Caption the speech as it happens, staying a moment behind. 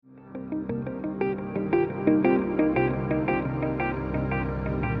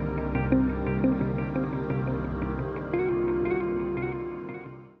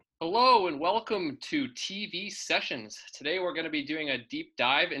Hello and welcome to TV Sessions. Today we're going to be doing a deep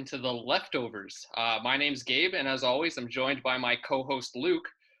dive into The Leftovers. My name's Gabe, and as always, I'm joined by my co-host Luke.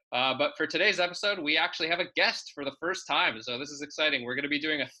 But for today's episode, we actually have a guest for the first time, so this is exciting. We're going to be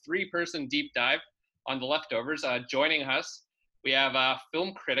doing a three-person deep dive on The Leftovers. Joining us, we have a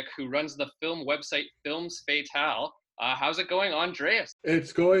film critic who runs the film website Films Fatale. How's it going, Andreas?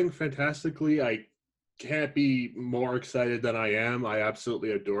 It's going fantastically. I can't be more excited than I am. I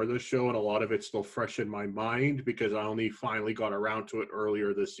absolutely adore this show, and a lot of it's still fresh in my mind because I only finally got around to it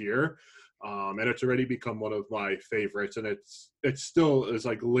earlier this year. And it's already become one of my favorites, and it still is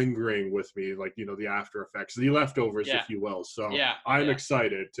like lingering with me, like, you know, the after effects, the leftovers, if you will. So I'm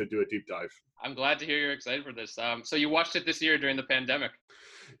excited to do a deep dive. I'm glad to hear you're excited for this. So you watched it this year during the pandemic.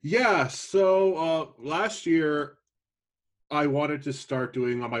 Yeah, so last year I wanted to start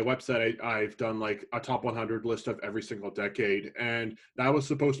doing on my website. I've done like a top 100 list of every single decade, and that was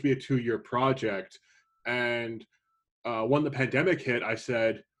supposed to be a 2-year project. And when the pandemic hit, I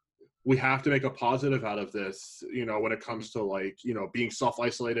said, we have to make a positive out of this, you know, when it comes to, like, you know, being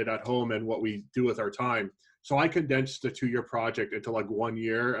self-isolated at home and what we do with our time. So I condensed the 2-year project into like 1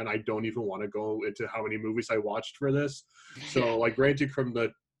 year, and I don't even want to go into how many movies I watched for this. So like ranging from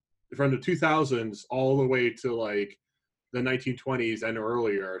the 2000s all the way to like the 1920s and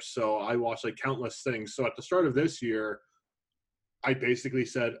earlier. So I watched like countless things. So at the start of this year, I basically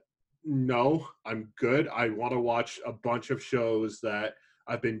said, no, I'm good. I want to watch a bunch of shows that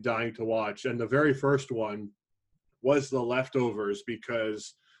I've been dying to watch. And the very first one was The Leftovers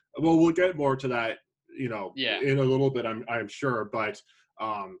because, well, we'll get more to that, you know, in a little bit, I'm sure. But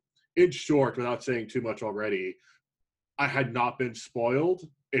in short, without saying too much already, I had not been spoiled.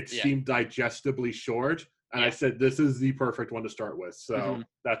 It seemed digestibly short. And I said, this is the perfect one to start with. So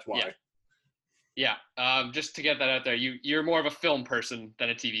that's why. Yeah. Just to get that out there, you're more of a film person than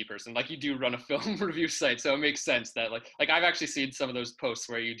a TV person. Like, you do run a film review site, so it makes sense that like I've actually seen some of those posts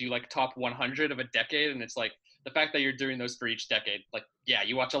where you do like top 100 of a decade, and it's like the fact that you're doing those for each decade. Like, yeah,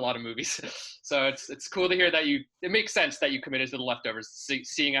 you watch a lot of movies, so it's cool to hear that it makes sense that you committed to The Leftovers,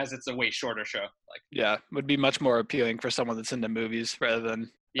 seeing as it's a way shorter show. Like, yeah, would be much more appealing for someone that's into movies rather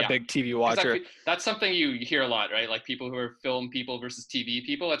than a big TV watcher. That's something you hear a lot, right? Like, people who are film people versus TV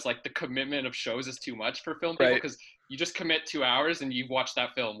people. It's like the commitment of shows is too much for film people because you just commit 2 hours and you've watched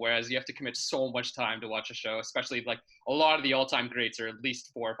that film, whereas you have to commit so much time to watch a show, especially like a lot of the all-time greats are at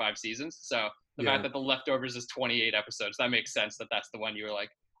least 4 or 5 seasons. So the fact that The Leftovers is 28 episodes, that makes sense that that's the one you were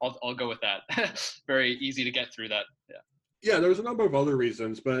like, I'll go with that. Very easy to get through that. Yeah, there's a number of other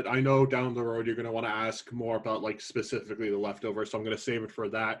reasons, but I know down the road you're going to want to ask more about like specifically The Leftovers, so I'm going to save it for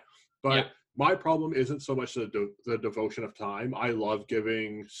that. But my problem isn't so much the devotion of time. I love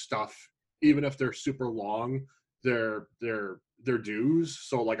giving stuff, even if they're super long, their dues.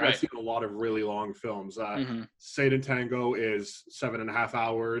 So like I've seen a lot of really long films. Satan Tango is 7.5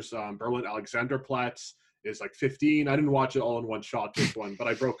 hours. Berlin Alexanderplatz is like 15. I didn't watch it all in one shot, this one, but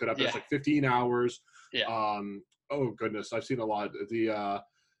I broke it up. It's like 15 hours. Oh goodness, I've seen a lot. The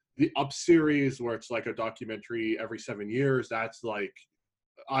Up series, where it's like a documentary every 7 years, that's like,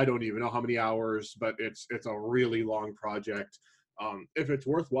 I don't even know how many hours, but it's a really long project. If it's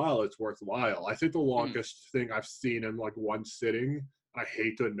worthwhile, it's worthwhile. I think the longest thing I've seen in like one sitting, I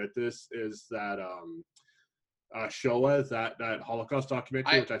hate to admit this, is that Shoah, that Holocaust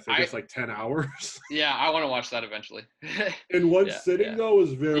documentary, which I think is like 10 hours. Yeah, I want to watch that eventually. In one sitting, though,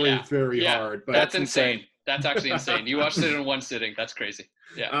 is very, very hard. But that's insane. That's actually insane. You watched it in one sitting. That's crazy.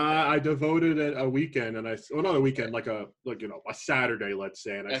 Yeah. I devoted it a weekend, and not a weekend, like a Saturday, let's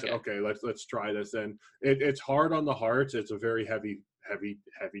say, and I said, okay, let's try this. And it's hard on the heart. It's a very heavy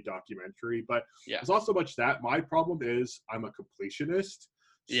documentary, but it's not so much that. My problem is I'm a completionist.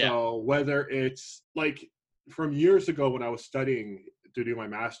 So whether it's like from years ago when I was studying to do my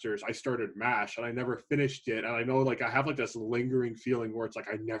master's, I started MASH and I never finished it. And I know like I have like this lingering feeling where it's like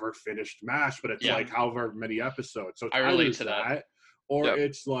I never finished MASH, but it's like however many episodes. So it's I relate to that. Or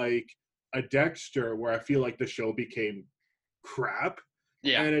it's like a Dexter where I feel like the show became crap.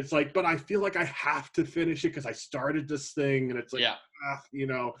 Yeah. And it's like, but I feel like I have to finish it because I started this thing, and it's like, you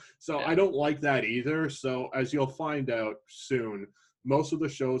know, so I don't like that either. So as you'll find out soon, most of the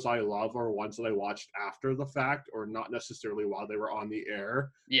shows I love are ones that I watched after the fact, or not necessarily while they were on the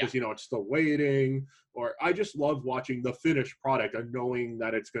air. Because, you know, it's still waiting, or I just love watching the finished product and knowing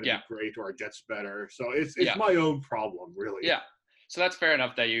that it's going to be great or it gets better. So it's my own problem, really. Yeah. So that's fair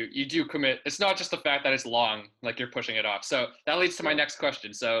enough that you do commit. It's not just the fact that it's long, like you're pushing it off. So that leads to my next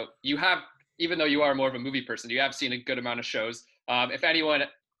question. So you have, even though you are more of a movie person, you have seen a good amount of shows. If anyone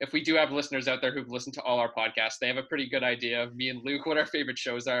if we do have listeners out there who've listened to all our podcasts, they have a pretty good idea of me and Luke, what our favorite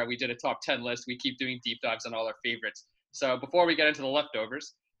shows are. We did a top 10 list. We keep doing deep dives on all our favorites. So before we get into the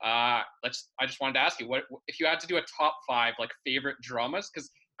leftovers, I just wanted to ask you, what if you had to do a top 5 like favorite dramas,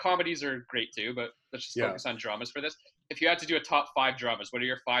 because comedies are great too, but let's just focus on dramas for this. If you had to do a top 5 dramas, what are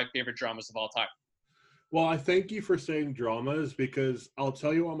your 5 favorite dramas of all time? Well, I thank you for saying dramas, because I'll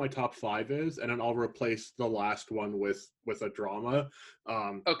tell you what my top 5 is, and then I'll replace the last one with a drama.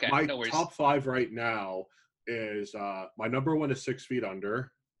 Okay, my no worries. top 5 right now is my number 1 is 6 Feet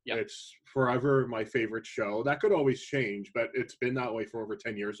Under. Yep. It's forever my favorite show. That could always change, but it's been that way for over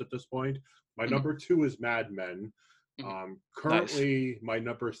 10 years at this point. My number 2 is Mad Men. Currently, my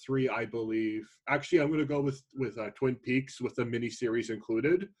number 3, I believe. Actually, I'm going to go with Twin Peaks with the miniseries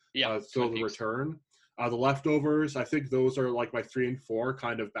included. Yeah, so the Return. The Leftovers, I think those are like my 3 and 4,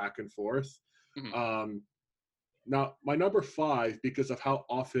 kind of back and forth. Now, my number 5, because of how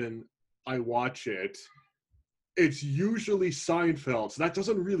often I watch it, it's usually Seinfeld, so that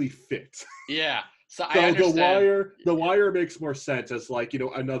doesn't really fit. Yeah, so I understand. The Wire makes more sense as like,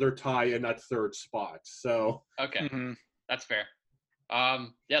 another tie in that third spot. So okay, that's fair.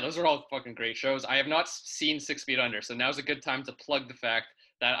 Yeah, those are all fucking great shows. I have not seen 6 Feet Under, so now's a good time to plug the fact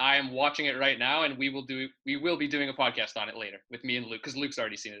that I am watching it right now, and we will be doing a podcast on it later with me and Luke, because Luke's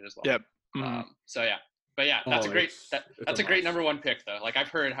already seen it as well. Yep. So yeah, but yeah, that's a great number 1 pick though. Like I've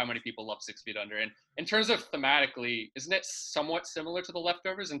heard how many people love 6 Feet Under, and in terms of thematically, isn't it somewhat similar to The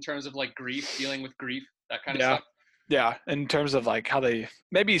Leftovers in terms of like grief, dealing with grief, that kind of stuff? Yeah, in terms of like how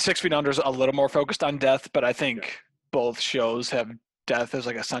maybe 6 Feet Under is a little more focused on death, but I think both shows have death as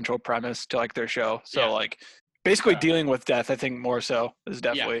like a central premise to like their show. So like basically dealing with death, I think more so is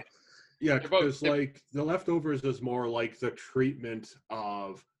definitely. Yeah, because like The Leftovers is more like the treatment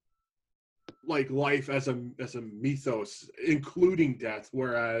of like life as a mythos, including death,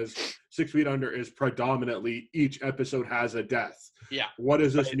 whereas 6 Feet Under is predominantly each episode has a death. Yeah. What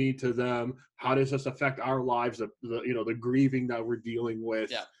does this mean to them? How does this affect our lives? The grieving that we're dealing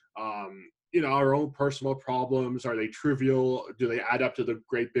with. Yeah. Our own personal problems. Are they trivial? Do they add up to the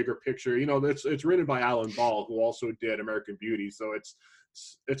great bigger picture? It's written by Alan Ball, who also did American Beauty. So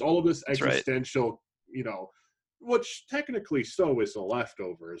it's all of this existential, which technically so is The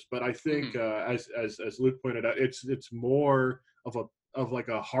Leftovers. But I think, as Luke pointed out, it's more of like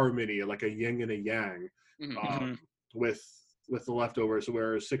a harmony, like a yin and a yang, with The Leftovers,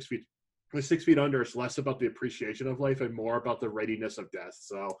 whereas 6 Feet Under, it's less about the appreciation of life and more about the readiness of death.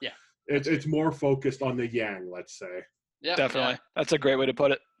 So yeah. It's more focused on the yang, let's say. Yeah, definitely. Yeah. That's a great way to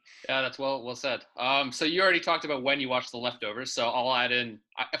put it. Yeah, that's well said. So you already talked about when you watched The Leftovers. So I'll add in.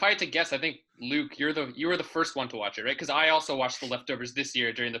 If I had to guess, I think Luke, you were the first one to watch it, right? Because I also watched The Leftovers this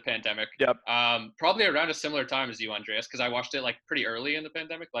year during the pandemic. Yep. Probably around a similar time as you, Andreas, because I watched it like pretty early in the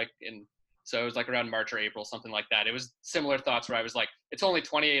pandemic, so it was like around March or April, something like that. It was similar thoughts where I was like, it's only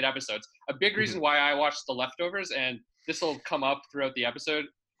 28 episodes. A big reason why I watched The Leftovers, and this will come up throughout the episode.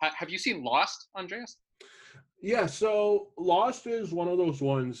 Have you seen Lost, Andreas? Yeah, so Lost is one of those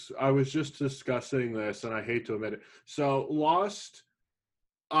ones. I was just discussing this, and I hate to admit it. So Lost,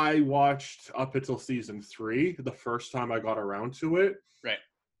 I watched up until season 3, the first time I got around to it. Right.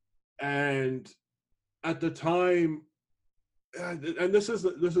 And at the time, and this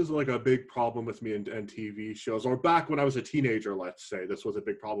is like a big problem with me and TV shows, or back when I was a teenager, let's say, this was a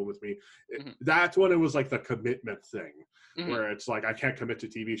big problem with me. That's when it was like the commitment thing, where it's like I can't commit to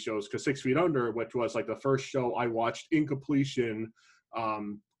TV shows, because 6 Feet Under, which was like the first show I watched in completion,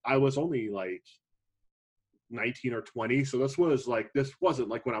 I was only like 19 or 20, so this wasn't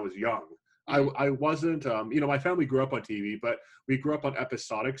like when I was young. I wasn't my family grew up on TV, but we grew up on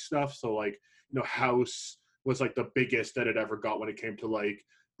episodic stuff, so like House was like the biggest that it ever got when it came to like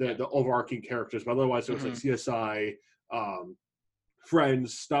the overarching characters, but otherwise it was like CSI,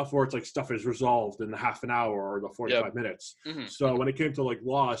 Friends, stuff where it's like stuff is resolved in the half an hour or the 45 minutes. So when it came to like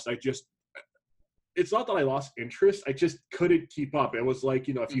Lost, it's not that I lost interest, I just couldn't keep up. It was like,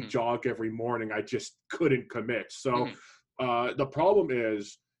 if you jog every morning, I just couldn't commit. So the problem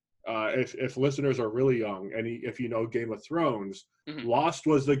is, if listeners are really young, and if you know Game of Thrones, Lost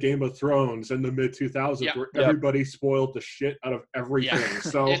was the Game of Thrones in the mid-2000s, where everybody spoiled the shit out of everything.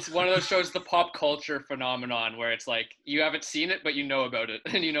 So it's one of those shows, the pop culture phenomenon, where it's like you haven't seen it, but you know about it,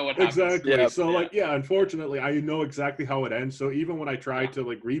 and you know what happens. Exactly. Unfortunately, I know exactly how it ends. So even when I try to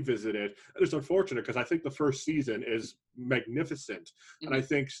like revisit it, it's unfortunate, because I think the first season is magnificent, and I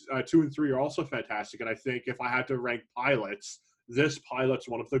think 2 and 3 are also fantastic. And I think if I had to rank pilots, this pilot's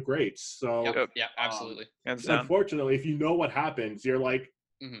one of the greats. So absolutely. Unfortunately, if you know what happens, you're like,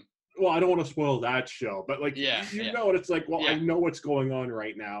 well, I don't want to spoil that show, but like Yeah, you yeah, know, and it's like, well, I yeah, know what's going on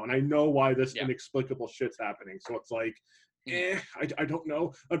right now, and I know why this yeah. inexplicable shit's happening. So it's like, Mhm. I don't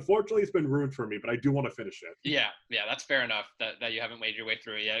know. Unfortunately, it's been ruined for me, but I do want to finish it. Yeah, yeah, that's fair enough that you haven't made your way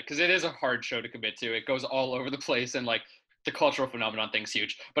through it yet, because it is a hard show to commit to. It goes all over the place, and like the cultural phenomenon thing's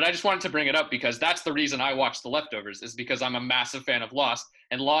huge. But I just wanted to bring it up because that's the reason I watched The Leftovers, is because I'm a massive fan of Lost,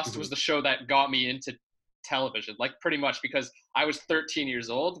 and Lost Mhm. was the show that got me into television, like pretty much because I was 13 years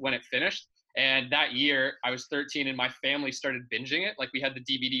old when it finished. And that year, I was 13, and my family started binging it. Like we had the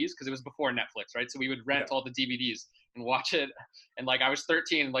DVDs because it was before Netflix, right? So we would rent Yeah. all the DVDs and watch it. And like I was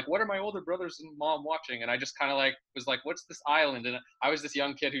 13, like what are my older brothers and mom watching? And I just kind of like was like, what's this island? And I was this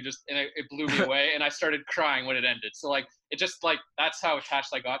young kid who just, and it blew me away, and I started crying when it ended. So like it just like that's how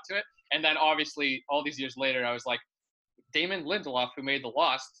attached I got to it. And then obviously all these years later, I was like, Damon Lindelof, who made The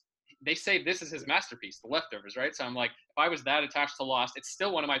Lost, they say this is his masterpiece, The Leftovers, right? So I'm like, if I was that attached to Lost, it's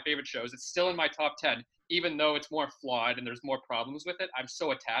still one of my favorite shows. It's still in my top 10, even though it's more flawed and there's more problems with it. I'm so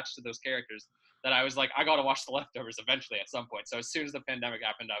attached to those characters that I was like, I got to watch The Leftovers eventually at some point. So as soon as the pandemic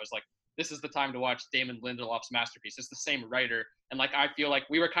happened, I was like, this is the time to watch Damon Lindelof's masterpiece. It's the same writer. And like, I feel like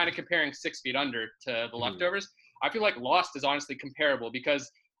we were kind of comparing 6 Feet Under to The Mhm. Leftovers. I feel like Lost is honestly comparable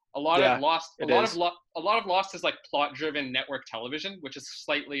because a lot of Yeah, Lost, it is. a lot of Lost is like plot-driven network television, which is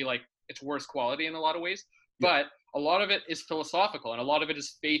slightly like it's worse quality in a lot of ways. Yeah. But a lot of it is philosophical, and a lot of it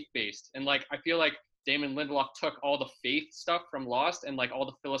is faith-based. And like I feel like Damon Lindelof took all the faith stuff from Lost and like all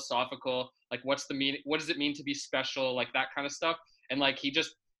the philosophical, like what's the meaning, what does it mean to be special, like that kind of stuff. And like he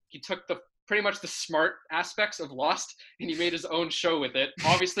took the pretty much the smart aspects of Lost and he made his own show with it.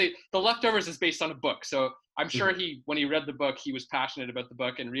 Obviously, The Leftovers is based on a book, so I'm sure Mhm. when he read the book, he was passionate about the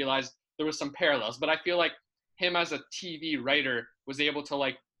book and realized there was some parallels. But I feel like him as a TV writer was able to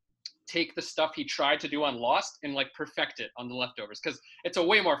like take the stuff he tried to do on Lost and like perfect it on The Leftovers, because it's a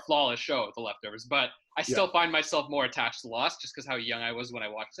way more flawless show, The Leftovers. But I Yeah. still find myself more attached to Lost just because how young I was when I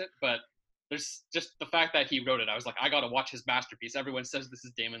watched it. But there's just the fact that he wrote it. I was like, I got to watch his masterpiece. Everyone says this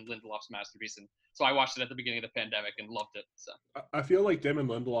is Damon Lindelof's masterpiece, and so I watched it at the beginning of the pandemic and loved it. So I feel like Damon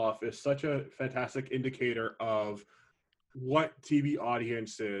Lindelof is such a fantastic indicator of what TV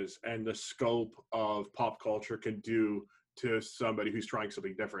audiences and the scope of pop culture can do to somebody who's trying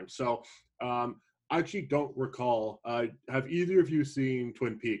something different. So, I actually don't recall. Have either of you seen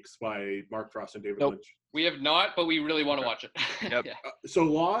Twin Peaks by Mark Frost and David Nope. Lynch? we have not, but we really want to Okay. watch it. Yep. Yeah. So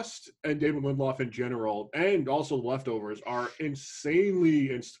Lost and David Lindelof in general, and also Leftovers, are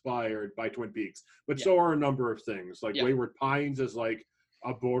insanely inspired by Twin Peaks. But Yeah. so are a number of things. Like Yeah. Wayward Pines is like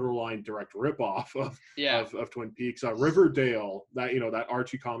a borderline direct ripoff Yeah. of Twin Peaks. Riverdale, that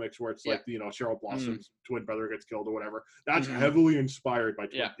Archie comics where it's Yeah. like Cheryl Blossom's twin brother gets killed or whatever. That's Mhm. heavily inspired by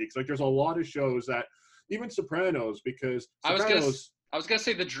Twin Yeah. Peaks. Like there's a lot of shows that even Sopranos, because I was gonna Sopranos. I was gonna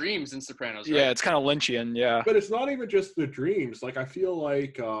say the dreams in Sopranos, right? Yeah, it's kind of Lynchian. Yeah. But it's not even just the dreams. Like I feel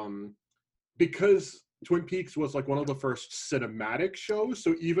like because Twin Peaks was like one of the first cinematic shows,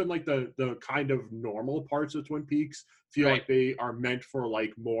 so even like the kind of normal parts of Twin Peaks feel Right. like they are meant for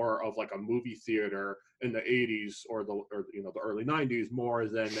like more of like a movie theater in the 80s or the early 90s more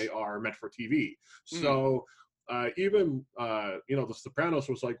than they are meant for TV. Mhm. So even The Sopranos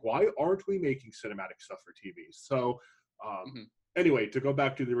was like, why aren't we making cinematic stuff for TV? So Mhm. anyway, to go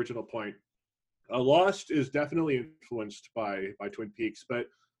back to the original point, Lost is definitely influenced by Twin Peaks, but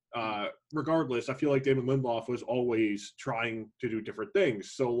regardless, I feel like Damon Lindelof was always trying to do different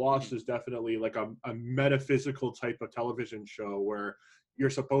things. So Lost is definitely like a metaphysical type of television show where you're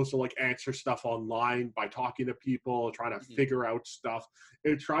supposed to like answer stuff online by talking to people, trying to Mhm. figure out stuff.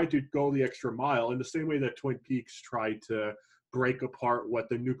 It tried to go the extra mile in the same way that Twin Peaks tried to break apart what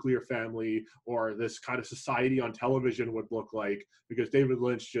the nuclear family or this kind of society on television would look like, because David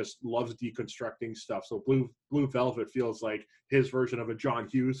Lynch just loves deconstructing stuff. So Blue Velvet feels like his version of a John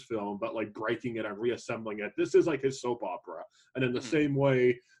Hughes film, but like breaking it and reassembling it. This is like his soap opera. And in the Mhm. same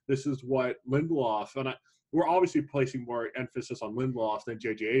way, this is what Lindelof, and we're obviously placing more emphasis on Lindelof than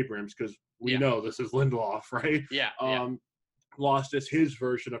J.J. Abrams because we Yeah. know this is Lindelof, right? Yeah. Yeah. Lost is his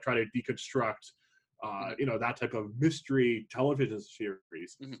version of trying to deconstruct that type of mystery television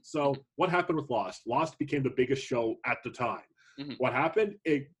series. Mhm. So what happened with Lost? Lost became the biggest show at the time. Mhm. What happened?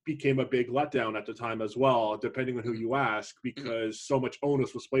 It became a big letdown at the time as well, depending on who you ask, because so much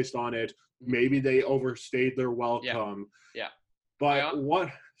onus was placed on it. Maybe they overstayed their welcome. Yeah. But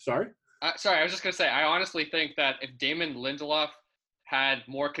sorry? Sorry, I was just gonna say, I honestly think that if Damon Lindelof had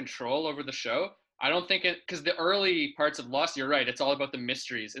more control over the show, I don't think it, because the early parts of Lost, you're right, it's all about the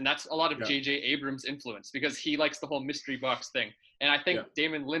mysteries, and that's a lot of Yeah. J.J. Abrams' influence because he likes the whole mystery box thing. And I think Yeah.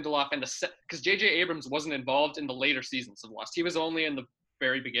 Damon Lindelof and because J.J. Abrams wasn't involved in the later seasons of Lost, he was only in the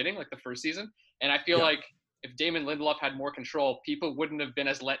very beginning, like the first season. And I feel Yeah. like if Damon Lindelof had more control, people wouldn't have been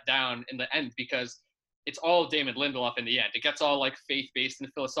as let down in the end, because it's all Damon Lindelof in the end. It gets all like faith-based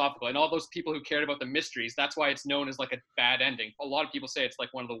and philosophical, and all those people who cared about the mysteries, that's why it's known as like a bad ending. A lot of people say it's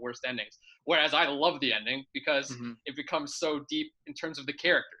like one of the worst endings, whereas I love the ending because it becomes so deep in terms of the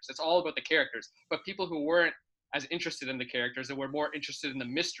characters. It's all about the characters. But people who weren't as interested in the characters and were more interested in the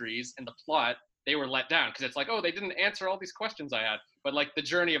mysteries and the plot, they were let down, because it's like, oh, they didn't answer all these questions I had. But like the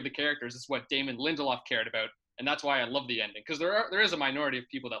journey of the characters is what Damon Lindelof cared about. And that's why I love the ending, because there is a minority of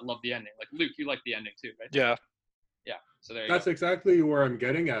people that love the ending. Like Luke, you like the ending too, right? Yeah. Yeah. So there you That's go. exactly where I'm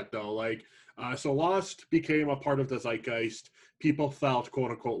getting at, though. Like, so Lost became a part of the zeitgeist. People felt,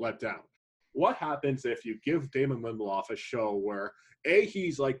 quote unquote, let down. What happens if you give Damon Lindelof a show where A,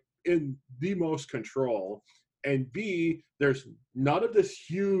 he's like in the most control, and B, there's none of this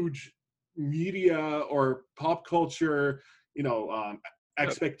huge media or pop culture,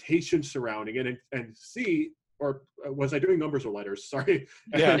 expectation surrounding it, and C, or was I doing numbers or letters? Sorry.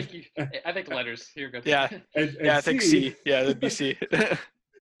 Yeah. I think letters. You're good. Yeah. And Yeah, I think C. Yeah, that'd be C.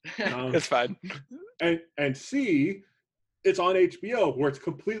 It's fine. And C, it's on HBO, where it's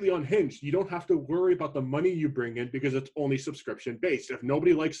completely unhinged. You don't have to worry about the money you bring in, because it's only subscription based. If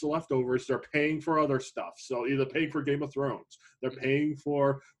nobody likes The Leftovers, they're paying for other stuff. So either paying for Game of Thrones, they're paying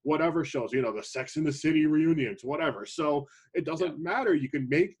for whatever shows, the Sex and the City reunions, whatever. So it doesn't matter. You can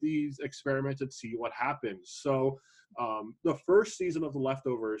make these experiments and see what happens. So the first season of The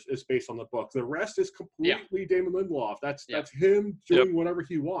Leftovers is based on the book. The rest is completely Damon Lindelof. That's him doing whatever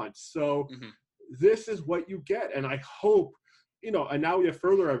he wants. So this is what you get. And I hope, and now we have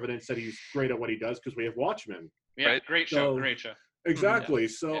further evidence that he's great at what he does, because we have Watchmen. Yeah, right? Great show. Exactly.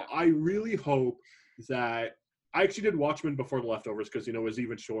 So I really hope that I actually did Watchmen before The Leftovers, because, it was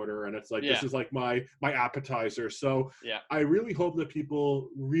even shorter, and it's like, this is like my appetizer. So I really hope that people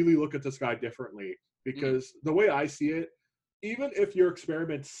really look at this guy differently, because the way I see it, even if your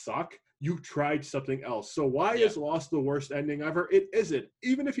experiments suck, you tried something else. So why is Lost the worst ending ever? It isn't.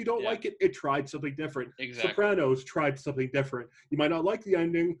 Even if you don't like it, it tried something different. Exactly. Sopranos tried something different. You might not like the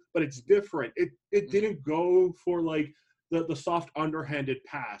ending, but it's different. It didn't go for like the soft underhanded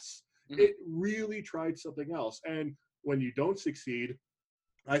pass. It really tried something else. And when you don't succeed,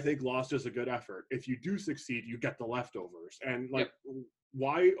 I think Lost is a good effort. If you do succeed, you get The Leftovers. And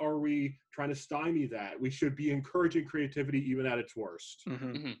why are we trying to stymie that? We should be encouraging creativity even at its worst.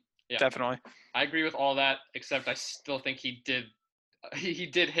 Yeah. Definitely. I agree with all that, except I still think he did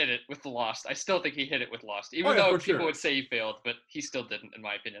hit it with Lost. I still think he hit it with Lost, even though people would say he failed, but he still didn't, in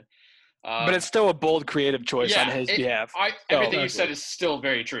my opinion. But it's still a bold, creative choice on his behalf. Everything you said is still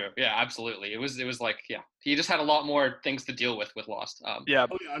very true. Yeah, absolutely. It was like, he just had a lot more things to deal with Lost. I'm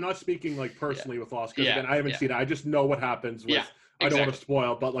not speaking like personally with Lost, because again, I haven't seen it. I just know what happens with. I don't want to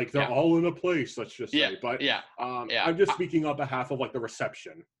spoil, but like they're all in a place, let's just say. But I'm just speaking on behalf of like the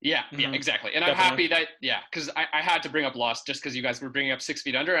reception. Yeah, exactly. And definitely. I'm happy that, because I had to bring up Lost just because you guys were bringing up 6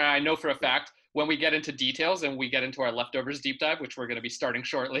 Feet Under. And I know for a fact, when we get into details and we get into our Leftovers deep dive, which we're going to be starting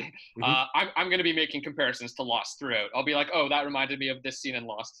shortly, I'm going to be making comparisons to Lost throughout. I'll be like, oh, that reminded me of this scene in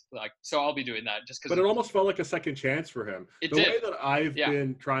Lost. Like, so I'll be doing that just because. But it almost felt like a second chance for him. The way that I've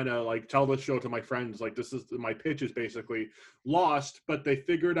been trying to like tell this show to my friends, like this is my pitch is basically Lost, but they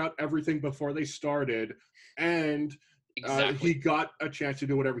figured out everything before they started, and he got a chance to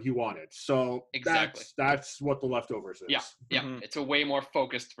do whatever he wanted. So that's what The Leftovers is. It's a way more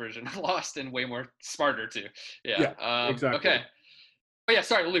focused version of Lost, and way more smarter too. Exactly. Okay. Oh yeah,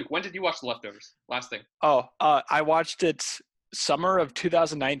 sorry, Luke. When did you watch The Leftovers? Last thing. I watched it summer of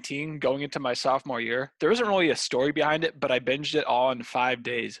 2019, going into my sophomore year. There isn't really a story behind it, but I binged it all in 5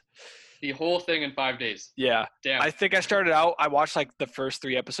 days. The whole thing in 5 days. Yeah. Damn. I think I started out. I watched like the first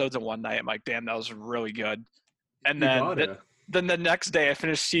 3 episodes in one night. I'm like, damn, that was really good. And then the next day I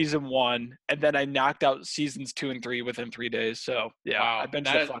finished season 1, and then I knocked out seasons 2 and 3 within 3 days. So I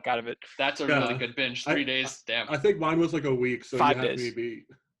binged the fuck out of it. That's a really good binge. 3 days. Damn. I think mine was like a week. So 5 days.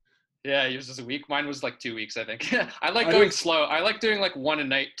 Yeah, yours was a week. Mine was like 2 weeks, I think. I like going slow. I like doing like 1 a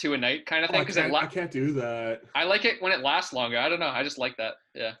night, 2 a night kind of thing. Because I can't do that. I like it when it lasts longer. I don't know. I just like that.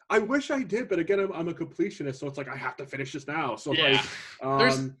 Yeah. I wish I did, but again, I'm a completionist, so it's like I have to finish this now. So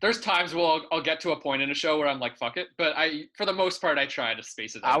there's times where I'll get to a point in a show where I'm like, fuck it. But for the most part, I try to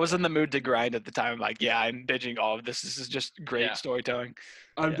space it out. I was in the mood to grind at the time. I'm like, I'm binging all of this. This is just great storytelling.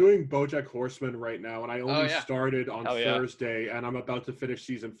 I'm doing BoJack Horseman right now, and I only started on Thursday, and I'm about to finish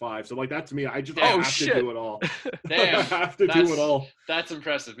season 5. So like that to me, I just have to do it all. Damn, I have to do it all. That's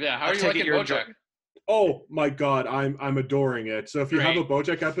impressive. Yeah, how are you liking BoJack? Oh my God, I'm adoring it. So if you have a Great.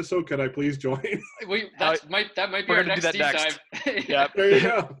 BoJack episode, can I please join? That might be We're our gonna do next that deep next. dive. Yep. There you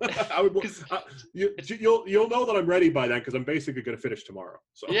go. I would. 'Cause- You'll know that I'm ready by then because I'm basically going to finish tomorrow.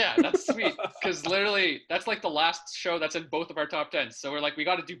 So Yeah, that's sweet. Because literally, that's like the last show that's in both of our top 10s. So we're like, we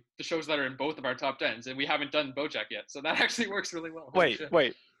got to do the shows that are in both of our top 10s, and we haven't done BoJack yet. So that actually works really well. Holy shit.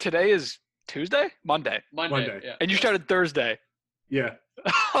 Wait. Today is Tuesday? Monday. Monday. Yeah. And you started Thursday. yeah.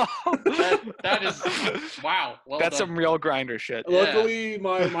 That is wow. Well That's done. some real grinder shit. Yeah. Luckily,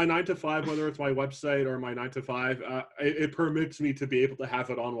 my 9 to 5, whether it's my website or my 9 to 5, it permits me to be able to have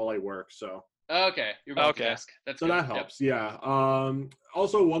it on while I work. So Okay, you're Okay. multitask. That's so good. that Yep. helps. Yeah.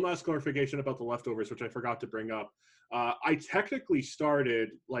 Also, one last clarification about the leftovers, which I forgot to bring up. I technically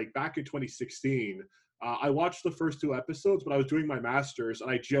started like back in 2016. I watched the first 2 episodes, but I was doing my master's,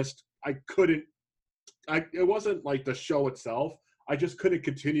 and I couldn't. It wasn't like the show itself. I just couldn't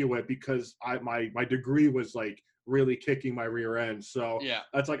continue it because my degree was like really kicking my rear end. So Yeah.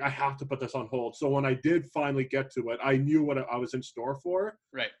 that's like I have to put this on hold. So when I did finally get to it, I knew what I was in store for.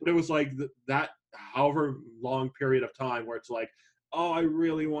 Right. But it was like that however long period of time where it's like, oh, I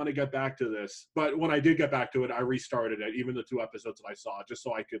really want to get back to this. But when I did get back to it, I restarted it, even the 2 episodes that I saw, just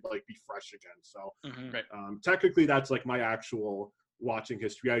so I could like be fresh again. So Mhm. Right. technically, that's like my actual watching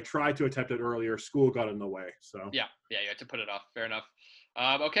history. I tried to attempt it earlier. School got in the way. So Yeah, you had to put it off. Fair enough.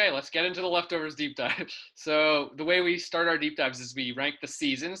 Okay, let's get into the leftovers deep dive. So the way we start our deep dives is we rank the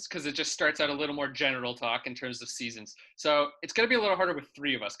seasons because it just starts out a little more general talk in terms of seasons. So it's going to be a little harder with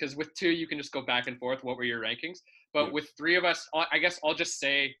 3 of us because with 2 you can just go back and forth. What were your rankings? But Yeah. with 3 of us, I guess I'll just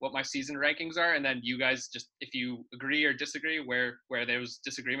say what my season rankings are, and then you guys just if you agree or disagree where those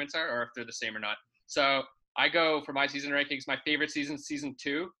disagreements are, or if they're the same or not. So I go for my season rankings. My favorite season, season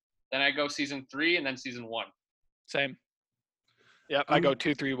 2. Then I go season 3, and then season 1. Same. Yep. I go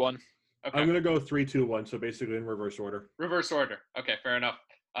 2, 3, 1. Okay. I'm gonna go 3, 2, 1. So basically in reverse order. Reverse order. Okay, fair enough.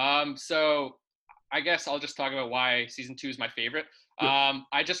 So I guess I'll just talk about why season 2 is my favorite.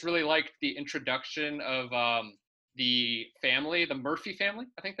 I just really liked the introduction of the family, the Murphy family.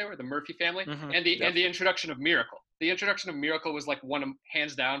 I think they were the Murphy family, Mhm. and the introduction of Miracle. The introduction of Miracle was like one of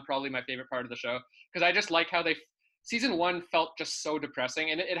hands down probably my favorite part of the show because I just like how season 1 felt just so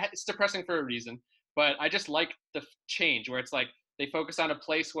depressing, and it's depressing for a reason. But I just like the change where it's like they focus on a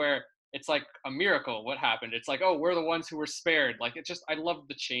place where it's like a miracle. What happened? It's like, oh, we're the ones who were spared. Like it just, I love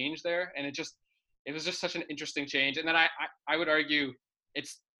the change there, and it was just such an interesting change. And then I would argue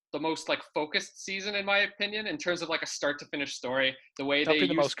it's the most like focused season in my opinion in terms of like a start to finish story. The way Definitely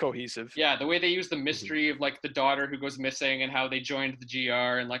they the most cohesive. yeah, the way they use the mystery of like the daughter who goes missing and how they joined the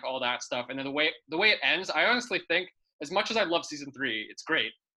GR and like all that stuff. And then the way it ends, I honestly think as much as I love season 3, it's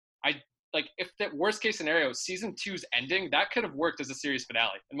great. I like if the worst case scenario, season 2's ending, that could have worked as a series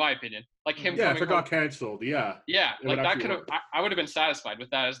finale, in my opinion. Like him Yeah, coming if it home. got canceled, yeah. Yeah, it like would that actually could have. work. I would have been satisfied with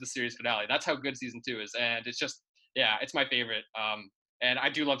that as the series finale. That's how good season 2 is, and it's just yeah, it's my favorite. And I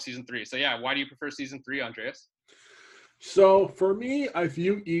do love season 3. So yeah, why do you prefer season 3, Andreas? So for me, I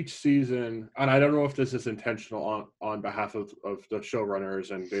view each season, and I don't know if this is intentional on behalf of the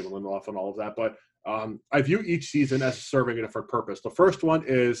showrunners and David Lindelof and all of that, but I view each season as serving a different purpose. The first one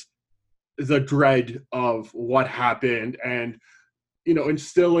is the dread of what happened and,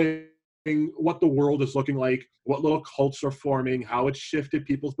 instilling what the world is looking like, what little cults are forming, how it shifted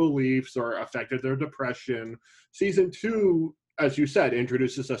people's beliefs or affected their depression. Season 2, as you said,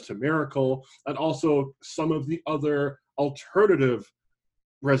 introduces us to Miracle and also some of the other alternative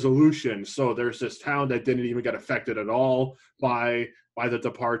resolutions. So there's this town that didn't even get affected at all by the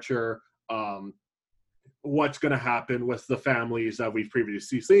departure. What's going to happen with the families that we've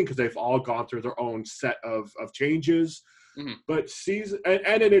previously seen because they've all gone through their own set of changes. Mm-hmm. But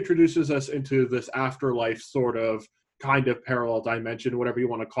and it introduces us into this afterlife sort of kind of parallel dimension, whatever you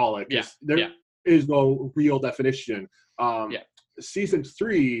want to call it. There is no real definition. Season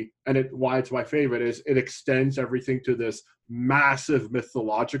 3, and why it's my favorite, is it extends everything to this massive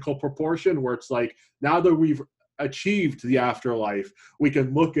mythological proportion where it's like, now that we've achieved the afterlife, we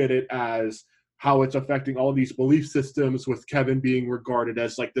can look at it as how it's affecting all these belief systems, with Kevin being regarded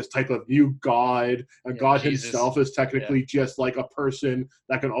as like this type of new god, and God Jesus himself is technically just like a person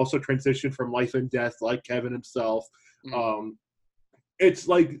that can also transition from life and death like Kevin himself. Mm-hmm. It's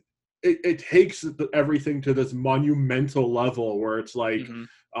like it takes everything to this monumental level where it's like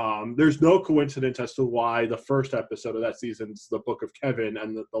there's no coincidence as to why the first episode of that season is the Book of Kevin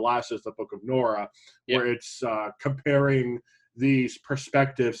and the last is the Book of Nora, where it's comparing these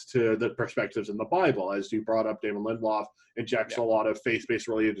perspectives to the perspectives in the Bible. As you brought up, David Lindelof injects a lot of faith-based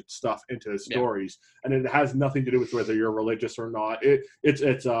related stuff into his stories, and it has nothing to do with whether you're religious or not.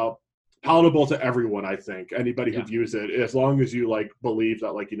 It's palatable to everyone. I think anybody who Yeah. views it, as long as you like believe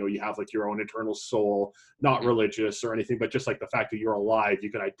that like you have like your own internal soul, not Mhm. religious or anything, but just like the fact that you're alive,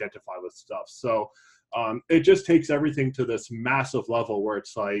 you can identify with stuff. So it just takes everything to this massive level where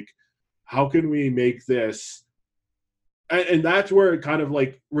it's like, how can we make this? And that's where it kind of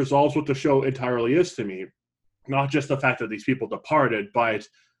like resolves what the show entirely is to me. Not just the fact that these people departed, but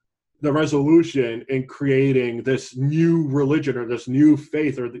the resolution in creating this new religion or this new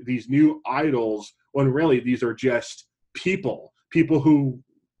faith or these new idols, when really these are just people who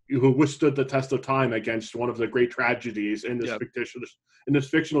withstood the test of time against one of the great tragedies in this Yep.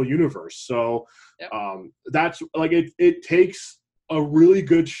 fictional universe. So Yep. that's like it takes a really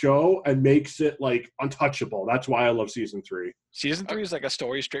good show and makes it like untouchable. That's why I love season 3. Season 3 is like a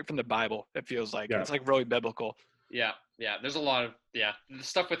story straight from the Bible. It feels like Yeah. it's like really biblical. Yeah, yeah. There's a lot of the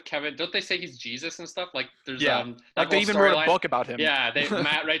stuff with Kevin. Don't they say he's Jesus and stuff? Like there's Yeah. that Like they whole even wrote a storyline. book about him. Yeah,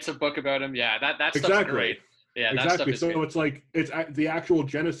 Matt writes a book about him. Yeah, that stuff's Exactly. great. Yeah, that Exactly. stuff is So good. it's like it's the actual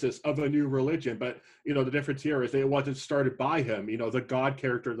genesis of a new religion, but the difference here is that it wasn't started by him. The God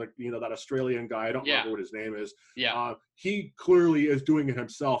character, like that Australian guy. I don't Yeah. remember what his name is. Yeah, He clearly is doing it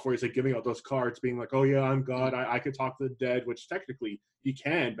himself, where he's like giving out those cards, being like, "Oh yeah, I'm God. I can talk to the dead," which technically he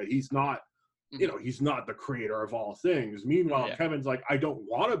can, but he's not. He's not the creator of all things. Meanwhile, Yeah. Kevin's like, I don't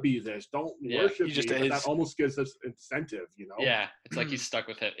want to be this. Don't Yeah, worship he just me. But is. that almost gives us incentive, yeah. It's like he's stuck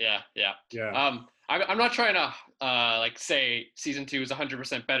with it. Yeah, yeah. Yeah. I'm not trying to like say season 2 is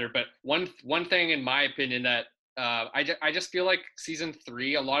 100% better, but one thing in my opinion that I just feel like season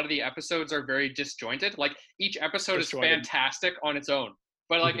 3, a lot of the episodes are very disjointed. Like each episode Disjointed. is fantastic on its own,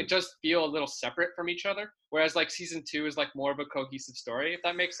 but like Mhm. it just feel a little separate from each other. Whereas like season 2 is like more of a cohesive story, if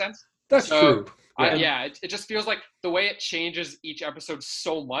that makes sense. That's So, true. Yeah. it just feels like the way it changes each episode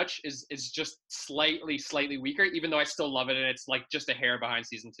so much is just slightly weaker, even though I still love it and it's like just a hair behind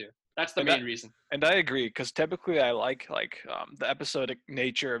season 2. That's the And main reason. And I agree, because typically I like the episodic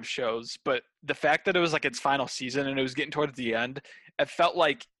nature of shows, but the fact that it was like its final season and it was getting towards the end, it felt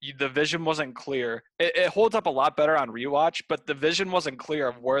like the vision wasn't clear. It holds up a lot better on rewatch, but the vision wasn't clear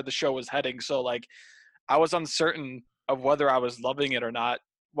of where the show was heading. So like I was uncertain of whether I was loving it or not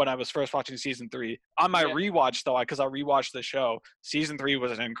when I was first watching season 3. On my rewatch though, because I rewatched the show, season 3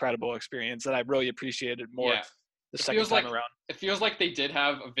 was an incredible experience and I really appreciated more the second time around. It feels like they did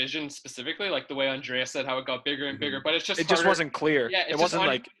have a vision specifically, like the way Andrea said, how it got bigger and bigger, but it's just just wasn't clear. Yeah, it wasn't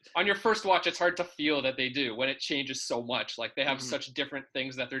like on your first watch, it's hard to feel that they do when it changes so much. Like they have such different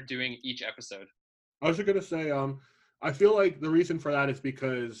things that they're doing each episode. I was going to say, I feel like the reason for that is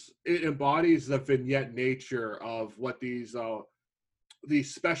because it embodies the vignette nature of what these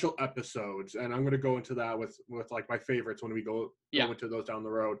special episodes, and I'm going to go into that with like my favorites when we go into those down the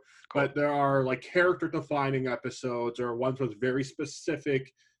road. Cool. But there are like character defining episodes or ones with very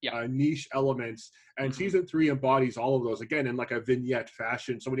specific niche elements, and season 3 embodies all of those again in like a vignette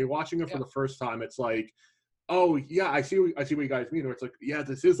fashion. So when you're watching it for the first time, it's like, oh yeah, I see what you guys mean. Or it's like, yeah,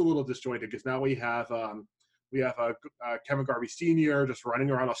 this is a little disjointed because now we have Kevin Garvey Sr. just running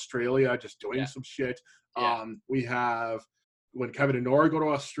around Australia, just doing some shit. We have when Kevin and Nora go to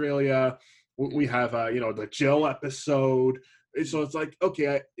Australia. We have the Jill episode. So it's like,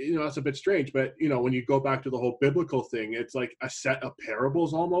 okay, that's a bit strange, but when you go back to the whole biblical thing, it's like a set of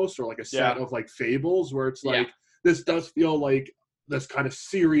parables almost, or like a set of like fables, where it's like this does feel like this kind of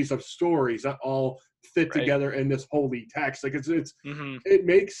series of stories that all fit together in this holy text. Like it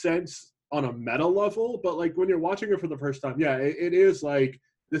makes sense on a meta level, but like when you're watching it for the first time, it is like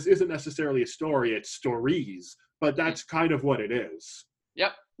this isn't necessarily a story; it's stories. But that's kind of what it is.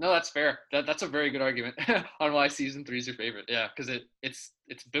 Yep. No, that's fair. That's a very good argument on why season 3 is your favorite. Yeah, because it's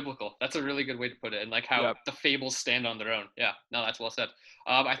biblical. That's a really good way to put it, and like how the fables stand on their own. Yeah. No, that's well said.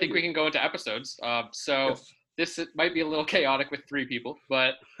 I think we can go into episodes. This might be a little chaotic with 3 people,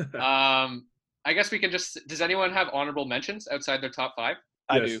 but I guess we can just. Does anyone have honorable mentions outside their top 5?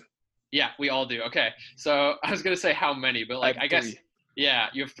 I do. Yeah, we all do. Okay. So I was gonna say how many, but like I guess. Yeah,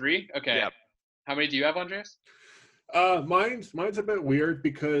 you have 3. Okay. Yeah. How many do you have, Andreas? Mine's a bit weird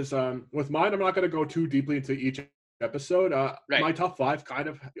because with mine, I'm not going to go too deeply into each episode. My top 5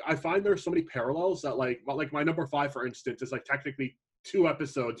 I find there's so many parallels that like my number 5, for instance, is like technically 2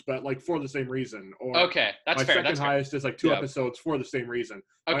 episodes, but like for the same reason. Or okay, that's fair. My second highest is like 2 episodes for the same reason.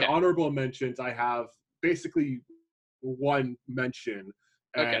 Okay. My honorable mentions, I have basically 1 mention,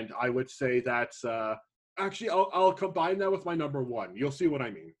 and I would say that's actually, I'll combine that with my number 1. You'll see what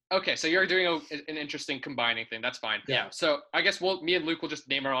I mean. Okay, so you're doing an interesting combining thing. That's fine. Yeah. So I guess me and Luke will just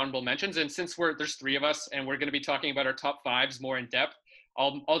name our honorable mentions, and since there's 3 of us, and we're going to be talking about our top 5s more in depth,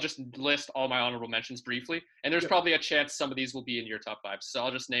 I'll just list all my honorable mentions briefly, and there's probably a chance some of these will be in your top 5. So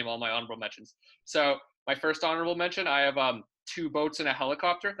I'll just name all my honorable mentions. So my first honorable mention, I have Two Boats and a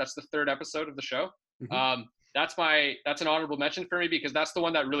Helicopter. That's the 3rd episode of the show. Mhm. That's an honorable mention for me because that's the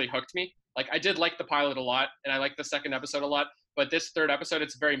one that really hooked me. Like, I did like the pilot a lot, and I liked the 2nd episode a lot. But this 3rd episode,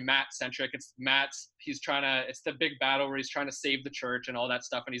 it's very Matt centric. It's it's the big battle where he's trying to save the church and all that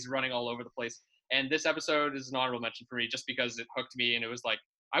stuff, and he's running all over the place. And this episode is an honorable mention for me just because it hooked me, and it was like,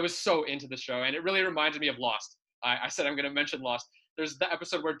 I was so into the show, and it really reminded me of Lost. I said I'm going to mention Lost. There's the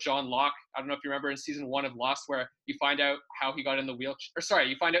episode where John Locke, I don't know if you remember in season 1 of Lost, where you find out how he got in the wheelchair. Or sorry,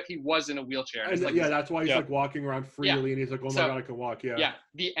 you find out he was in a wheelchair. And like, that's why he's like walking around freely, and he's like, "Oh my God, I can walk." Yeah. Yeah.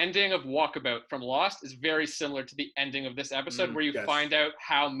 The ending of Walkabout from Lost is very similar to the ending of this episode, where you find out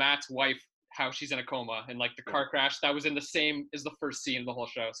how Matt's wife, how she's in a coma, and like the car crash that was in the same is the first scene of the whole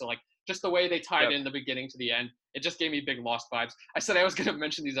show. So like, just the way they tied in the beginning to the end, it just gave me big Lost vibes. I said I was going to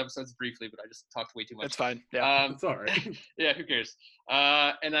mention these episodes briefly, but I just talked way too much. It's fine. Yeah, it's all right. Yeah, who cares?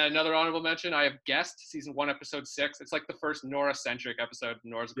 And then another honorable mention, I have Guest, season 1, episode 6. It's like the first Nora-centric episode.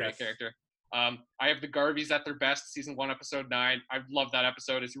 Nora's a great character. I have The Garveys at Their Best, season 1, episode 9. I love that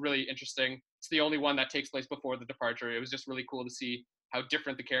episode. It's really interesting. It's the only one that takes place before the departure. It was just really cool to see how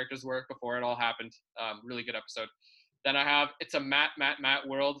different the characters were before it all happened. Really good episode. Then I have It's a Matt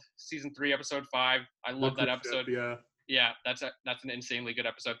World, season 3, episode 5. I love that episode. Yeah, that's an insanely good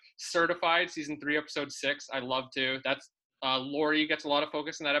episode. Certified, season 3, episode 6. I love too. That's Lori gets a lot of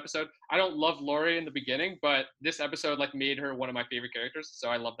focus in that episode. I don't love Lori in the beginning, but this episode like made her one of my favorite characters. So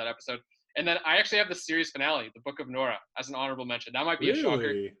I love that episode. And then I actually have the series finale, The Book of Nora, as an honorable mention. That might be a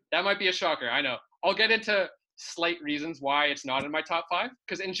shocker. That might be a shocker. I know. I'll get into slight reasons why it's not in my top 5,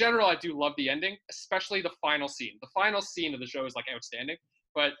 because in general I do love the ending, especially the final scene. The final scene of the show is like outstanding,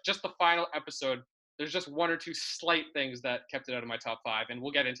 but just the final episode, there's just 1 or 2 slight things that kept it out of my top 5, and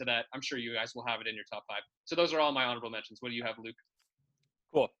we'll get into that. I'm sure you guys will have it in your top 5. So those are all my honorable mentions. What do you have, Luke?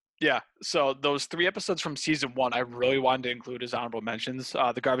 Cool. Yeah, so those 3 episodes from season 1, I really wanted to include as honorable mentions.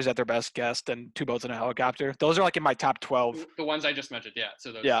 The Garveys at Their Best, Guest, and Two Boats and a Helicopter. Those are like in my top 12. The ones I just mentioned, yeah.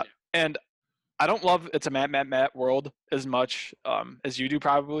 So those, yeah. And I don't love It's a Matt World as much as you do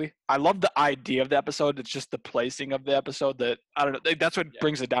probably. I love the idea of the episode. It's just the placing of the episode that, I don't know, that's what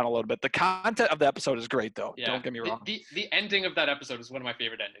brings it down a little bit. The content of the episode is great, though. Yeah. Don't get me wrong. The ending of that episode is one of my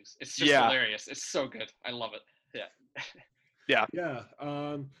favorite endings. It's just hilarious. It's so good. I love it. Yeah. Yeah.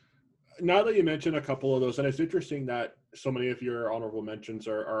 Now that you mentioned a couple of those, and it's interesting that so many of your honorable mentions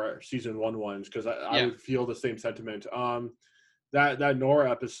are season 1 ones, because I would feel the same sentiment. That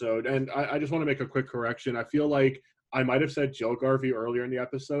Nora episode, and I just want to make a quick correction. I feel like I might have said Jill Garvey earlier in the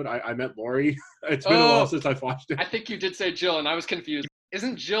episode. I meant Lori. It's been a while since I've watched it. I think you did say Jill, and I was confused.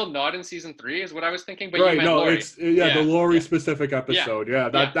 Isn't Jill not in season 3 is what I was thinking, but right, you meant Lori. It's the Lori specific episode.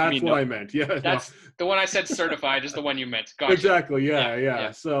 That's what I meant. Yeah. That's the one I said certified is the one you meant. Gotcha. Exactly.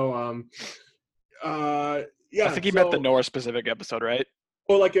 Yeah. So I think he meant the Nora specific episode, right?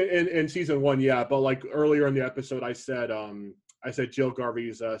 Well, like in season 1, yeah, but like earlier in the episode I said Jill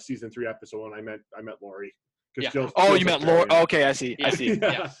Garvey's season 3 episode, and I meant Lori. Jill's you meant Lori. Okay, I see. I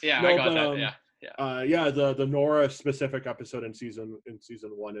got that. The Nora specific episode in season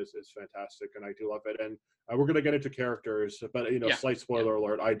 1 is fantastic, and I do love it. And we're gonna get into characters, but slight spoiler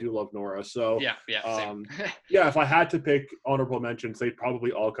alert, I do love Nora. So same. If I had to pick honorable mentions, they'd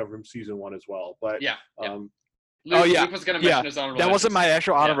probably all come from season 1 as well. But Luke was gonna mention his honorable mentions. Wasn't my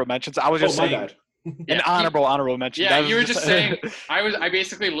actual honorable mentions. I was just saying. An honorable mention. Yeah, you were just saying. I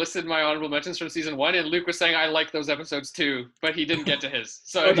basically listed my honorable mentions from season 1, and Luke was saying I like those episodes too, but he didn't get to his.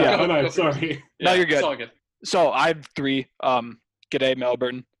 So sorry. No, you're good. It's all good. So I have 3. G'day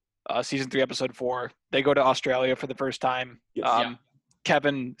Melbourne, season 3, episode 4. They go to Australia for the first time. Yes.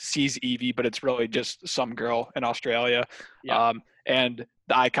 Kevin sees Evie, but it's really just some girl in Australia. Yeah. And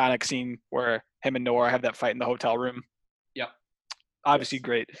the iconic scene where him and Nora have that fight in the hotel room. Yeah. Obviously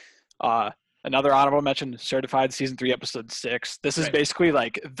great. Another honorable mention, Certified, season 3, episode 6. This is basically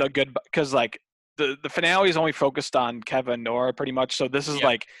like the good, because like the finale is only focused on Kevin and Nora pretty much. So this is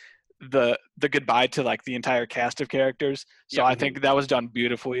like the goodbye to like the entire cast of characters. So I think that was done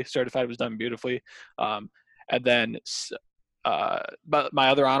beautifully. Certified was done beautifully. And then, but my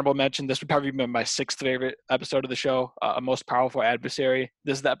other honorable mention, this would probably be my 6th favorite episode of the show, A Most Powerful Adversary.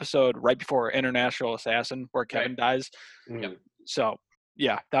 This is the episode right before International Assassin where Kevin dies. Yep. So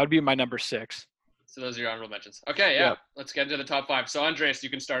yeah, that would be my number 6. So those are your honorable mentions. Okay, yeah. Let's get into the top 5. So Andres, you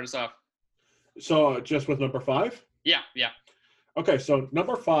can start us off. So just with number 5? Yeah. Okay, so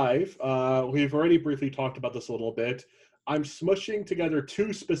number 5, we've already briefly talked about this a little bit. I'm smushing together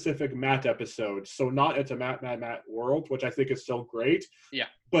 2 specific Matt episodes. So not It's a Matt World, which I think is still great. Yeah.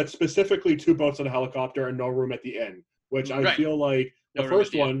 But specifically 2 Boats in a Helicopter and No Room at the Inn, which I feel like the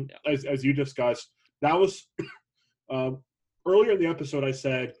first one, as you discussed, that was earlier in the episode I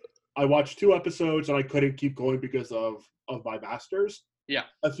said I watched 2 episodes and I couldn't keep going because of my masters. Yeah.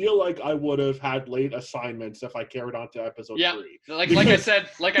 I feel like I would have had late assignments if I carried on to episode 3. Like I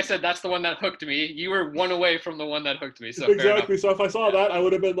said, that's the one that hooked me. You were one away from the one that hooked me. So exactly. So if I saw that, I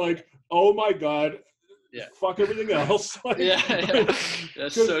would have been like, "Oh my god, fuck everything else."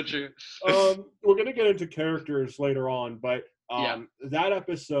 That's so true. We're gonna get into characters later on, but that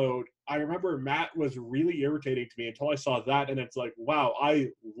episode, I remember Matt was really irritating to me until I saw that, and it's like, wow, I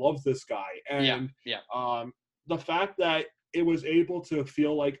love this guy, and the fact that it was able to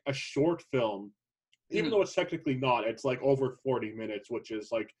feel like a short film, even though it's technically not. It's like over 40 minutes, which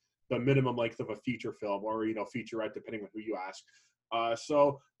is like the minimum length of a feature film or, featurette, depending on who you ask.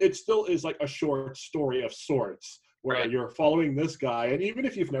 So it still is like a short story of sorts where you're following this guy. And even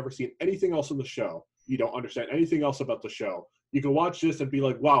if you've never seen anything else in the show, you don't understand anything else about the show, you can watch this and be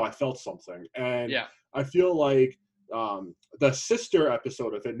like, wow, I felt something. And I feel like the sister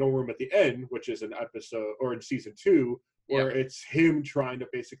episode of it, No Room at the End, which is an episode, or in season 2, where it's him trying to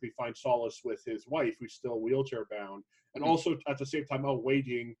basically find solace with his wife, who's still wheelchair bound, and also at the same time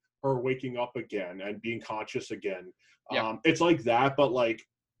awaiting her waking up again and being conscious again. It's like that, but like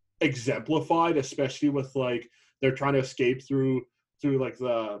exemplified, especially with like they're trying to escape through like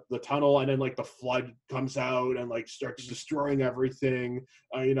the tunnel, and then like the flood comes out and like starts destroying everything.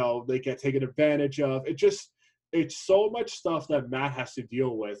 They get taken advantage of. It's so much stuff that Matt has to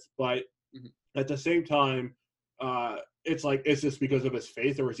deal with, but at the same time, it's like, is this because of his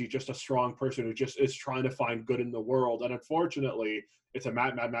faith, or is he just a strong person who just is trying to find good in the world? And unfortunately, it's a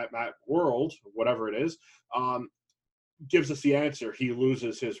Matt world, whatever it is, gives us the answer. He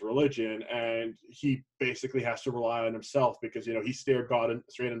loses his religion, and he basically has to rely on himself because, he stared God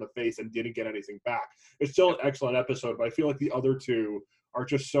straight in the face and didn't get anything back. It's still an excellent episode, but I feel like the other 2 are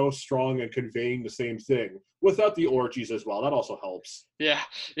just so strong and conveying the same thing without the orgies as well. That also helps. Yeah.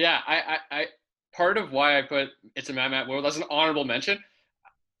 I part of why I put It's a Matt World as an honorable mention,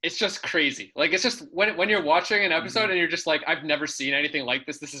 it's just crazy. Like, it's just when you're watching an episode and you're just like, I've never seen anything like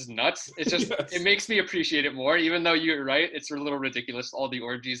this. This is nuts. It's just, it makes me appreciate it more, even though you're right. It's a little ridiculous. All the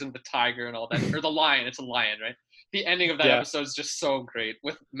orgies and the tiger and all that, or the lion. It's a lion, right? The ending of that episode is just so great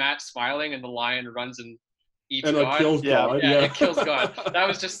with Matt smiling and the lion runs and eats and God. Kills God. It kills God. That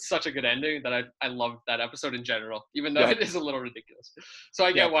was just such a good ending that I loved that episode in general, even though it is a little ridiculous. So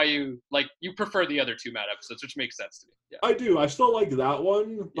I get why you prefer the other 2 Matt episodes, which makes sense to me. Yeah. I do. I still like that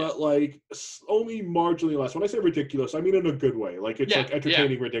one, but like only marginally less. When I say ridiculous, I mean in a good way. Like it's like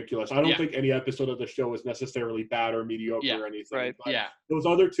entertaining ridiculous. I don't think any episode of the show is necessarily bad or mediocre or anything. Right. But those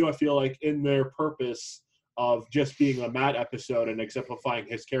other 2, I feel like in their purpose of just being a Matt episode and exemplifying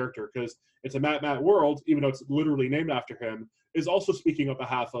his character, because It's a Matt World, even though it's literally named after him, is also speaking on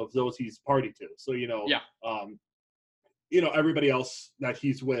behalf of those he's party to. So, everybody else that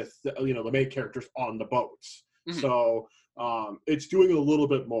he's with, the main characters on the boats. So it's doing a little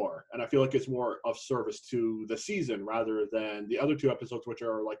bit more, and I feel like it's more of service to the season rather than the other 2 episodes, which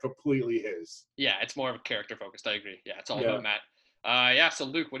are like completely his. Yeah, it's more of character focused. I agree. Yeah, it's all about Matt. So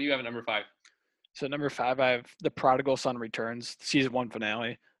Luke, what do you have at number 5? So number 5, I have The Prodigal Son Returns, season 1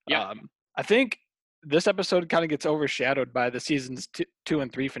 finale. Yeah. I think this episode kind of gets overshadowed by the seasons 2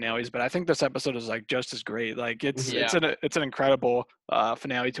 and 3 finales, but I think this episode is like just as great. Like it's an incredible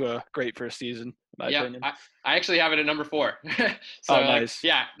finale to a great first season, in my opinion. I actually have it at number 4. So nice.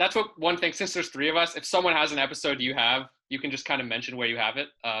 That's what one thing. Since there's 3 of us, if someone has an episode you can just kind of mention where you have it.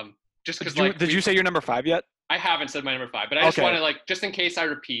 Just because did you say your number 5 yet? I haven't said my number 5, but I just wanted just in case I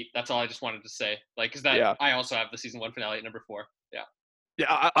repeat. That's all I just wanted to say. Because I also have the season 1 finale at number 4. Yeah.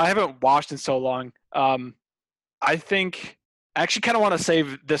 Yeah, I haven't watched in so long. I think I actually kind of want to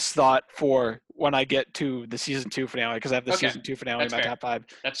save this thought for when I get to the season 2 finale, because I have the season 2 finale in my top 5.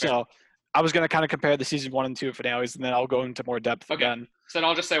 That's so fair. I was going to kind of compare the season 1 and 2 finales, and then I'll go into more depth again. So then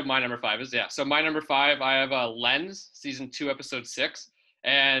I'll just say what my number 5 is. Yeah. So my number 5, I have Lens, season 2, episode 6.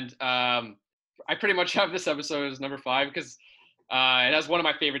 And I pretty much have this episode as number 5 because it has one of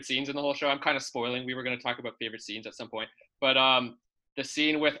my favorite scenes in the whole show. I'm kind of spoiling. We were going to talk about favorite scenes at some point. But the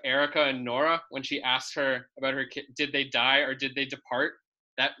scene with Erica and Nora, when she asks her about her kid, did they die or did they depart?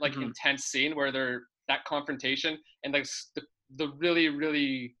 That intense scene where they're that confrontation and the really,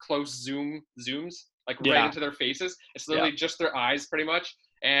 really close zooms right into their faces. It's literally just their eyes pretty much.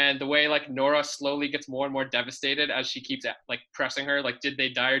 And the way Nora slowly gets more and more devastated as she keeps pressing her, did they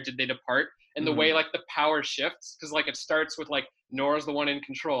die or did they depart? and the way like the power shifts, because like it starts with like Nora's the one in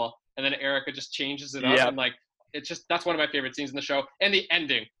control, and then Erica just changes it up, and like it's just, that's one of my favorite scenes in the show. And the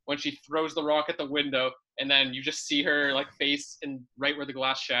ending when she throws the rock at the window, and then you just see her like face in right where the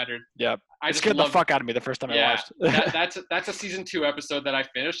glass shattered. Yep. I it scared the fuck out of me the first time I watched. That's a season 2 episode that I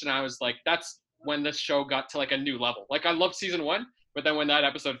finished, and I was like, that's when this show got to like a new level. Like I loved season 1, but then when that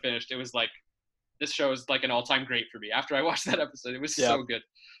episode finished, it was like, this show is like an all-time great for me. After I watched that episode, it was so good.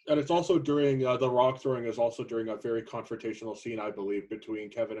 And it's also during the rock throwing is also during a very confrontational scene, I believe,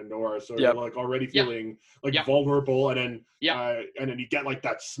 between Kevin and Nora. So you're like already feeling like vulnerable, and then you get like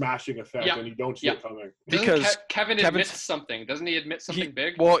that smashing effect, and you don't see it coming. Because Kevin admits something, doesn't he? Admit something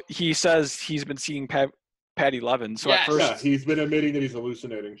big? Well, he says he's been seeing Patty Levin. So at first, he's been admitting that he's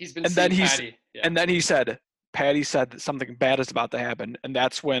hallucinating. He's been seeing Patty. And then he said, Patty said that something bad is about to happen, and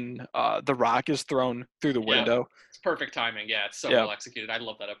that's when the rock is thrown through the window. It's perfect timing. Yeah, it's so well executed. I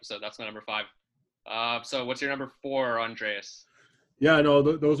love that episode. That's my number 5. So what's your number 4, Andreas? Yeah, no,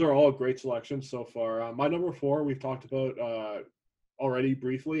 those are all great selections so far. My number 4, we've talked about already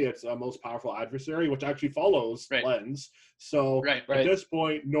briefly. It's Most Powerful Adversary, which actually follows Lens. So at this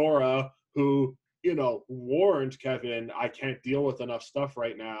point, Nora, who, warned Kevin, I can't deal with enough stuff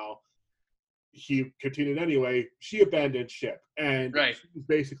right now, he continued anyway. She abandoned ship, and he's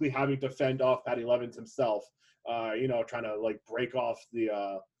basically having to fend off Patty Levins himself. Trying to like break off the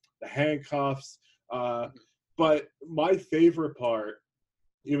handcuffs. But my favorite part,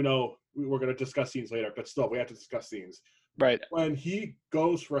 even though we're going to discuss scenes later, but still we have to discuss scenes. Right. When he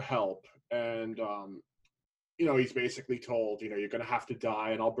goes for help, and he's basically told, you're going to have to die,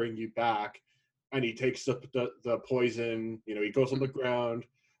 and I'll bring you back. And he takes the poison. He goes on the ground.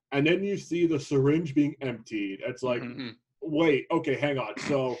 And then you see the syringe being emptied. It's like, wait, okay, hang on.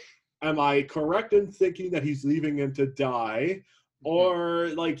 So am I correct in thinking that he's leaving him to die? Or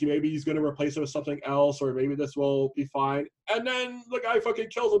like maybe he's going to replace it with something else, or maybe this will be fine. And then the guy fucking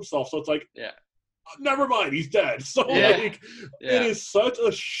kills himself. So it's like, never mind, he's dead. So it is such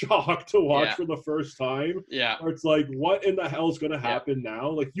a shock to watch for the first time. Yeah. Where it's like, what in the hell is going to happen now?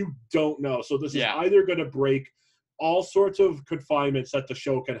 Like, you don't know. So this is either going to break all sorts of confinements that the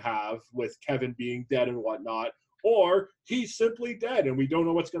show can have with Kevin being dead and whatnot, or he's simply dead and we don't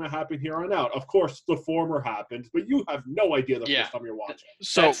know what's going to happen here on out. Of course, the former happened, but you have no idea the first time you're watching.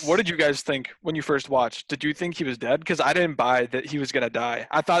 So what did you guys think when you first watched? Did you think he was dead? Because I didn't buy that he was going to die.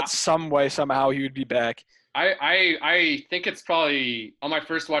 I thought some way, somehow he would be back. I think it's probably, on my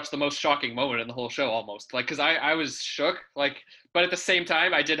first watch, the most shocking moment in the whole show almost. Like, because I was shook, like, but at the same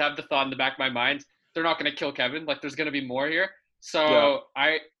time, I did have the thought in the back of my mind, they're not going to kill Kevin. Like, there's going to be more here. So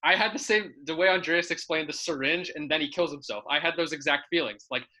I had the way Andreas explained the syringe, and then he kills himself. I had those exact feelings.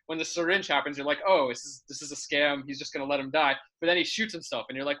 Like, when the syringe happens, you're like, oh, this is a scam. He's just going to let him die. But then he shoots himself,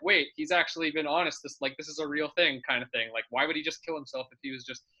 and you're like, wait, he's actually been honest. This is a real thing kind of thing. Like, why would he just kill himself if he was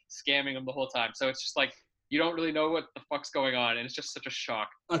just scamming him the whole time? So it's just like, you don't really know what the fuck's going on, and it's just such a shock.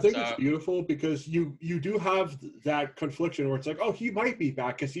 I think it's beautiful because you do have that confliction where it's like, oh, he might be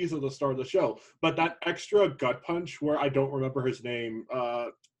back because he's at the start of the show. But that extra gut punch where I don't remember his name,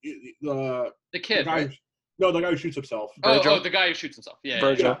 the kid, the guy, no, the guy who shoots himself. Oh, the guy who shoots himself. Yeah,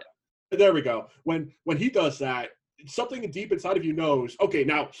 Virgil. Yeah. There we go. When he does that, something deep inside of you knows, okay,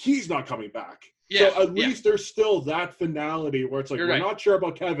 now he's not coming back. Yeah, so at least there's still that finality where it's like, we're not sure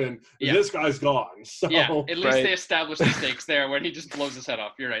about Kevin. This guy's gone. So at least they established the stakes there when he just blows his head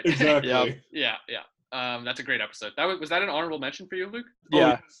off. You're right. Exactly. Yeah. That's a great episode. Was that an honorable mention for you, Luke?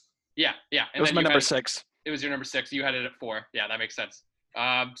 Yeah. Yeah. And it was my number 6. It was your number 6. You had it at 4. Yeah, that makes sense.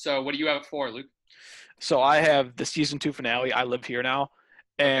 So what do you have at 4, Luke? So I have the season 2 finale, I Live Here Now.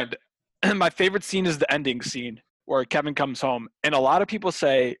 And my favorite scene is the ending scene, where Kevin comes home. And a lot of people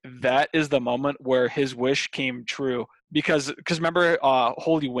say that is the moment where his wish came true. Because remember,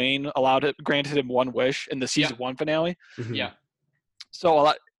 Holy Wayne granted him one wish in the season 1 finale? Mm-hmm. Yeah. So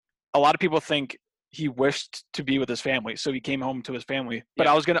a lot of people think he wished to be with his family, so he came home to his family. But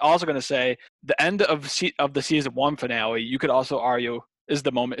I was also gonna say the end of the season 1 finale, you could also argue is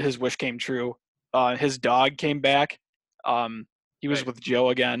the moment his wish came true. His dog came back. He was with Joe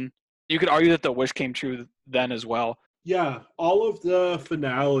again. You could argue that the wish came true then as well. Yeah, all of the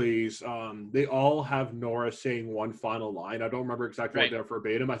finales, they all have Nora saying one final line. I don't remember exactly what they're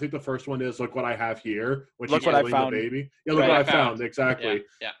verbatim. I think the first one is, look what I have here, which look is what I found. The baby. Yeah, look what I found. Exactly.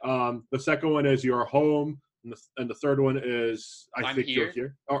 Yeah. The second one is you're home, and the third one is I think you're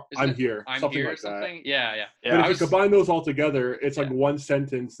here. Or I'm here. Something here, like something? that. Yeah. But if you combine those all together, it's like one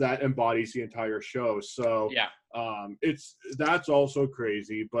sentence that embodies the entire show. So that's also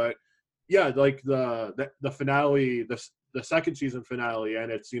crazy. But yeah, like the finale, the second season finale,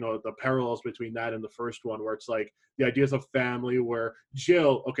 and it's, you know, the parallels between that and the first one, where it's like the ideas of family, where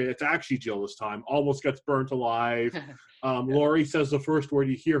Jill, okay, it's actually Jill this time, almost gets burnt alive. Lori says the first word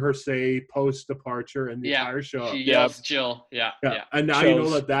you hear her say post departure in the entire show. She yells Jill. Yeah. And now you know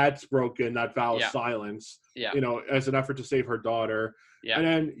that that's broken, that vow of silence. Yeah. You know, as an effort to save her daughter. Yeah. And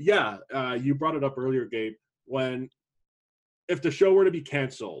then you brought it up earlier, Gabe, when if the show were to be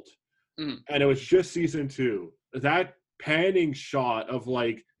canceled and it was just season 2, that panning shot of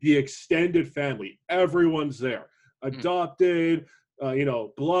like the extended family, everyone's there, adopted, you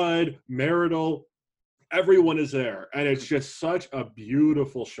know, blood, marital, everyone is there, and it's just such a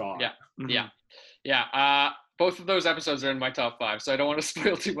beautiful shot. Both of those episodes are in my top 5, so I don't want to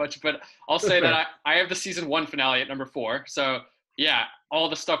spoil too much, but I'll say that I have the season 1 finale at number 4. So yeah, all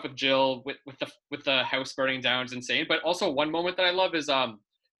the stuff with Jill with the house burning down is insane. But also one moment that I love is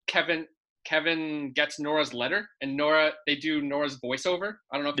Kevin gets Nora's letter, and they do Nora's voiceover.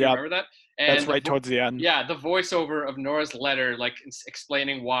 I don't know if you remember that. And that's right towards the end. Yeah, the voiceover of Nora's letter, like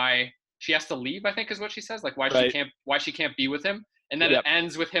explaining why she has to leave, I think is what she says, like why she can't be with him. And then it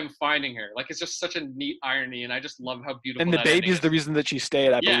ends with him finding her. Like, it's just such a neat irony, and I just love how beautiful. And the baby's the reason that she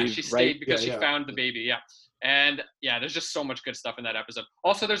stayed, I believe. Yeah, she stayed because she found the baby. Yeah. And yeah, there's just so much good stuff in that episode.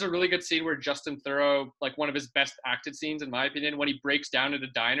 Also, there's a really good scene where Justin Theroux, like one of his best acted scenes, in my opinion, when he breaks down at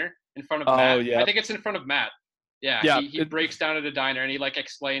a diner in front of Matt. Yeah. I think it's in front of Matt. Yeah. He breaks down at a diner and he like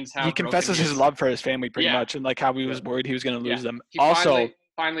explains how he confesses his love for his family pretty much, and like how he was worried he was going to lose them. He also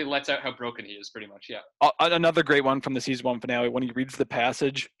finally lets out how broken he is, pretty much. Yeah. Another great one from the season 1 finale, when he reads the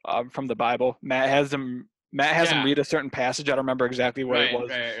passage from the Bible. Matt has him read a certain passage. I don't remember exactly what it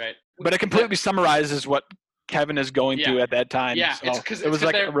was. Right. But it completely summarizes what Kevin is going through at that time. Yeah, so it was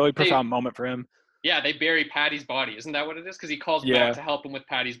like a really profound moment for him. Yeah, they bury Patty's body. Isn't that what it is? Because he calls Matt to help him with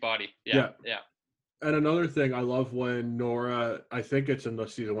Patty's body. Yeah. And another thing, I love when Nora, I think it's in the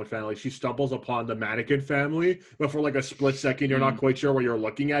season 1 finale, she stumbles upon the mannequin family, but for like a split second, you're not quite sure what you're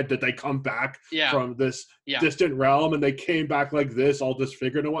looking at. Did they come back from this distant realm and they came back like this, all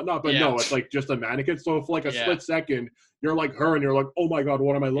disfigured and whatnot? But no, it's like just a mannequin. So for like a split second, you're like her and you're like, oh my God,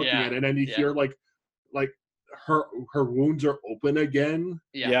 what am I looking at? And then you hear like her wounds are open again.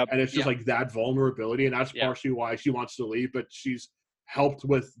 And it's just like that vulnerability. And that's partially why she wants to leave, but she's helped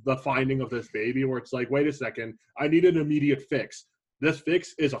with the finding of this baby, where it's like, wait a second, I need an immediate fix. This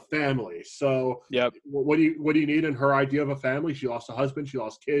fix is a family. So what do you need in her idea of a family? She lost a husband, she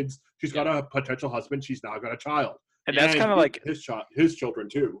lost kids, she's got a potential husband, she's now got a child. And that's kind of like his children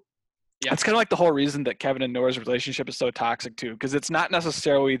too. Yeah. It's kind of like the whole reason that Kevin and Nora's relationship is so toxic too, because it's not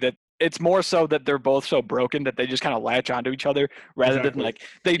necessarily that, it's more so that they're both so broken that they just kind of latch onto each other rather than like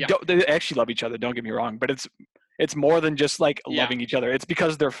they actually love each other, don't get me wrong, but it's more than just like loving each other. It's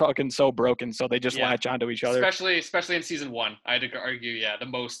because they're fucking so broken, so they just latch onto each other. Especially in season 1, I had to argue,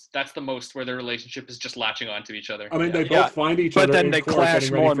 that's the most where their relationship is just latching onto each other. I mean, they both find each other, but then they clash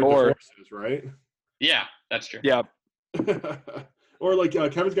more and more. Right? Yeah, that's true. Yeah. Or like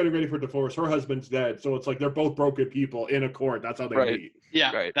Kevin's getting ready for divorce. Her husband's dead, so it's like they're both broken people in a court. That's how they meet.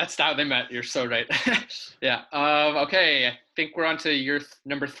 Yeah, that's how they met. You're so right. Yeah. Okay, I think we're on to your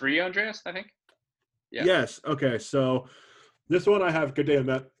number 3, Andreas. I think. Yeah. Yes. Okay. So this one I have Good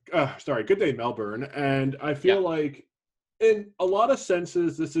Day Melbourne, and I feel like in a lot of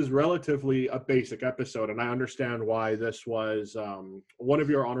senses this is relatively a basic episode, and I understand why this was one of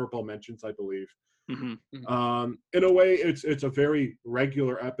your honorable mentions, I believe. Mm-hmm. In a way, it's a very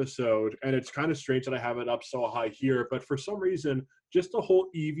regular episode, and it's kind of strange that I have it up so high here, but for some reason, just the whole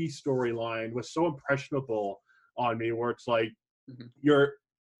Evie storyline was so impressionable on me, where it's like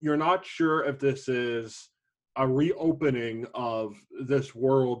you're not sure if this is a reopening of this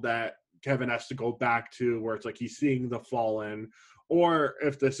world that Kevin has to go back to, where it's like he's seeing the fallen, or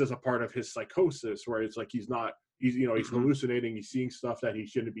if this is a part of his psychosis, where it's like he's hallucinating, he's seeing stuff that he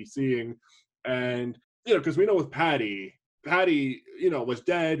shouldn't be seeing. And, because we know with Patty, was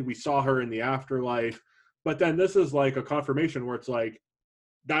dead. We saw her in the afterlife. But then this is like a confirmation where it's like,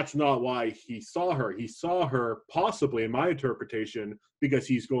 that's not why he saw her. He saw her possibly, in my interpretation, because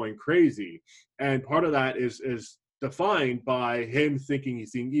he's going crazy. And part of that is defined by him thinking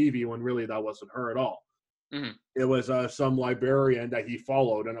he's seeing Evie when really that wasn't her at all. Mm-hmm. It was some librarian that he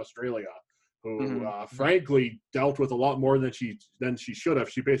followed in Australia, who frankly dealt with a lot more than she should have.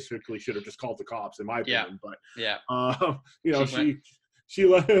 She basically should have just called the cops, in my opinion. But she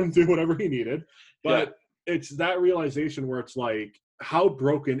let him do whatever he needed. But it's that realization where it's like, how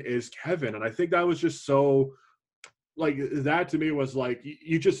broken is Kevin? And I think that was just so, like, that to me was like,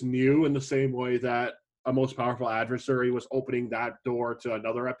 you just knew, in the same way that a most powerful adversary was opening that door to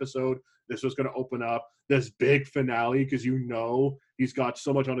another episode. This was going to open up this big finale because he's got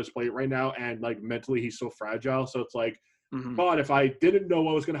so much on his plate right now, and like mentally he's so fragile. So it's like, God, if I didn't know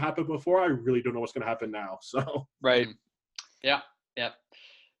what was going to happen before, I really don't know what's going to happen now. So right, yeah.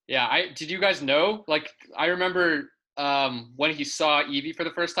 Did you guys know? Like, I remember when he saw Evie for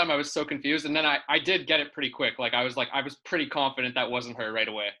the first time, I was so confused, and then I did get it pretty quick. Like I was pretty confident that wasn't her right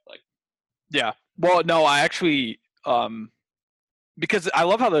away. Like, yeah. Well, no, I actually because I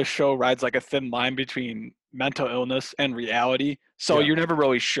love how the show rides like a thin line between mental illness and reality. So you're never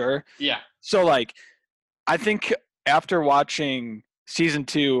really sure. Yeah. So like, I think after watching season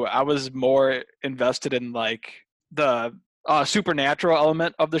 2, I was more invested in like the supernatural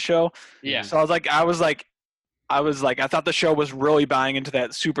element of the show. Yeah. So I thought the show was really buying into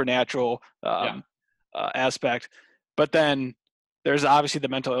that supernatural aspect, but then there's obviously the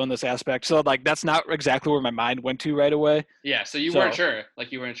mental illness aspect. So like that's not exactly where my mind went to right away. Yeah. So you weren't sure.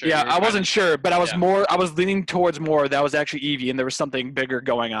 Like you weren't sure. Yeah, I wasn't sure, but I was leaning towards more that was actually Evie, and there was something bigger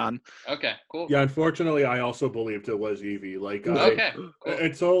going on. Okay, cool. Yeah, unfortunately, I also believed it was Evie. Like, okay, cool.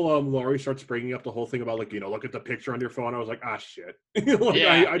 Until Laurie starts bringing up the whole thing about like, look at the picture on your phone. I was like, shit.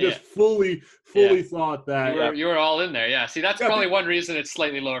 I just fully thought that you were all in there. Yeah. See, that's probably one reason it's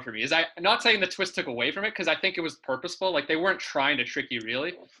slightly lower for me. Is I'm not saying the twist took away from it because I think it was purposeful. Like they weren't trying to trick you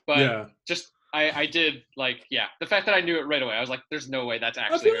really, but just I did like the fact that I knew it right away. I was like, there's no way that's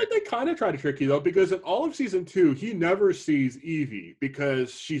actually. I feel like they kind of try to trick you though, because in all of season 2, he never sees Evie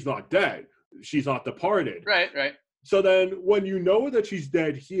because she's not dead. She's not departed. Right. So then when you know that she's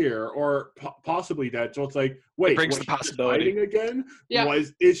dead here or possibly dead, so it's like, wait, it brings was the possibility fighting again? Yeah.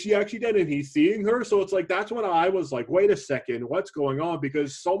 Is she actually dead and he's seeing her? So it's like, that's when I was like, wait a second, what's going on?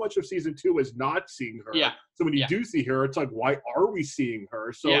 Because so much of season 2 is not seeing her. Yeah. So when you do see her, it's like, why are we seeing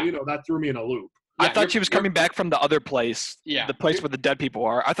her? So, that threw me in a loop. I thought she was coming back from the other place, the place where the dead people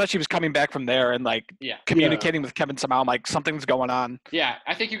are. I thought she was coming back from there and like communicating with Kevin somehow. I'm like, something's going on. Yeah,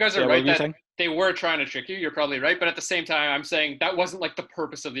 I think you guys are right that they were trying to trick you. You're probably right, but at the same time, I'm saying that wasn't like the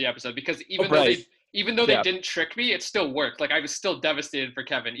purpose of the episode because even though they didn't trick me, it still worked. Like I was still devastated for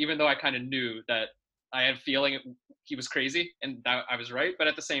Kevin, even though I kind of knew that I had a feeling he was crazy and that I was right. But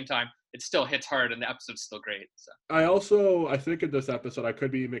at the same time, it still hits hard and the episode's still great. So I think in this episode, I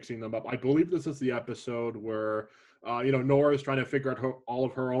could be mixing them up. I believe this is the episode where, Nora is trying to figure out all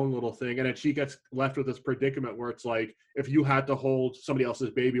of her own little thing. And then she gets left with this predicament where it's like, if you had to hold somebody else's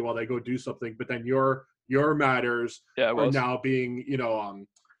baby while they go do something, but then your matters are now being,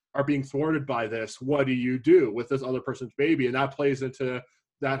 are being thwarted by this. What do you do with this other person's baby? And that plays into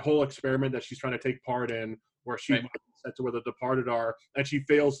that whole experiment that she's trying to take part in, where she might be sent to where the departed are, and she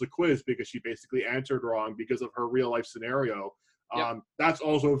fails the quiz because she basically answered wrong because of her real life scenario. That's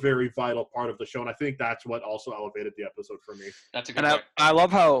also a very vital part of the show, and I think that's what also elevated the episode for me. That's a good point. I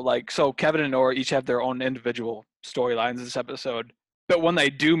love how so Kevin and Nora each have their own individual storylines in this episode, but when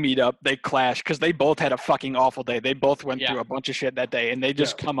they do meet up, they clash because they both had a fucking awful day. They both went through a bunch of shit that day, and they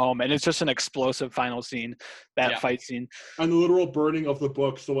just come home, and it's just an explosive final scene, fight scene. And the literal burning of the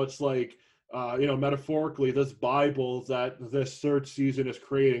book, so it's like, metaphorically, this Bible that this third season is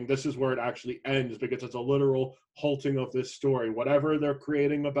creating, this is where it actually ends because it's a literal halting of this story. Whatever they're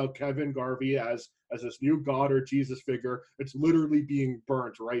creating about Kevin Garvey as this new God or Jesus figure, it's literally being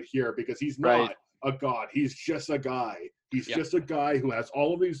burnt right here because he's not a God. He's just a guy. He's just a guy who has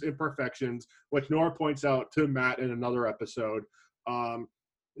all of these imperfections, which Nora points out to Matt in another episode.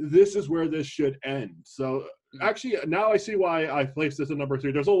 This is where this should end. So actually, now I see why I placed this at number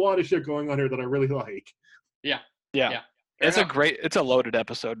 3. There's a lot of shit going on here that I really like. Yeah. It's a loaded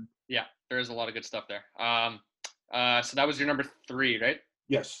episode. Yeah, there is a lot of good stuff there. So that was your number 3, right?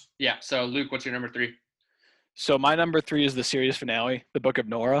 Yes. Yeah. So Luke, what's your number 3? So my number 3 is the series finale, The Book of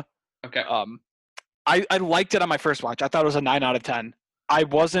Nora. Okay. I liked it on my first watch. I thought it was a 9 out of 10.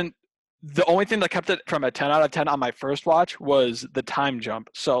 The only thing that kept it from a 10 out of 10 on my first watch was the time jump.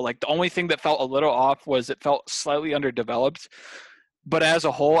 So like the only thing that felt a little off was it felt slightly underdeveloped. But as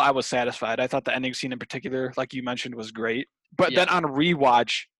a whole, I was satisfied. I thought the ending scene in particular, like you mentioned, was great. But then on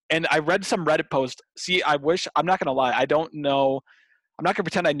rewatch, and I read some Reddit posts. See, I'm not going to lie. I don't know. I'm not going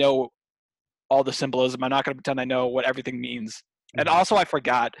to pretend I know all the symbolism. I'm not going to pretend I know what everything means. Mm-hmm. And also I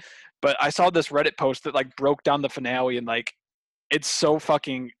forgot. But I saw this Reddit post that like broke down the finale and like it's so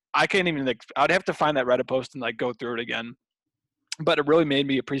fucking – I can't even – I'd have to find that Reddit post and like go through it again. But it really made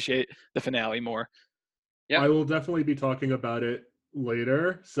me appreciate the finale more. Yeah, I will definitely be talking about it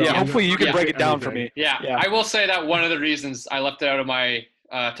later. So yeah, hopefully you can break it down for me. Yeah, I will say that one of the reasons I left it out of my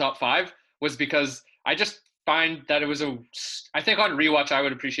top 5 was because I just find that it was I think on rewatch I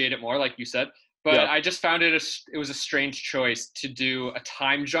would appreciate it more, like you said. But Yep. I just found it was a strange choice to do a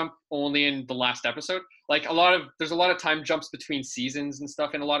time jump only in the last episode. Like there's a lot of time jumps between seasons and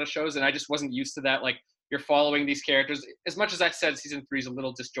stuff in a lot of shows, and I just wasn't used to that. Like you're following these characters. As much as I said season 3 is a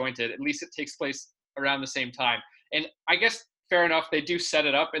little disjointed, at least it takes place around the same time. And I guess fair enough, they do set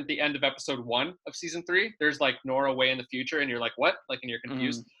it up at the end of episode 1 of season 3. There's like Nora way in the future, and you're like, what? Like, and you're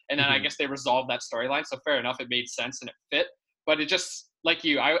confused. And then I guess they resolved that storyline. So fair enough, it made sense and it fit. But it just, like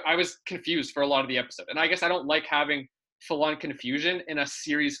you, I was confused for a lot of the episode. And I guess I don't like having full-on confusion in a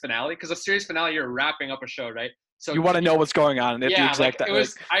series finale, because a series finale, you're wrapping up a show, right? So You want to know what's going on. yeah, like it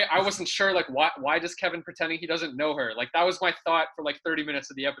was. I wasn't sure. Like, why does Kevin pretending he doesn't know her? Like that was my thought for like 30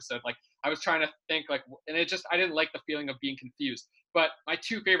 minutes of the episode. Like I was trying to think like, and I didn't like the feeling of being confused. But my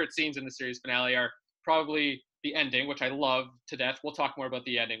 2 favorite scenes in the series finale are probably the ending, which I love to death. We'll talk more about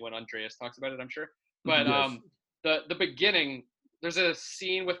the ending when Andreas talks about it, I'm sure. But Yes. the beginning, there's a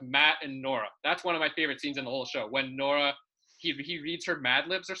scene with Matt and Nora. That's one of my favorite scenes in the whole show. When Nora, he reads her Mad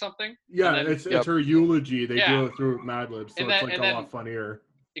Libs or something. Yeah, then, it's her eulogy. They Yeah. do it through Mad Libs, so And it's then- like and a then- lot funnier.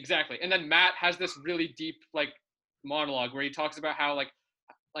 Exactly. And then Matt has this really deep like monologue where he talks about how like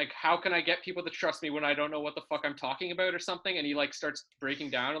how can I get people to trust me when I don't know what the fuck I'm talking about or something, and he like starts breaking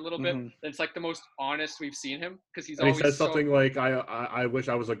down a little bit. Mhm. It's like the most honest we've seen him, because he's And he always says so, something like, I wish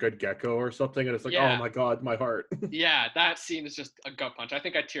I was a good gecko or something, and it's like, Yeah. oh my god, my heart. yeah, that scene is just a gut punch. I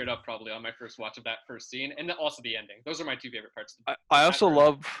think I teared up probably on my first watch of that first scene, and also the ending. Those are my 2 favorite parts. I also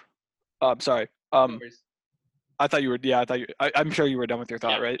love. Sorry. No worries. I thought you were. Yeah, I thought you. I'm sure you were done with your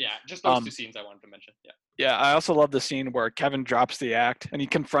thought, yeah, right? Yeah, just those 2 scenes I wanted to mention. Yeah. Yeah, I also love the scene where Kevin drops the act and he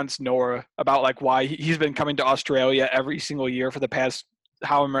confronts Nora about like why he's been coming to Australia every single year for the past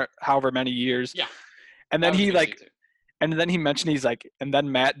however many years. Yeah. And then he like, and then he mentioned he's like, and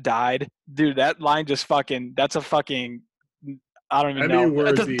then Matt died. Dude, that line just fucking. That's a fucking. I don't even Emmy know.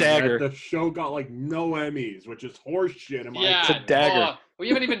 That's a worthy. dagger. The show got like no Emmys, which is horse shit. In my Yeah, It's a opinion. dagger. we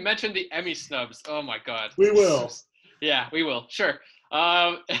haven't even mentioned the Emmy snubs. Oh my god. We will. Yeah, we will. Sure.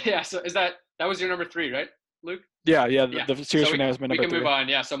 Yeah. So that was your number 3, right, Luke? Yeah. Yeah. The series So finale has been we number can 3. move on.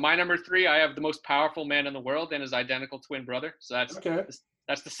 Yeah. So my number 3, I have the most powerful man in the world and his identical twin brother. So Okay.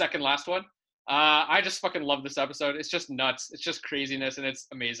 that's the second last one. I just fucking love this episode. It's just nuts. It's just craziness, and it's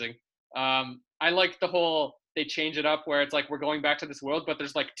amazing. I like the whole they change it up where it's like we're going back to this world, but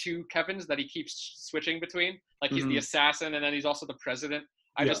there's like 2 Kevins that he keeps switching between. Like he's the assassin, and then he's also the president.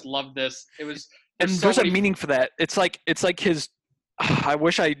 I just love this. It was. And there's a meaning for that. It's like his. I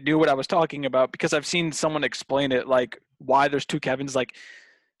wish I knew what I was talking about, because I've seen someone explain it, like why there's 2 Kevins. Like,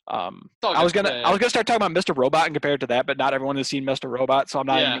 I was gonna start talking about Mr. Robot and compare it to that, but not everyone has seen Mr. Robot, so I'm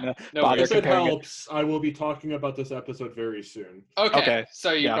not even gonna bother If it comparing it. helps, I will be talking about this episode very soon. Okay.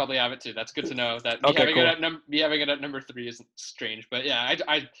 So you Yeah. probably have it too. That's good to know. That Okay, having cool. it at number 3 isn't strange, but yeah,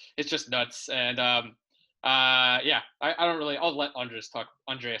 I it's just nuts. And yeah, I don't really. I'll let Andreas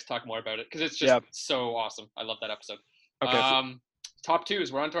talk more about it, because it's just so awesome. I love that episode. Okay. Top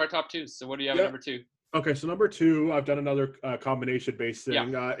 2s. We're on to our top 2s. So what do you have at number 2? Okay, so number 2, I've done another combination-based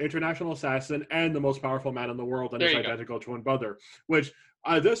thing. Yeah. International Assassin and the most powerful man in the world and There his you go. identical twin brother. Which,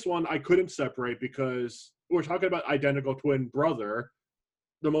 this one I couldn't separate, because we're talking about identical twin brother,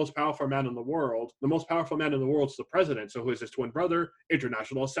 the most powerful man in the world. The most powerful man in the world is the president. So who is his twin brother?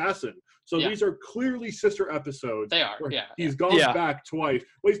 International Assassin. So Yeah. these are clearly sister episodes. They are. where Yeah. He's gone Yeah. back twice.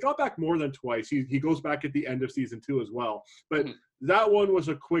 Well, he's gone back more than twice. He goes back at the end of season 2 as well. But Mhm. that one was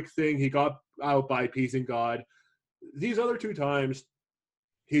a quick thing. He got out by appeasing God. These other 2 times,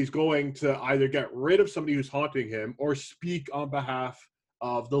 he's going to either get rid of somebody who's haunting him or speak on behalf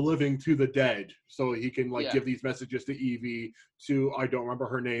of the living to the dead. So he can Yeah. give these messages to Evie, to, I don't remember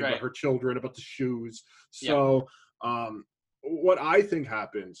her name, Right. but her children, about the shoes. So what I think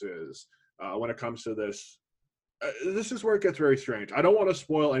happens is, when it comes to this, this is where it gets very strange. I don't want to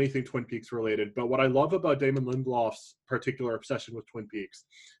spoil anything Twin Peaks related, but what I love about Damon Lindelof's particular obsession with Twin Peaks,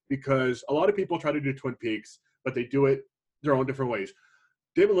 because a lot of people try to do Twin Peaks, but they do it their own different ways.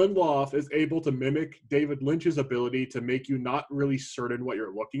 David Lindelof is able to mimic David Lynch's ability to make you not really certain what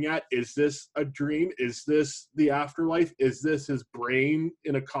you're looking at. Is this a dream? Is this the afterlife? Is this his brain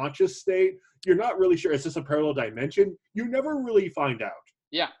in a conscious state? You're not really sure. Is this a parallel dimension? You never really find out.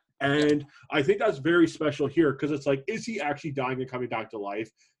 Yeah. And I think that's very special here, because it's like, is he actually dying and coming back to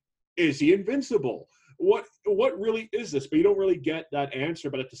life? Is he invincible? What really is this? But you don't really get that answer.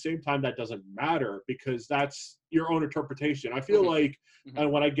 But at the same time, that doesn't matter, because that's your own interpretation. I feel like,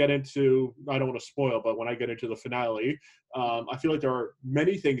 and when I get into, I don't want to spoil, but when I get into the finale, I feel like there are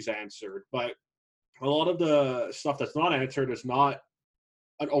many things answered, but a lot of the stuff that's not answered is not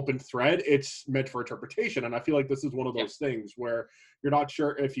an open thread. It's meant for interpretation. And I feel like this is one of those things where you're not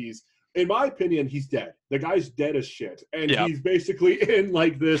sure if he's in my opinion, he's dead. The guy's dead as shit. And Yeah. he's basically in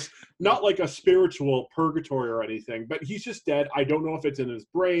like this, not like a spiritual purgatory or anything, but he's just dead. I don't know if it's in his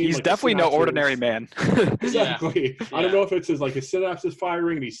brain. He's like the definitely no synapses- ordinary man. Exactly. I don't know if it's his synapses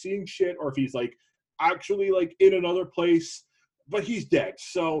firing and he's seeing shit, or if he's like actually like in another place, but he's dead.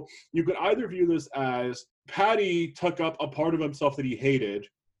 So you could either view this as Patty took up a part of himself that he hated,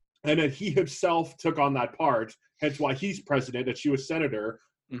 and then he himself took on that part, hence why he's president and she was senator.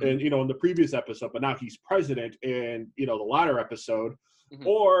 Mhm. And in the previous episode, but now he's president in the latter episode. Mhm.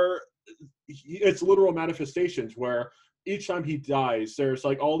 Or it's literal manifestations where each time he dies, there's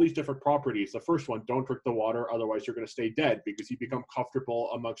like all these different properties. The first one, don't drink the water, otherwise you're going to stay dead, because you become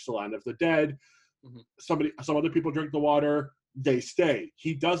comfortable amongst the land of the dead. Mhm. Some other people drink the water, they stay.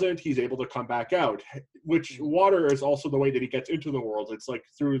 He doesn't. He's able to come back out. Which water is also the way that he gets into the world. It's like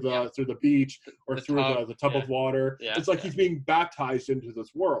through the beach or The through tub, the tub of water. Yeah, It's like he's being baptized into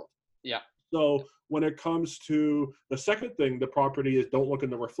this world. Yeah. So when it comes to the second thing, the property is don't look in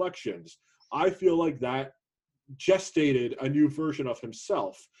the reflections. I feel like that gestated a new version of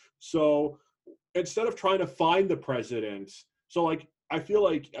himself. So instead of trying to find the president, so like I feel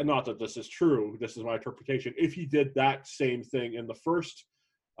like, not that this is true, this is my interpretation, if he did that same thing in the first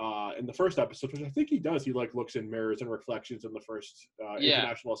episode, which I think he does, he like looks in mirrors and reflections in the first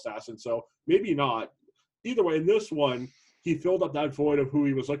International Assassin, so maybe not. Either way, in this one, he filled up that void of who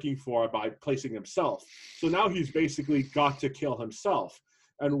he was looking for by placing himself. So now he's basically got to kill himself.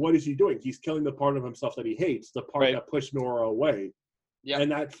 And what is he doing? He's killing the part of himself that he hates, the part that pushed Nora away. Yeah.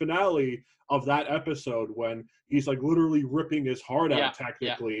 And that finale of that episode, when he's like literally ripping his heart out,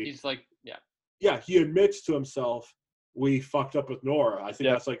 technically. Yeah. He's like, he admits to himself, we fucked up with Nora. I think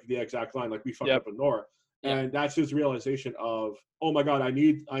that's like the exact line, like we fucked up with Nora. And that's his realization of, oh my God, I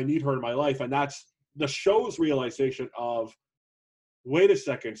need her in my life. And that's the show's realization of, wait a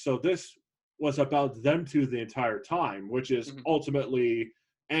second, so this was about them two the entire time, which is ultimately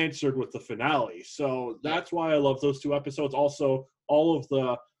answered with the finale. So that's why I love those two episodes. Also, all of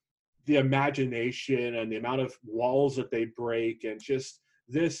the imagination and the amount of walls that they break, and just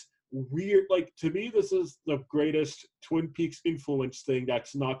this weird, like, to me, this is the greatest Twin Peaks influence thing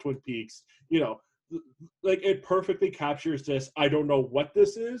that's not Twin Peaks. Like, it perfectly captures this. I don't know what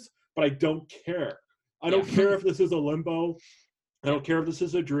this is, but I don't care. I don't care if this is a limbo. I don't care if this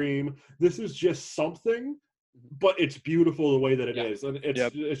is a dream. This is just something, but it's beautiful the way that it is. And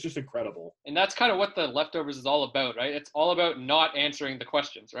it's just incredible. And that's kind of what The Leftovers is all about, right? It's all about not answering the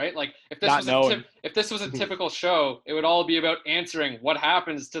questions, right? Like, if this was a typical show, it would all be about answering what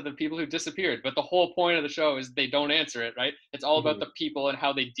happens to the people who disappeared. But the whole point of the show is they don't answer it, right? It's all about the people and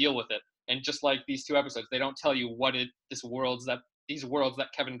how they deal with it. And just like these two episodes, they don't tell you what these worlds that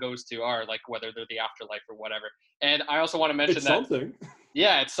Kevin goes to are, like, whether they're the afterlife or whatever. And I also want to mention it's that something.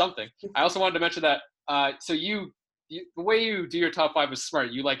 Yeah, it's something. I also wanted to mention that so you the way you do your top 5 is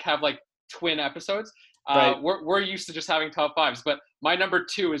smart. You like have like twin episodes. Right. We're used to just having top 5s, but my number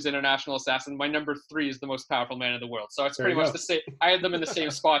 2 is International Assassin. My number 3 is The Most Powerful Man in the World. So it's pretty much the same. I had them in the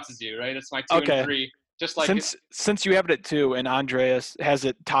same spots as you, right? It's my 2 and 3. Just like since you have it at 2 and Andreas has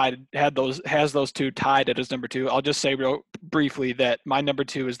it tied, has those two tied at his number 2, I'll just say real briefly that my number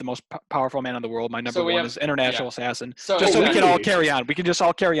 2 is The Most Powerful Man in the World. My number 1 is International Assassin. So we can all carry on. We can just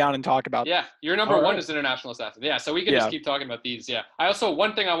all carry on and talk about. Yeah, your number 1 is International Assassin. Yeah, so we can just keep talking about these. Yeah, I also,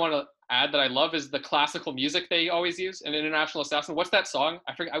 one thing I want to add that I love is the classical music they always use in International Assassin. What's that song?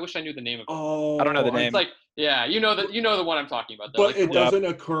 I forget. I wish I knew the name of it. Oh, I don't know the name. It's like, you know the one I'm talking about. But it doesn't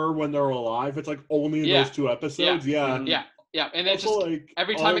occur when they're alive. It's like only in those 2 episodes. Yeah, and then just like,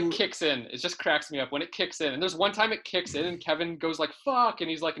 every time it kicks in, it just cracks me up when it kicks in. And there's one time it kicks in and Kevin goes like, fuck, and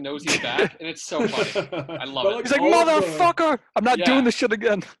he's like nosy back, and it's so funny. I love it. He's like, motherfucker, I'm not doing this shit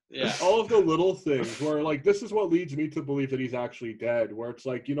again. Yeah. All of the little things where, like, this is what leads me to believe that he's actually dead, where it's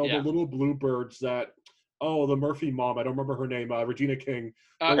like, the little bluebirds that, the Murphy mom, I don't remember her name, Regina King.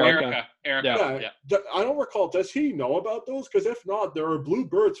 Erica. Yeah. I don't recall, does he know about those? Because if not, there are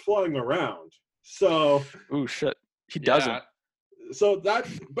bluebirds flying around. So. Oh, shit. He doesn't. So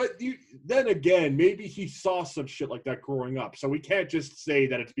then again, maybe he saw some shit like that growing up. So we can't just say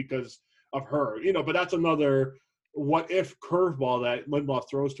that it's because of her, but that's another what if curveball that Lindelof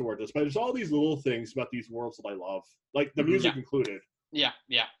throws toward us. But it's all these little things about these worlds that I love, like the music included. Yeah.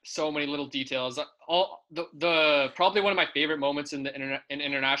 So many little details. All the probably one of my favorite moments in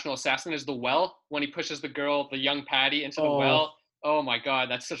International Assassin is the well, when he pushes the young Patty into the well. Oh my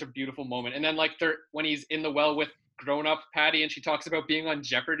God, that's such a beautiful moment. And then like when he's in the well with grown-up Patty, and she talks about being on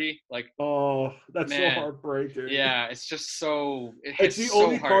Jeopardy. Like, Oh, that's so man, heartbreaking. yeah, it's just so it It's hits the so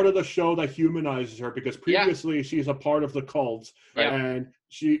only hard. part of the show that humanizes her because Yeah. previously she's a part of the cult, Yeah. and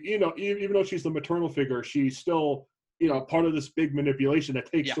she, even though she's the maternal figure, she's still, part of this big manipulation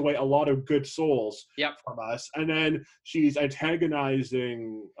that takes Yeah. away a lot of good souls Yep. from us. And then she's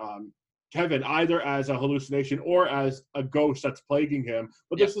antagonizing Kevin either as a hallucination or as a ghost that's plaguing him.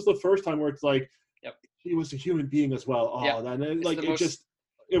 But Yep. this is the first time where it's like, Yep. he was a human being as well. Oh, Yeah. then It's the most-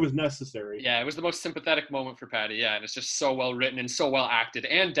 it was necessary. Yeah, it was the most sympathetic moment for Patty. Yeah, and it's just so well written and so well acted.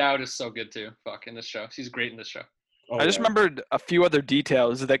 And Dowd is so good too. Fuck, in this show, she's great in this show. Oh, I just yeah. remembered a few other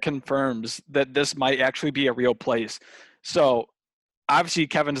details that confirms that this might actually be a real place. So obviously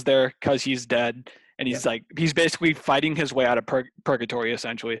Kevin's there because he's dead, and he's basically fighting his way out of purgatory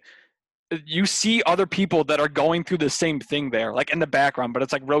essentially. You see other people that are going through the same thing there, like in the background, but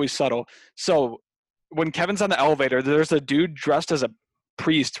it's like really subtle. So when Kevin's on the elevator, there's a dude dressed as a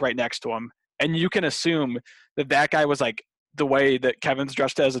priest right next to him, and you can assume that guy was like the way that Kevin's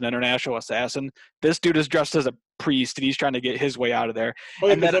dressed as an international assassin. This dude is dressed as a priest, and he's trying to get his way out of there. Oh,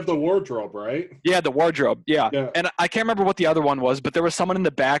 yeah, and because of the wardrobe, right? Yeah, the wardrobe. Yeah. Yeah. And I can't remember what the other one was, but there was someone in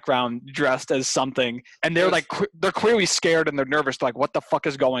the background dressed as something, and they're like they're clearly scared and they're nervous, like what the fuck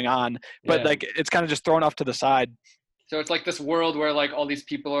is going on? But Yeah. like it's kind of just thrown off to the side. So it's like this world where like all these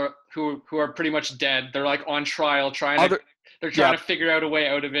people are who are pretty much dead. They're like on trial, they're trying to figure out a way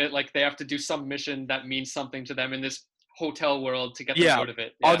out of it. Like they have to do some mission that means something to them in this hotel world to get them out of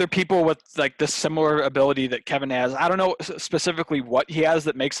it. Yeah. Other people with like the similar ability that Kevin has. I don't know specifically what he has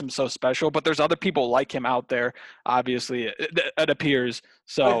that makes him so special, but there's other people like him out there. Obviously, it appears.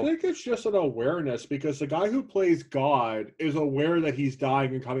 So I think it's just an awareness because the guy who plays God is aware that he's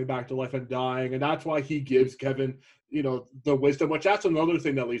dying and coming back to life and dying, and that's why he gives Kevin, the wisdom. Which that's another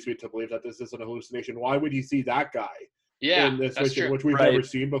thing that leads me to believe that this is an hallucination. Why would he see that guy? In this that's mission, true. which we've never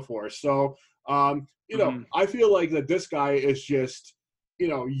seen before. So, I feel like that this guy is just,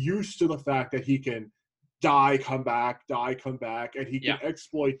 used to the fact that he can die, come back, and he can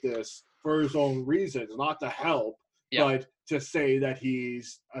exploit this for his own reasons, not to help, but to say that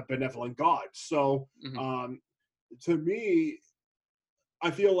he's a benevolent God. So, to me,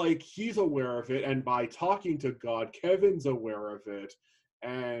 I feel like he's aware of it, and by talking to God, Kevin's aware of it,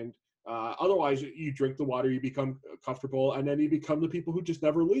 and otherwise, you drink the water, you become comfortable, and then you become the people who just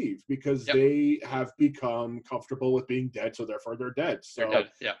never leave because they have become comfortable with being dead, so therefore they're dead. So, they're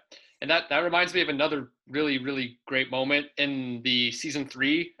dead. Yeah. And that reminds me of another really, really great moment in the season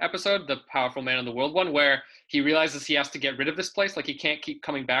 3 episode, the Powerful Man in the World one, where he realizes he has to get rid of this place. Like he can't keep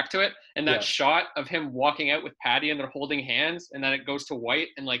coming back to it. And that shot of him walking out with Patty and they're holding hands, and then it goes to white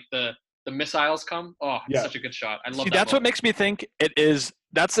and like the missiles come. Oh, it's such a good shot. I love that. That's what makes me think it is.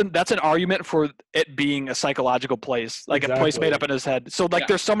 That's an argument for it being a psychological place, like a place made up in his head. So like,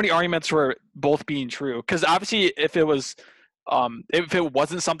 there's so many arguments for both being true. Because obviously, if it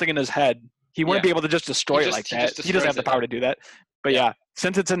wasn't something in his head, he wouldn't be able to just destroy it like that. He doesn't have the power to do that. But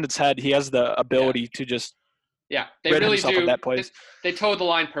since it's in its head, he has the ability to just they really do. Of that place. They toe the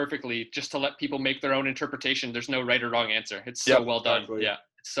line perfectly, just to let people make their own interpretation. There's no right or wrong answer. It's so well done. Exactly. Yeah,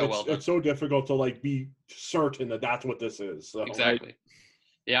 it's so well done. It's so difficult to like be certain that that's what this is. So. Exactly.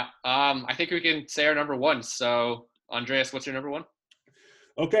 Yeah. I think we can say our number one. So, Andreas, what's your number one?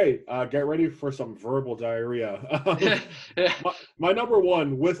 Okay, get ready for some verbal diarrhea. My number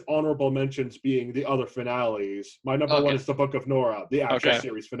one, with honorable mentions being the other finales, my number one is the Book of Nora, the actual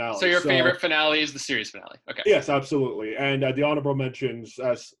series finale. So your favorite finale is the series finale. Okay. Yes, absolutely. And the honorable mentions,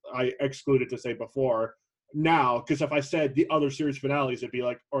 as I excluded to say before, now, because if I said the other series finales, it'd be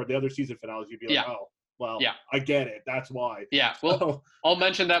like, or the other season finales, you'd be like, oh, well, I get it. That's why. Yeah. Well, I'll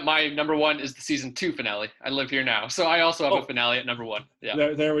mention that my number one is the season 2 finale. I Live Here Now. So I also have a finale at number one.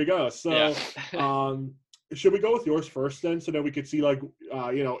 Yeah. There we go. So, should we go with yours first then? So that we could see like,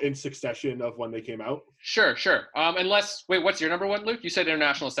 in succession of when they came out? Sure. Wait, what's your number one, Luke? You said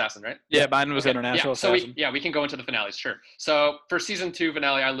International Assassin, right? Yeah, mine was International Assassin. So we can go into the finales. Sure. So for season 2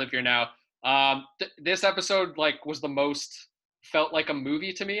 finale, I Live Here Now. This episode was the most felt like a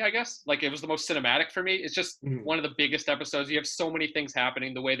movie to me, I guess. Like it was the most cinematic for me. It's just one of the biggest episodes. You have so many things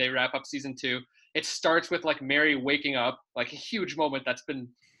happening the way they wrap up season 2. It starts with like Mary waking up, like a huge moment that's been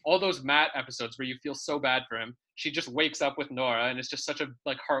all those Matt episodes where you feel so bad for him. She just wakes up with Nora, and it's just such a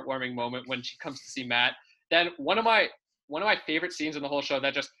heartwarming moment when she comes to see Matt. Then one of my favorite scenes in the whole show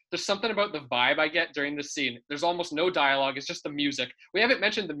that there's something about the vibe I get during this scene. There's almost no dialogue. It's just the music. We haven't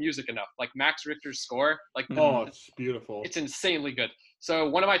mentioned the music enough. Like Max Richter's score. It's beautiful. It's insanely good. So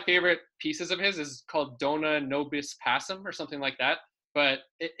one of my favorite pieces of his is called Dona Nobis Pacem or something like that. but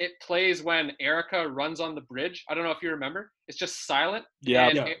it plays when Erica runs on the bridge. I don't know if you remember. It's just silent. Yeah.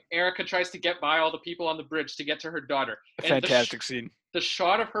 And Yeah. Erica tries to get by all the people on the bridge to get to her daughter. A And fantastic scene. the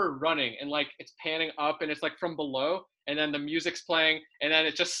shot of her running, and like it's panning up and it's like from below, and then the music's playing, and then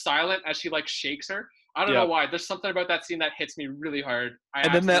it's just silent as she like shakes her. I don't know why. There's something about that scene that hits me really hard. I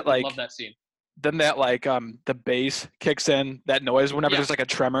And then that, absolutely like, love that scene. Then that like the bass kicks in, that noise whenever there's like a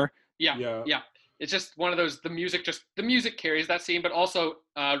tremor. Yeah. It's just one of those. The music carries that scene, but also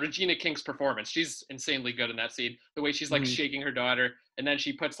Regina King's performance. She's insanely good in that scene. The way she's like shaking her daughter, and then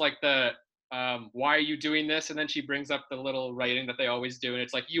she puts like the "Why are you doing this?" and then she brings up the little writing that they always do, and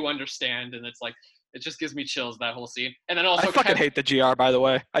it's like, "You understand," and it's like, it just gives me chills, that whole scene. And then also I fucking hate the GR, by the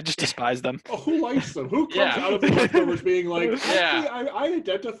way. I just despise them. Oh, who likes them? Who comes out of the leftovers being like, Yeah. I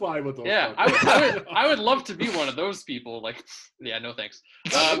identify with those? Yeah, I would love to be one of those people. Like, yeah, no thanks.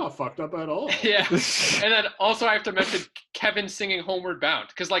 I'm not fucked up at all. Yeah, and then also I have to mention Kevin singing "Homeward Bound"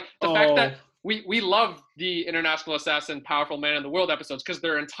 because like the fact that we love the International Assassin, Powerful Man in the World episodes because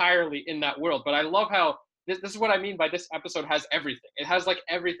they're entirely in that world. But I love how this is what I mean by this episode has everything. It has like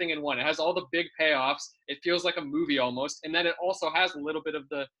everything in one. It has all the big payoffs. It feels like a movie almost, and then it also has a little bit of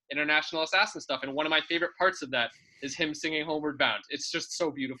the International Assassin stuff. And one of my favorite parts of that is him singing "Homeward Bound." It's just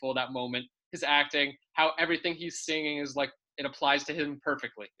so beautiful, that moment. His acting, how everything he's singing is like it applies to him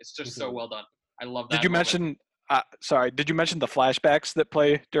perfectly. It's just so well done. I love that. Did you mention? Did you mention the flashbacks that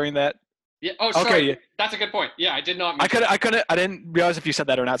play during that? Yeah. Oh, sorry. Okay, yeah. That's a good point. Yeah, I did not. I didn't realize if you said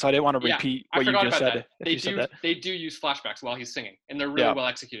that or not, so I didn't want to repeat what you just said. They do use flashbacks while he's singing, and they're really well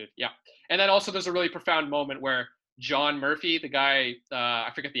executed. Yeah. And then also there's a really profound moment where John Murphy, the guy,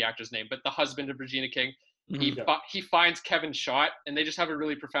 I forget the actor's name, but the husband of Regina King, he finds Kevin shot, and they just have a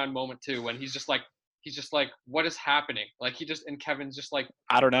really profound moment too when he's just like, what is happening? Like and Kevin's just like,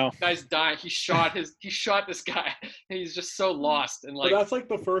 I don't know. This guy's dying. He shot this guy. And he's just so lost. And like, but that's like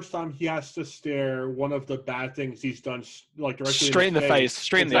the first time he has to stare one of the bad things he's done, like directly straight in the face,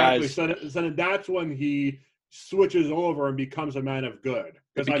 straight in the eyes. So that's when he switches over and becomes a man of good.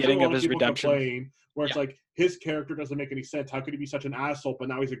 The beginning of his redemption. Where it's like his character doesn't make any sense. How could he be such an asshole? But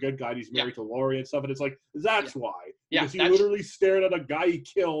now he's a good guy. He's married to Laurie and stuff. And it's like, that's why. Because he literally stared at a guy he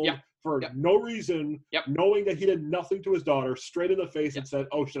killed for no reason, knowing that he did nothing to his daughter, straight in the face, and said,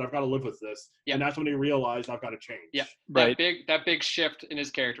 "Oh shit, I've got to live with this." And that's when he realized, I've got to change. Yeah, right. That big shift in his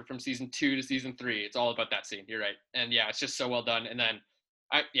character from season 2 to season 3. It's all about that scene. You're right, and it's just so well done. And then,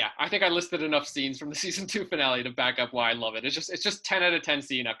 I think I listed enough scenes from the season 2 finale to back up why I love it. It's just 10 out of 10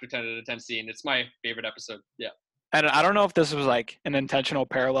 scene after 10 out of 10 scene. It's my favorite episode. Yeah. And I don't know if this was like an intentional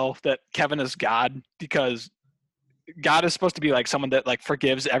parallel that Kevin is God, because God is supposed to be like someone that like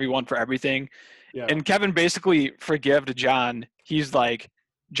forgives everyone for everything. Yeah. And Kevin basically forgave John. He's like,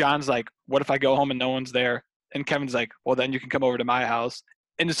 John's like, what if I go home and no one's there? And Kevin's like, well, then you can come over to my house.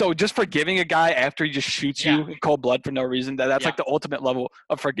 And so just forgiving a guy after he just shoots you in cold blood for no reason, that's like the ultimate level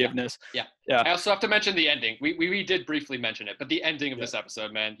of forgiveness. Yeah. I also have to mention the ending. We did briefly mention it, but the ending of this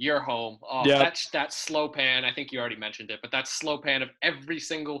episode, man, you're home. Oh, that slow pan, I think you already mentioned it, but that slow pan of every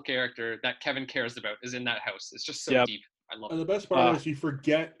single character that Kevin cares about is in that house. It's just so deep. I love it. And the best part is you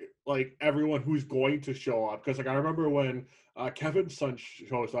forget like everyone who's going to show up. Because like I remember when Kevin's son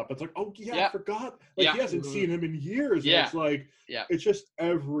shows up, it's like, oh yeah, I forgot. Like he hasn't seen him in years. And it's like it's just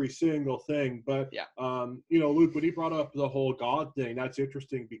every single thing. But Luke, when he brought up the whole God thing, that's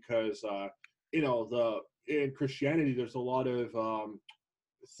interesting because in Christianity there's a lot of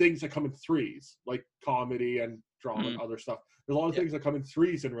things that come in threes, like comedy and drama and other stuff. There's a lot of things that come in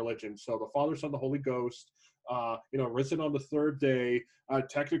threes in religion. So the Father, Son, the Holy Ghost, risen on the third day.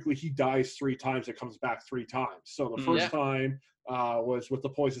 Technically, he dies 3 times and comes back 3 times. So the first time was with the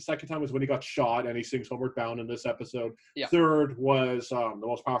poison. The second time was when he got shot, and he sings "Homeward Bound" in this episode. Third was the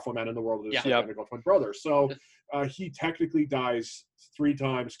most powerful man in the world, his identical twin brother. So he technically dies 3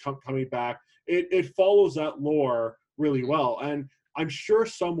 times, coming back. It follows that lore really well, and I'm sure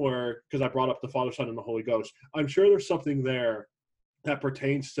somewhere, because I brought up the Father, Son, and the Holy Ghost, I'm sure there's something there that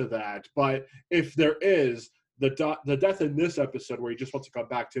pertains to that. But if there is, the death in this episode where he just wants to come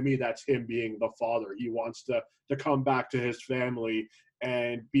back, to me, that's him being the father. He wants to come back to his family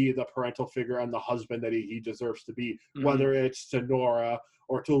and be the parental figure and the husband that he deserves to be, whether it's to Nora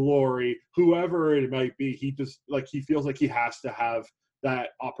or to Laurie, whoever it might be. He feels like he has to have that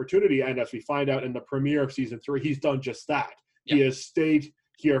opportunity. And as we find out in the premiere of season 3, he's done just that. He has stayed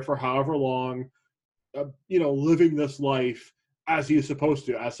here for however long, living this life as he is supposed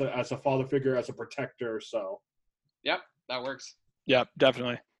to, as a father figure, as a protector. So, yep, that works. Yep,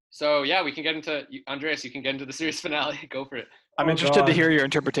 definitely. So we can get into Andreas. You can get into the series finale. Go for it. I'm Oh, interested to God. hear your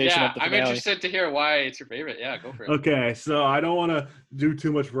interpretation Yeah, of the I'm finale. interested to hear why it's your favorite. Yeah, go for it. Okay, so I don't want to do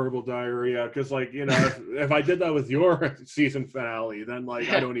too much verbal diarrhea because, like, you know, if I did that with your season finale, then, like,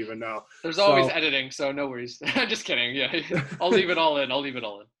 I don't even know. There's always So editing, so no worries. I'm just kidding. Yeah, I'll leave it all in. I'll leave it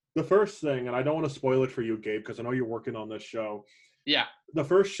all in. the first thing, and I don't want to spoil it for you, Gabe, because I know you're working on this show. Yeah, The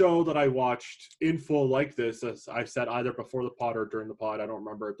first show that I watched in full like this, as I've said either before the pod or during the pod, I don't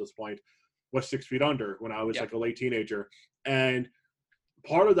remember at this point, was 6 Feet Under when I was Yeah. like a late teenager. And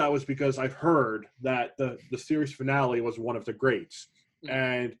part of that was because I've heard that the series finale was one of the greats. Mhm.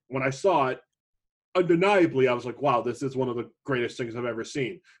 And when I saw it, undeniably, I was like, wow, this is one of the greatest things I've ever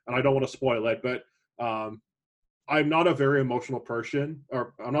seen. And I don't want to spoil it, but I'm not a very emotional person,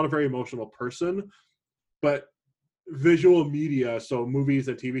 but visual media, so movies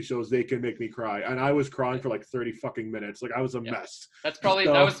and TV shows, they can make me cry. And I was crying for like 30 fucking minutes. Like I was a mess. that's probably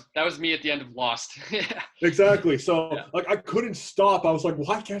So- that was me at the end of Lost. Yeah. Exactly. So Yeah. like I couldn't stop. I was like,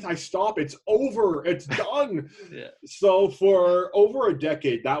 why can't I stop? It's over. It's done. Yeah. So for over a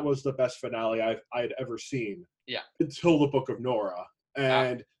decade, that was the best finale I'd ever seen. Yeah. Until the Book of Nora.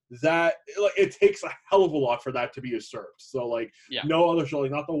 And that, like, it takes a hell of a lot for that to be usurped. So like Yeah. no other show, like,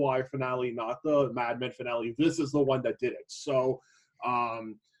 not the Wire finale, not the Mad Men finale. This is the one that did it. So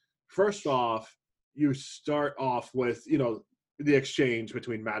first off, you start off with, you know, the exchange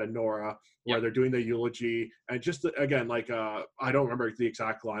between Matt and Nora, where they're doing the eulogy, and just again, like I don't remember the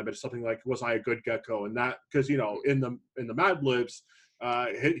exact line, but it's something like, "Was I a good gecko?" And that, because you know, in the Mad Libs,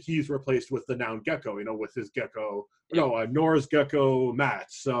 he's replaced with the noun gecko, you know, with his gecko. No, Nora's gecko,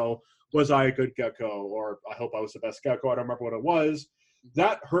 Matt. So, was I a good gecko, or I hope I was the best gecko? I don't remember what it was.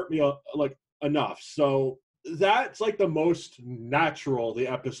 That hurt me like enough. So that's like the most natural the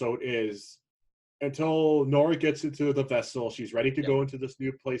episode is. Until Nora gets into the vessel, she's ready to go into this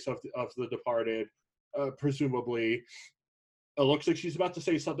new place of the departed, presumably. It looks like she's about to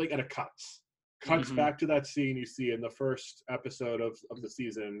say something, and it cuts. Cuts back to that scene you see in the first episode of the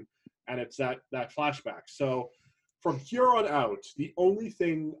season, and it's that flashback. So from here on out, the only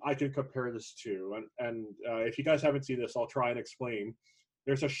thing I can compare this to, and if you guys haven't seen this, I'll try and explain.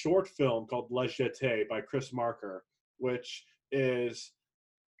 There's a short film called Les Jetés by Chris Marker, which is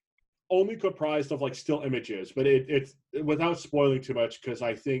only comprised of like still images, but it's without spoiling too much, because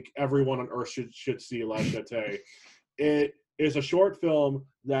I think everyone on Earth should see Les Jetés. It is a short film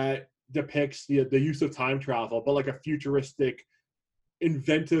that depicts the use of time travel, but like a futuristic,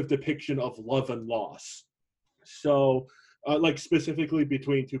 inventive depiction of love and loss. So, like specifically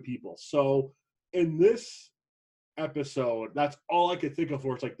between two people. So, in this episode, that's all I could think of,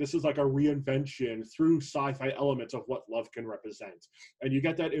 where it's like, this is like a reinvention through sci-fi elements of what love can represent, and you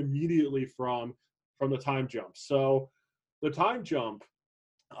get that immediately from the time jump. So the time jump,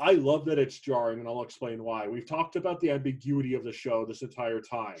 I love that it's jarring, and I'll explain why. We've talked about the ambiguity of the show this entire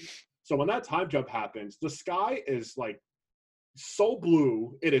time. So when that time jump happens, the sky is like so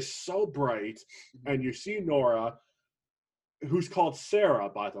blue, it is so bright, and you see Nora, who's called Sarah,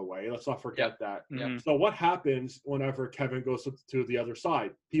 by the way. Let's not forget that. Mhm. So what happens whenever Kevin goes to the other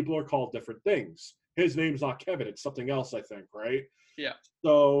side? People are called different things. His name's not Kevin. It's something else, I think, right? Yeah.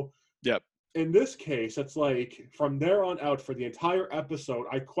 So Yep. in this case, it's like from there on out, for the entire episode,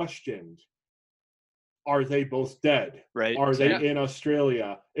 I questioned, are they both dead? Right. Are they Yeah. in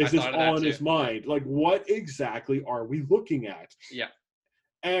Australia? Is I this thought of all that in his too. mind? Like, what exactly are we looking at? Yeah.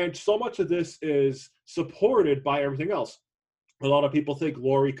 And so much of this is supported by everything else. A lot of people think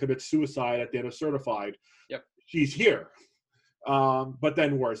Lori commits suicide at the end of Certified. Yep. She's here. But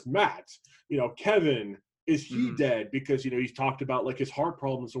then where's Matt? You know, Kevin, is he dead? Because, you know, he's talked about like his heart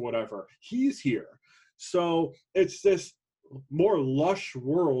problems or whatever. He's here. So it's this more lush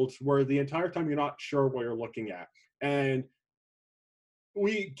world where the entire time you're not sure what you're looking at. And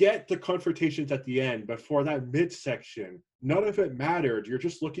we get the confrontations at the end, but for that midsection, none of it mattered. You're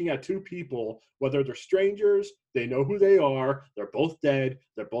just looking at two people, whether they're strangers, they know who they are, they're both dead,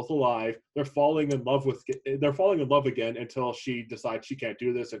 they're both alive, they're falling in love again until she decides she can't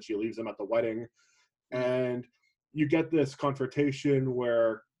do this and she leaves them at the wedding. And you get this confrontation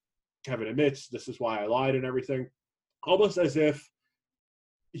where Kevin admits, this is why I lied and everything, almost as if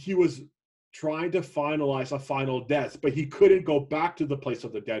he was trying to finalize a final death, but he couldn't go back to the place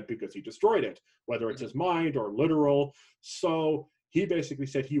of the dead because he destroyed it, whether it's his mind or literal. So he basically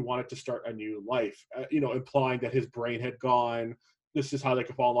said he wanted to start a new life, implying that his brain had gone. This is how they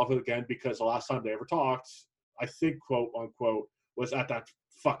could fall in love again, because the last time they ever talked, I think, quote unquote, was at that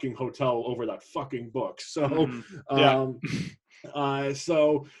fucking hotel over that fucking book. So,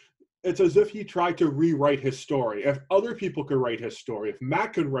 so it's as if he tried to rewrite his story. If other people could write his story, if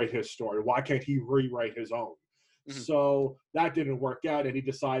Matt could write his story, why can't he rewrite his own? So that didn't work out, and he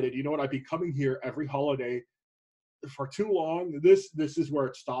decided, you know what, I've been coming here every holiday for too long. This is where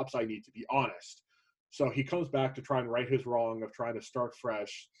it stops. I need to be honest. So he comes back to try and right his wrong of trying to start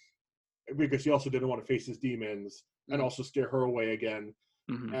fresh, because he also didn't want to face his demons and also scare her away again.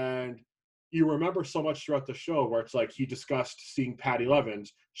 And you remember so much throughout the show where it's like he discussed seeing Patty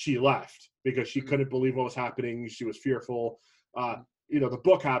Levens. She left because she couldn't believe what was happening. She was fearful. The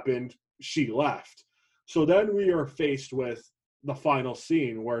book happened. She left. So then we are faced with the final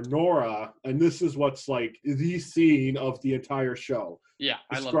scene where Nora, and this is what's like the scene of the entire show,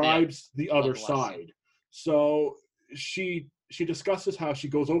 describes the other side. So she discusses how she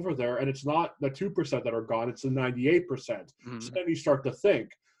goes over there, and it's not the 2% that are gone, it's the 98%. So then you start to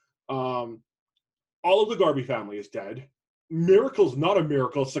think, all of the Garvey family is dead. Miracle's not a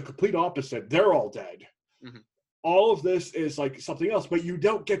miracle, it's the complete opposite. They're all dead. All of this is like something else, but you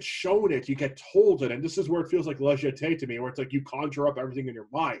don't get shown it, you get told it. And this is where it feels like La Jetée to me, where it's like you conjure up everything in your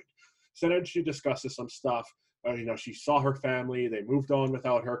mind. So then she discusses some stuff. She saw her family, they moved on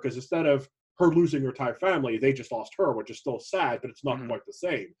without her, because instead of her losing her entire family, they just lost her, which is still sad, but it's not quite the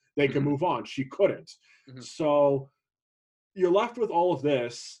same. They can move on. She couldn't. So you're left with all of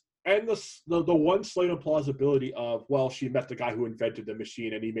this, and the one slight implausibility of, well, she met the guy who invented the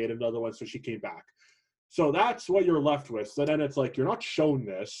machine, and he made another one, so she came back. So that's what you're left with. So then it's like, you're not shown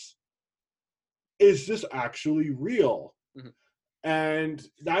this. Is this actually real? And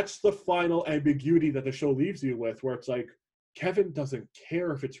that's the final ambiguity that the show leaves you with, where it's like, Kevin doesn't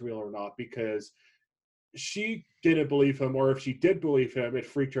care if it's real or not, because she didn't believe him, or if she did believe him, it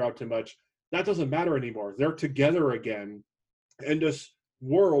freaked her out too much. That doesn't matter anymore. They're together again in this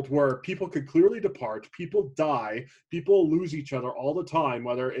world where people could clearly depart, people die, people lose each other all the time,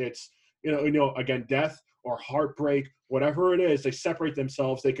 whether it's, again, death or heartbreak, whatever it is. They separate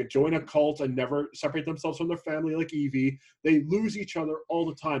themselves. They could join a cult and never separate themselves from their family, like Evie. They lose each other all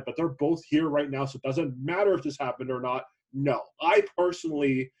the time, but they're both here right now, so it doesn't matter if this happened or not. No, I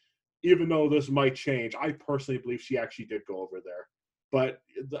personally, even though this might change, I personally believe she actually did go over there. But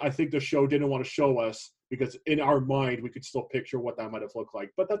I think the show didn't want to show us, because in our mind, we could still picture what that might have looked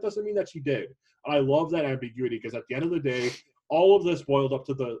like. But that doesn't mean that she did. I love that ambiguity, because at the end of the day, all of this boiled up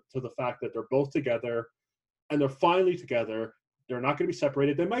to the fact that they're both together, and they're finally together. They're not going to be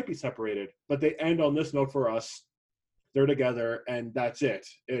separated. They might be separated, but they end on this note for us. They're together, and that's it.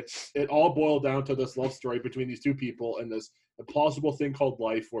 It all boiled down to this love story between these two people, and this implausible thing called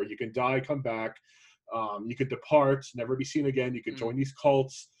life, where you can die, come back, you could depart, never be seen again. You could join these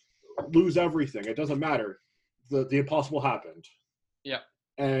cults, lose everything. It doesn't matter. The impossible happened. Yeah.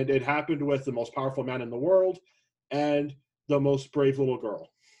 And it happened with the most powerful man in the world and the most brave little girl.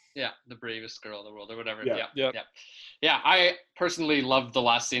 Yeah, the bravest girl in the world, or whatever. Yeah. I personally loved the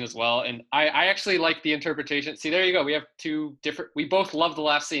last scene as well, and I actually like the interpretation. See, there you go. We have two different. We both love the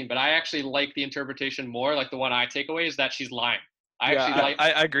last scene, but I actually like the interpretation more. Like, the one I take away is that she's lying.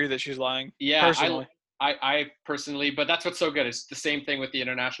 I agree that she's lying. Yeah, personally. I personally, but that's what's so good. It's the same thing with the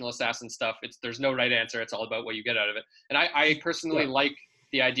international assassin stuff. There's no right answer. It's all about what you get out of it. And I personally like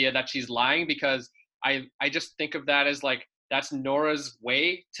the idea that she's lying, because I just think of that as like, that's Nora's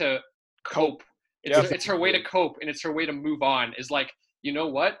way to cope. It's her way to cope, and it's her way to move on. Is like, you know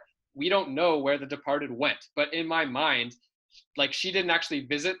what? We don't know where the departed went, but in my mind, like, she didn't actually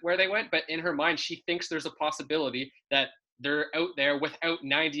visit where they went, but in her mind, she thinks there's a possibility that they're out there without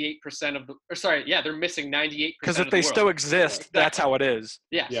 98% of the, or sorry, yeah, they're missing 98%. Because if they still exist, that's how it is.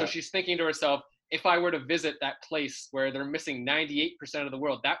 Yeah. So she's thinking to herself, if I were to visit that place where they're missing 98% of the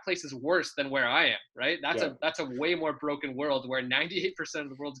world, that place is worse than where I am, right? That's a way more broken world, where 98% of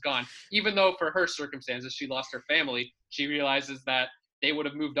the world's gone. Even though for her circumstances, she lost her family, she realizes that they would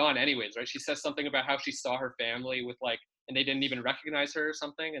have moved on anyways, right? She says something about how she saw her family with like, and they didn't even recognize her or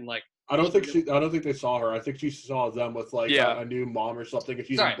something, and like, I don't think they saw her. I think she saw them with like a new mom or something, and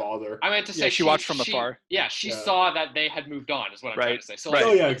she didn't bother. I meant to say she watched from afar. She saw that they had moved on, is what I'm trying to say. So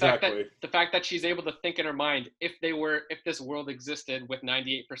exactly. The fact that she's able to think in her mind, if this world existed with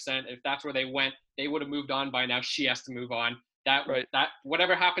 98%, if that's where they went, they would have moved on by now. She has to move on. That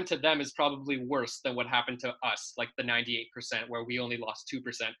whatever happened to them is probably worse than what happened to us, like the 98%, where we only lost 2%.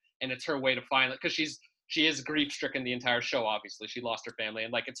 And it's her way to finally, because she is grief-stricken the entire show, obviously. She lost her family,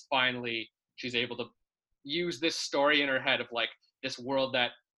 and like, it's finally, she's able to use this story in her head of like, this world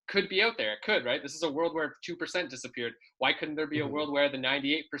that could be out there. It could, right? This is a world where 2% disappeared. Why couldn't there be a world where the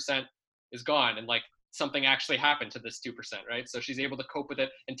 98% is gone, and like, something actually happened to this 2%, right? So she's able to cope with it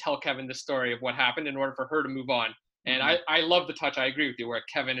and tell Kevin the story of what happened in order for her to move on. And I love the touch. I agree with you, where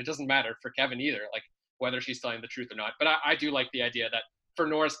Kevin, it doesn't matter for Kevin either, like, whether she's telling the truth or not. But I do like the idea that for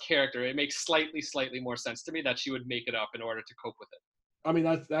Nora's character, it makes slightly more sense to me that she would make it up in order to cope with it. I mean,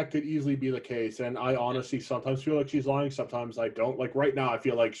 that could easily be the case, and I honestly sometimes feel like she's lying. Sometimes I don't. Like right now, I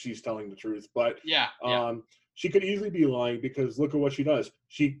feel like she's telling the truth, but Yeah. she could easily be lying because look at what she does.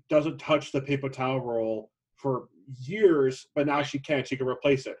 She doesn't touch the paper towel roll for years, but now she can. She can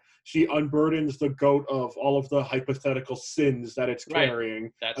replace it. She unburdens the goat of all of the hypothetical sins that it's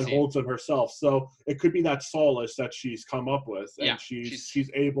carrying and holds them herself. So it could be that solace that she's come up with, and she's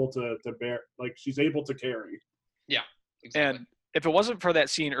able to bear, like she's able to carry. Yeah, exactly. And if it wasn't for that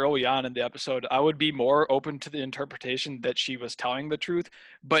scene early on in the episode, I would be more open to the interpretation that she was telling the truth.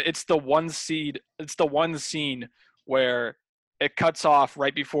 But it's the one scene where it cuts off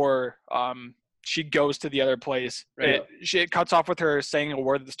right before she goes to the other place. Right. It cuts off with her saying a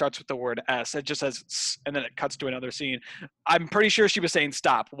word that starts with the word S. It just says S, and then it cuts to another scene. I'm pretty sure she was saying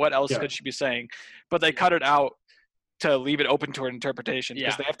stop. What else could she be saying? But they cut it out to leave it open to her interpretation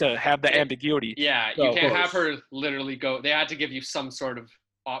because they have to have the ambiguity. Yeah, you can't have her literally go. They had to give you some sort of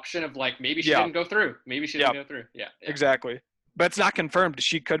option of like maybe she didn't go through. Maybe she didn't go through. Yeah, exactly. But it's not confirmed.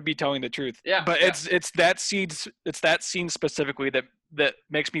 She could be telling the truth. Yeah, but it's that scene specifically that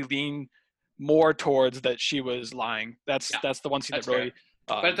makes me lean more towards that she was lying. That's the one scene that really.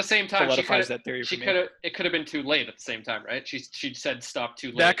 But at the same time, it could have been too late at the same time, right? She said stop too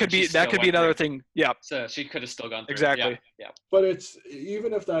late. That could be another thing. Yeah. So she could have still gone through. Exactly. Yeah. But it's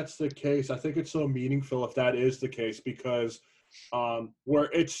even if that's the case, I think it's so meaningful if that is the case because where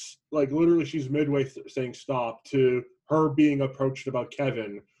it's like literally she's midway saying stop to her being approached about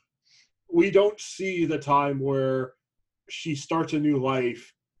Kevin. We don't see the time where she starts a new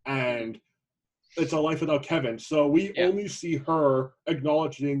life and it's a life without Kevin. So we only see her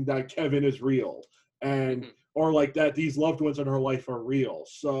acknowledging that Kevin is real and or like that these loved ones in her life are real.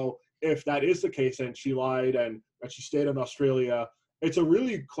 So if that is the case and she lied and she stayed in Australia, it's a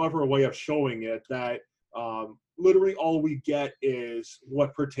really clever way of showing it that literally all we get is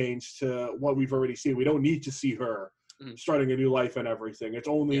what pertains to what we've already seen. We don't need to see her starting a new life and everything. It's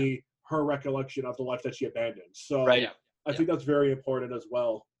only her recollection of the life that she abandoned. So I think that's very important as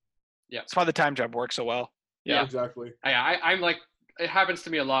well. Yeah, that's why the time jump works so well. Yeah, exactly. I'm like, it happens to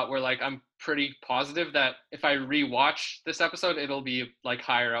me a lot where like I'm pretty positive that if I rewatch this episode, it'll be like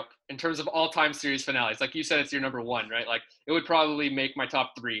higher up in terms of all-time series finales. Like you said, it's your number one, right? Like it would probably make my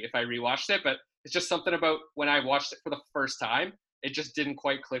top 3 if I rewatched it, but it's just something about when I watched it for the first time, it just didn't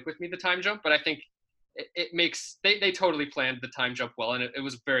quite click with me, the time jump. But I think it makes they totally planned the time jump well, and it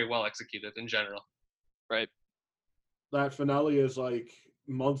was very well executed in general. Right. That finale is like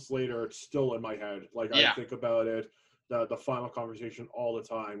months later, it's still in my head. Like I think about it, the final conversation all the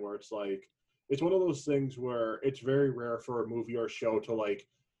time, where it's like it's one of those things where it's very rare for a movie or show to like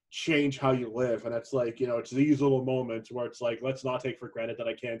change how you live, and it's like, you know, it's these little moments where it's like, let's not take for granted that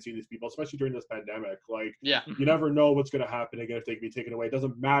I can see these people, especially during this pandemic. Like you never know what's going to happen again if they can be taken away. It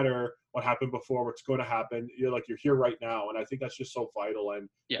doesn't matter what happened before, what's going to happen. You're like, you're here right now, and I think that's just so vital. And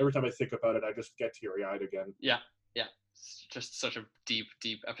every time I think about it, I just get teary-eyed again. Yeah It's just such a deep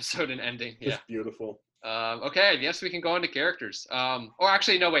episode and ending. It's beautiful. Okay, yes, we can go on to characters. Or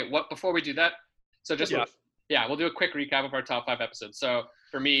actually, no, wait. What before we do that? So just we'll do a quick recap of our top 5 episodes. So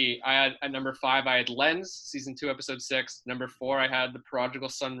for me, I had at number 5, I had Lens, season 2, episode 6. Number 4, I had The Prodigal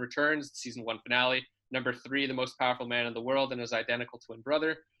Son Returns, season 1 finale. Number 3, The Most Powerful Man in the World and His Identical Twin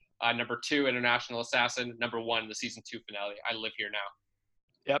Brother. Number 2, International Assassin. Number 1, the season 2 finale, I Live Here Now.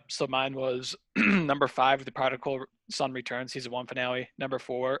 Yep. So mine was number 5, The Prodigal Son Returns, season 1 finale. Number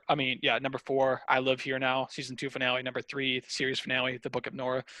 4, I Live Here Now, season 2 finale. Number 3, the series finale, The Book of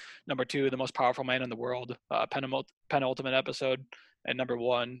Nora. Number 2, The Most Powerful Man in the World, penultimate episode. And number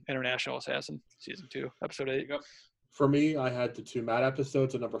 1, International Assassin, season 2, episode 8. For me, I had the 2 Mad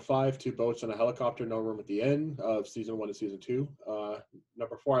episodes. At number 5, 2 Boats and a Helicopter, No Room at the End of season 1 and season 2.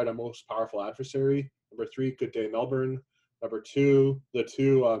 Number 4, I had A Most Powerful Adversary. Number 3, Good Day Melbourne. Number 2, the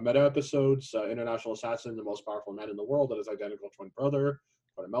 2 meta episodes, International Assassin, The Most Powerful Man in the World, and His Identical Twin Brother,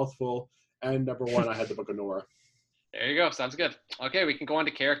 quite a mouthful. And number 1, I had The Book of Nora. There you go. Sounds good. Okay, we can go on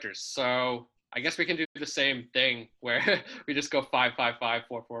to characters. So I guess we can do the same thing where we just go 5, 5, 5,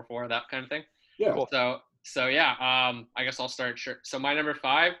 4, 4, 4, that kind of thing. Yeah. Cool. So yeah, I guess I'll start. Sure. So my number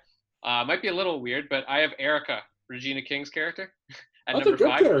 5 might be a little weird, but I have Erica, Regina King's character. That's number a good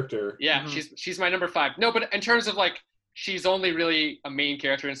 5. Character. Yeah, she's my number 5. No, but in terms of like, she's only really a main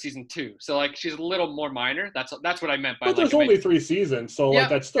character in season 2, so like she's a little more minor. That's what I meant by. But there's only 3 seasons, so like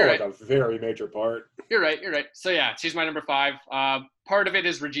that's still like a very major part. You're right. So yeah, she's my number 5. Part of it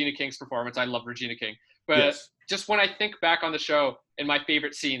is Regina King's performance. I love Regina King, but just when I think back on the show and my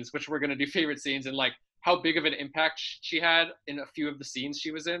favorite scenes, which we're gonna do favorite scenes, and like how big of an impact she had in a few of the scenes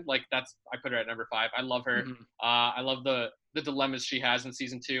she was in. Like I put her at number 5. I love her. Mhm. I love the dilemmas she has in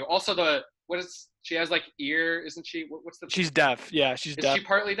season 2. Also she has like ear, isn't she? What's the? She's deaf. Yeah, she's Is deaf. she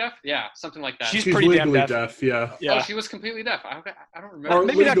partly deaf? Yeah, something like that. She's She's pretty damn legally deaf. deaf. Yeah. Yeah. Oh, she was completely deaf. I don't remember. Or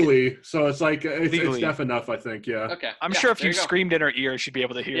maybe not- legally, so it's like it's Legally. deaf enough, I think. Yeah. Okay. I'm yeah, sure if there you go. screamed in her ear, she'd be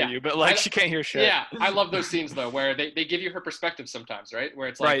able to hear Yeah. you, but like I- she can't hear shit. Yeah, I love those scenes though, where they give you her perspective sometimes, right? Where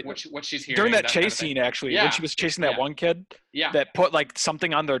it's like Right. what she's hearing. During that kind of chase thing. scene, actually, Yeah. when she was chasing that Yeah. one kid Yeah. that put like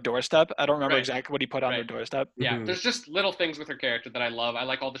something on their doorstep. I don't remember Right. exactly what he put on their Right. doorstep. Yeah, Mhm. there's just little things with her character that I love. I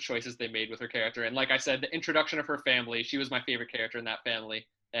like all the choices they made with her character. And like I said, the introduction of her family, she was my favorite character in that family.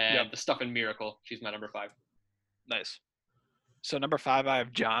 And Yep. the stuff in Miracle, she's my number 5. Nice. So number 5, I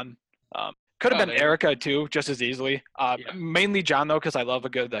have John. Could have Oh, been there you go. Erica too, just as easily. Yeah. Mainly John though, because I love a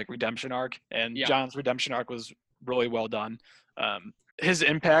good like redemption arc, and Yeah. John's redemption arc was really well done. His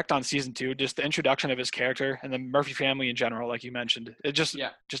impact on season 2, just the introduction of his character, and the Murphy family in general, like you mentioned, it just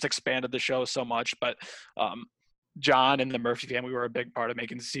Yeah. expanded the show so much. But John and the Murphy family were a big part of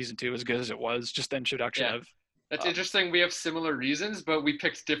making season 2 as good as it was. Just the introduction Yeah. of That's interesting. We have similar reasons, but we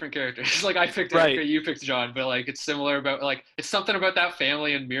picked different characters. Like I picked Right. Erica, you picked John, but like it's similar about like it's something about that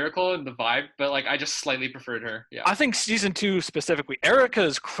family and Miracle and the vibe, but like I just slightly preferred her. Yeah. I think season 2 specifically, Erica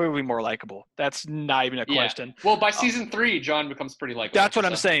is clearly more likable. That's not even a Yeah. question. Well, by season 3, John becomes pretty likable. That's what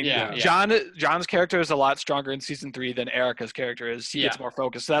I'm so, saying. Yeah. John's character is a lot stronger in season 3 than Erica's character is. He gets Yeah. more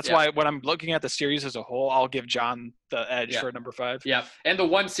focused. So that's Yeah. why when I'm looking at the series as a whole, I'll give John the edge Yeah. for number 5. Yeah, and the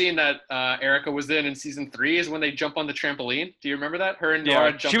one scene that Erica was in season 3 is when they jump on the trampoline. Do you remember that? Her and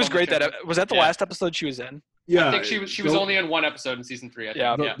Nora jump. She was on the great. trampoline. Was that the Yeah. last episode she was in? Yeah. I think she was only in one episode in season 3. I think.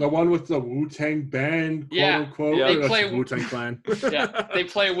 Yeah. The one with the Wu-Tang band, quote Yeah. unquote. Yeah. They That's play- Wu-Tang Clan. Yeah, they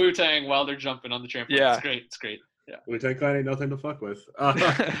play Wu-Tang while they're jumping on the trampoline. Yeah. It's great. It's great. Wu-Tang Clan ain't nothing to fuck with.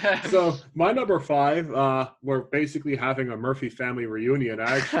 So my number 5, we're basically having a Murphy family reunion.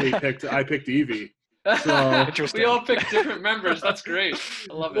 I picked Evie. So- Interesting. We all picked different members. That's great.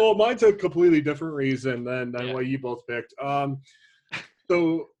 I love it. Well, mine's a completely different reason than Yeah. what you both picked.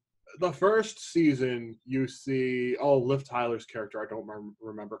 So the first season, you see Liv Tyler's character. I don't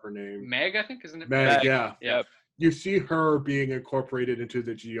remember her name. Meg, I think, isn't it? Meg, yeah. Yeah. You see her being incorporated into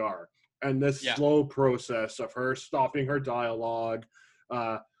the GR, and this Yeah. slow process of her stopping her dialogue,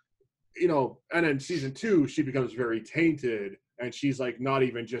 and in season 2, she becomes very tainted, and she's like not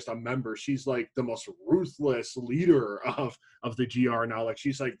even just a member. She's like the most ruthless leader of the GR now. Like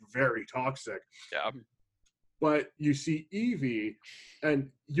she's like very toxic. Yeah. But you see Evie, and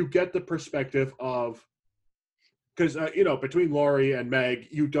you get the perspective of, because between Laurie and Meg,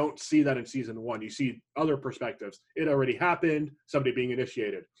 you don't see that in season 1. You see other perspectives. It already happened. Somebody being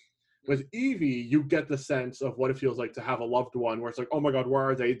initiated. With Evie, you get the sense of what it feels like to have a loved one, where it's like, oh my God, where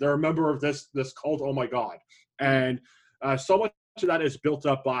are they? They're a member of this cult. Oh my God, and so much of that is built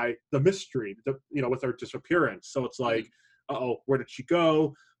up by the mystery, with her disappearance. So it's like, where did she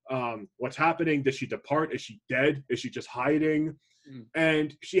go? What's happening? Did she depart? Is she dead? Is she just hiding?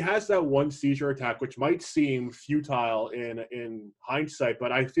 And she has that one seizure attack, which might seem futile in hindsight,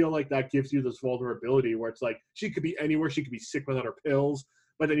 but I feel like that gives you this vulnerability where it's like she could be anywhere. She could be sick without her pills,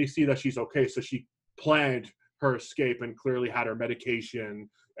 but then you see that she's okay. So she planned her escape and clearly had her medication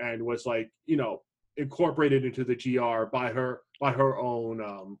and was like, incorporated into the GR by her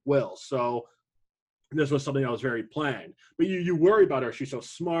own will. So this was something that was very planned. But you worry about her. She's so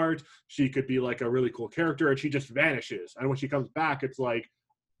smart. She could be like a really cool character, and she just vanishes. And when she comes back, it's like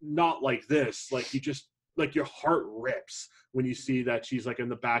not like this. Like you just like your heart rips when you see that she's like in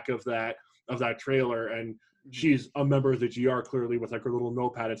the back of that trailer, and she's a member of the GR clearly with like her little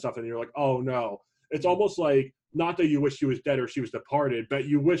notepad and stuff. And you're like, oh no. It's almost like not that you wish she was dead or she was departed, but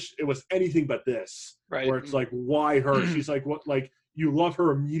you wish it was anything but this. Right. Where it's like, why her? She's like, what? Like, you love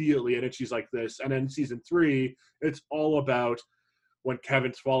her immediately, and then she's like this. And then season 3, it's all about when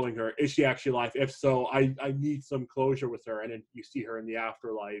Kevin's following her. Is she actually alive? If so, I need some closure with her. And then you see her in the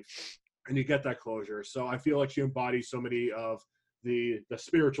afterlife, and you get that closure. So I feel like she embodies so many of the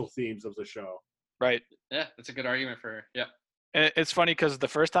spiritual themes of the show. Right. Yeah, that's a good argument for her. Yeah. And it's funny because the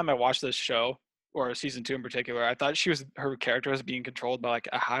first time I watched this show, or season 2 in particular, I thought her character was being controlled by like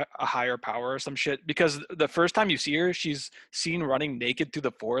a higher power or some shit. Because the first time you see her, she's seen running naked through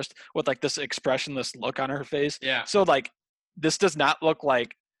the forest with like this expressionless look on her face. Yeah. So like, this does not look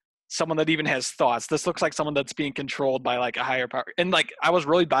like someone that even has thoughts. This looks like someone that's being controlled by like a higher power. And like, I was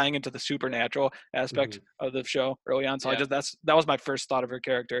really buying into the supernatural aspect of the show early on. So Yeah. that was my first thought of her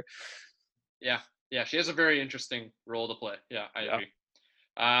character. Yeah. Yeah. She has a very interesting role to play. Yeah, I agree.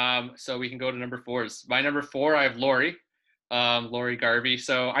 So we can go to number 4s. My number 4, I have Laurie. Lori Garvey.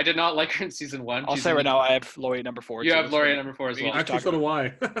 So I did not like her in season 1. I'll say right now, I have Lori number 4. You too, have Lori so at number 4 as we can well. just Actually, so do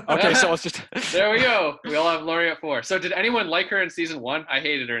I. Okay, so let's just. There we go. We all have Lori at 4. So did anyone like her in season 1? I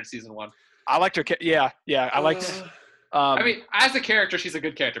hated her in season 1. I liked her. Yeah. I liked. I mean, as a character, she's a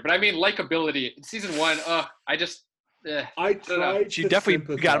good character, but I mean, likability in season 1. I just. I tried. She to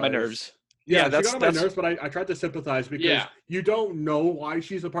definitely got on my sympathize. nerves. Yeah, that's she got on my nerves, but I tried to sympathize because Yeah. you don't know why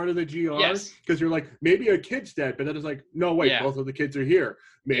she's a part of the GR. Yes. Because you're like, maybe a kid's dead, but then it's like, no, wait, Yeah. both of the kids are here.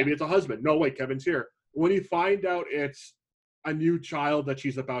 Maybe it's a husband. No, wait, Kevin's here. When you find out it's a new child that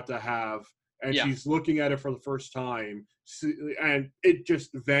she's about to have, and she's looking at it for the first time, and it just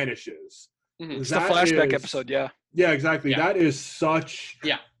vanishes. Mhm. It's the flashback episode, yeah. Yeah, exactly. Yeah. That is such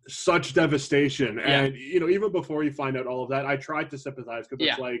devastation. And even before you find out all of that, I tried to sympathize because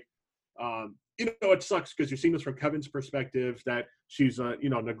it's like, it sucks because you're seeing this from Kevin's perspective that she's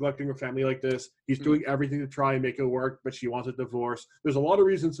neglecting her family like this. He's doing everything to try and make it work, but she wants a divorce. There's a lot of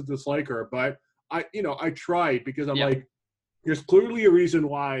reasons to dislike her, but I tried because I'm like, there's clearly a reason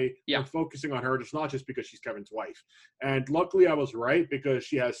why I'm focusing on her. It's not just because she's Kevin's wife. And luckily I was right because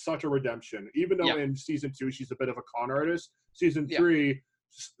she has such a redemption. Even though in season 2 she's a bit of a con artist, season 3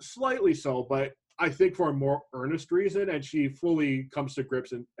 slightly so, but I think for a more earnest reason, and she fully comes to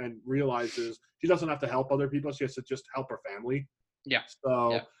grips and realizes she doesn't have to help other people. She has to just help her family. Yeah.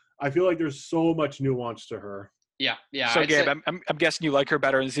 So I feel like there's so much nuance to her. Yeah. So Gabe, I'm guessing you like her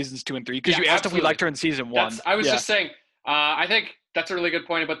better in seasons 2 and 3 because you asked if we liked her in season 1. I was just saying. I think that's a really good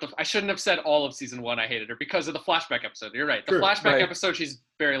point. But I shouldn't have said all of season 1 I hated her because of the flashback episode. You're right. The flashback episode, she's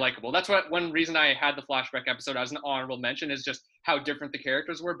very likable. That's one reason I had the flashback episode as an honorable mention is just how different the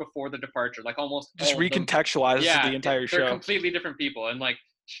characters were before the departure. Like almost just recontextualizes the entire show. They're completely different people. And like,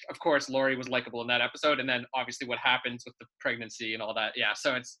 of course, Lori was likable in that episode. And then obviously what happens with the pregnancy and all that. Yeah.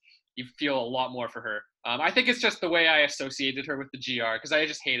 So you feel a lot more for her. I think it's just the way I associated her with the GR because I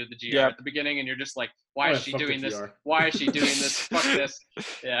just hated the GR at the beginning, and you're just like, why is she doing this? Why is she doing this? Fuck this.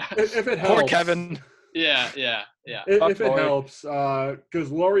 Yeah. If it helps. Poor Kevin. Yeah. If it helps,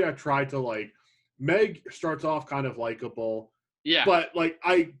 because Lori, I tried to like. Meg starts off kind of likable. Yeah. But like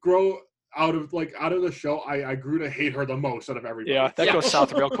I grow out of the show, I grew to hate her the most out of everybody. Yeah, that goes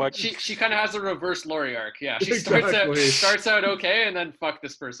south real quick. She kind of has a reverse Lori arc. Yeah, she starts out okay, and then fuck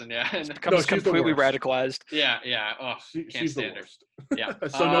this person. Yeah, and becomes completely radicalized. Yeah. Oh, can't stand her. Yeah.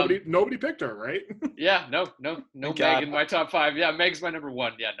 So nobody picked her, right? Yeah. No. Meg in my top 5. Yeah, Meg's my number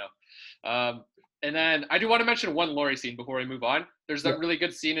 1. Yeah. No. And then I do want to mention one Lori scene before we move on. There's a really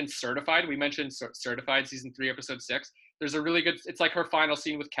good scene in Certified. We mentioned Certified season 3, episode 6. There's a really good. It's like her final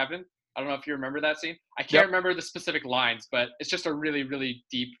scene with Kevin. I don't know if you remember that scene. I can't remember the specific lines, but it's just a really, really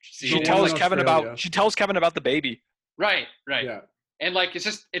deep scene. She tells Kevin about the baby. Right. Yeah. And like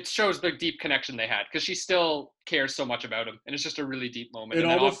it shows the deep connection they had because she still cares so much about him, and it's just a really deep moment. It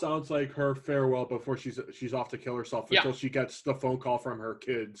almost sounds like her farewell before she's off to kill herself until she gets the phone call from her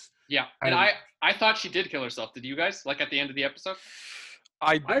kids. Yeah, and I thought she did kill herself. Did you guys? Like at the end of the episode?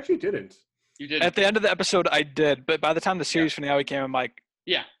 I actually didn't. You did. At the end of the episode, I did, but by the time the series finale came, I'm like,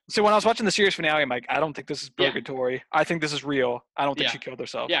 So when I was watching the series finale, I'm like, I don't think this is purgatory. I think this is real. I don't think she killed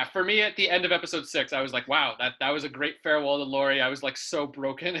herself. Yeah, for me at the end of episode 6, I was like, wow, that was a great farewell to Lori. I was like so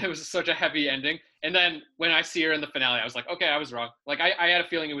broken. It was such a heavy ending. And then when I see her in the finale, I was like, okay, I was wrong. Like I had a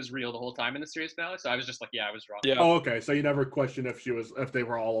feeling it was real the whole time in the series finale. So I was just like, yeah, I was wrong. Yeah. Oh, okay. So you never questioned if they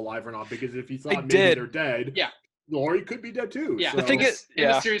were all alive or not, because if you thought maybe they're dead, Lori could be dead too. Yeah, so. the thing is, in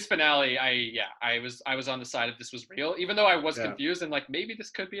the series finale, I was on the side of this was real, even though I was confused and like maybe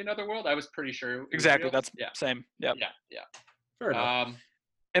this could be another world. I was pretty sure. Exactly, that's same. Yep. Yeah. Fair enough.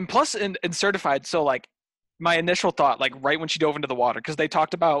 And plus, in Certified, so like my initial thought, like right when she dove into the water, because they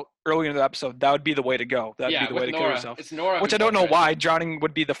talked about earlier in the episode that would be the way to go. That'd be the way to kill yourself. It's Nora, which I don't know why drowning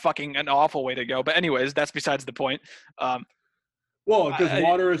would be an awful way to go. But anyways, that's besides the point. Well, because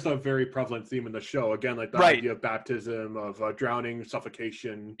water is a very prevalent theme in the show. Again, like the idea of baptism, of drowning,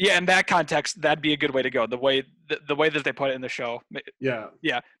 suffocation. Yeah, in that context, that'd be a good way to go. The way that they put it in the show. Yeah.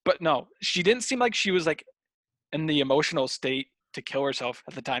 Yeah, but no, she didn't seem like she was like in the emotional state to kill herself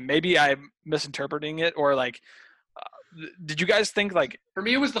at the time. Maybe I'm misinterpreting it, or like, did you guys think like? For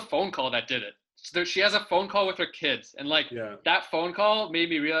me, it was the phone call that did it. So she has a phone call with her kids, and like that phone call made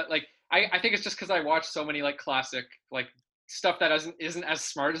me realize. Like, I think it's just because I watched so many like classic like. Stuff that isn't as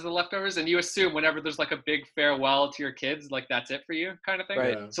smart as The Leftovers, and you assume whenever there's like a big farewell to your kids, like that's it for you kind of thing.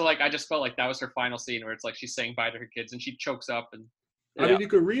 Right. So like I just felt like that was her final scene where it's like she's saying bye to her kids and she chokes up and I mean, you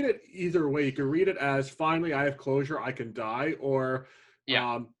could read it either way. You could read it as finally I have closure, I can die, or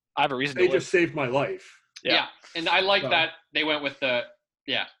I have a reason they just saved my life. Yeah. And I like that they went with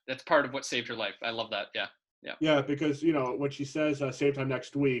that's part of what saved her life. I love that. Yeah, because when she says same time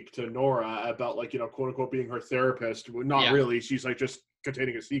next week to Nora about like quote unquote being her therapist, not really. She's like just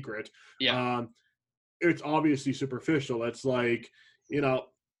containing a secret. Yeah. It's obviously superficial. It's like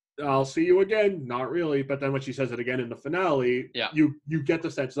I'll see you again. Not really. But then when she says it again in the finale, you get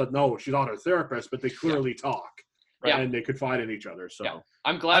the sense that no, she's not her therapist, but they clearly talk. Right? And they confide in each other. So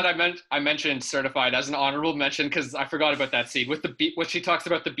I'm glad I mentioned Certified as an honorable mention because I forgot about that scene with when she talks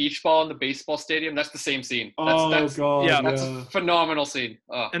about the beach ball in the baseball stadium. That's the same scene. That's a phenomenal scene.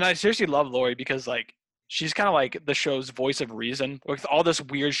 Oh. And I seriously love Lori because like she's kind of like the show's voice of reason with all this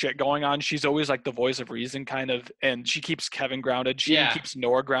weird shit going on. She's always like the voice of reason kind of, and she keeps Kevin grounded. She keeps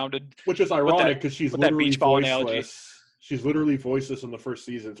Nora grounded, which is ironic because she's literally voiceless. She's literally voiceless in the first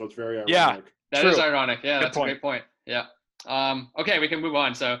season, so it's very ironic. Yeah, that is ironic. Yeah, that's a great point. Yeah. Okay, we can move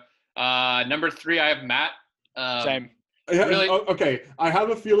on. So, number 3, I have Matt. Same. Really? Okay, I have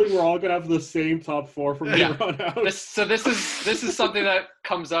a feeling we're all gonna have the same top 4 from here on out. This is something that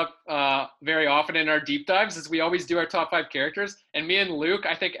comes up very often in our deep dives. Is we always do our top 5 characters, and me and Luke,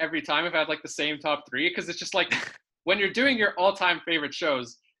 I think every time have had like the same top 3 because it's just like when you're doing your all-time favorite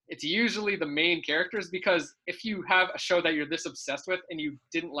shows. It's usually the main characters because if you have a show that you're this obsessed with and you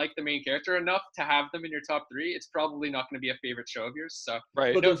didn't like the main character enough to have them in your top 3, it's probably not going to be a favorite show of yours. So,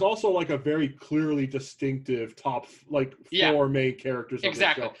 right. But there's also like a very clearly distinctive top 4 main characters.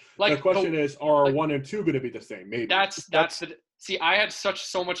 Exactly. Of the show. Like the question is, are 1 and 2 going to be the same? Maybe. See, I had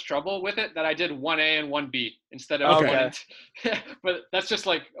so much trouble with it that I did 1A and 1B instead of 1 and 2. But that's just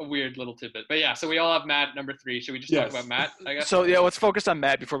like a weird little tidbit. But yeah, so we all have Matt number 3. Should we just talk about Matt, I guess? So yeah, let's focus on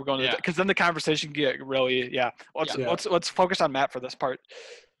Matt before we go into because then the conversation can get really Let's focus on Matt for this part.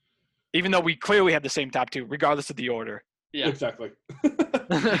 Even though we clearly have the same top 2, regardless of the order. Yeah. Exactly.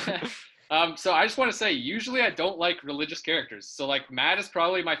 So I just want to say, usually I don't like religious characters. So like Matt is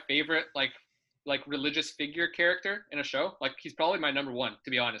probably my favorite like religious figure character in a show. Like he's probably my number 1,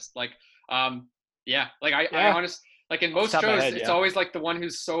 to be honest. Like I honestly, like in most shows it's always like the one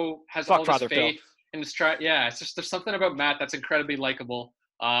who's has all this faith and it's just there's something about Matt that's incredibly likable.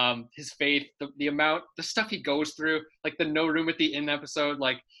 His faith, the stuff he goes through, like the No Room at the Inn episode,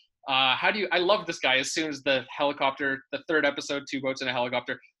 like I love this guy as soon as the helicopter, the 3rd episode, 2 boats in a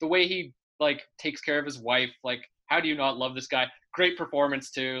helicopter, the way he like takes care of his wife, like how do you not love this guy? Great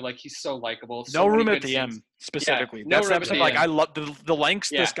performance too. Like he's so likable. No Room at the End specifically. That's the episode. Like I love the lengths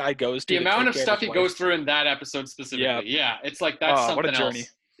this guy goes to. The amount of stuff he goes through in that episode specifically. Yeah, it's like that's something what a journey.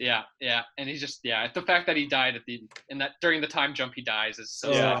 Else. Yeah, and he's just the fact that he died during the time jump he dies is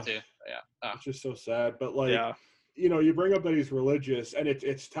so sad too. Yeah, it's just so sad. But like you bring up that he's religious, and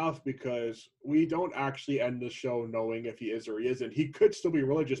it's tough because we don't actually end the show knowing if he is or he isn't. He could still be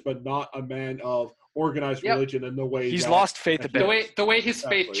religious, but not a man of organized religion in the way he's lost faith a bit. The way his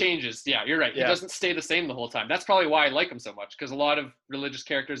faith changes. Yeah, you're right. He doesn't stay the same the whole time. That's probably why I like him so much because a lot of religious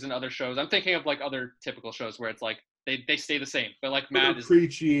characters in other shows. I'm thinking of like other typical shows where it's like they stay the same, but like Matt is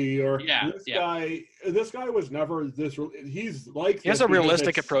preachy or this guy was never this. He's like he has a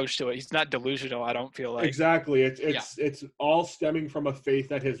realistic approach to it. He's not delusional. I don't feel like exactly. It's all stemming from a faith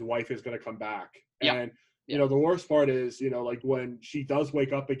that his wife is going to come back. And the worst part is like when she does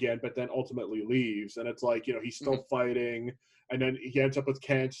wake up again, but then ultimately leaves, and it's like he's still fighting, and then he ends up with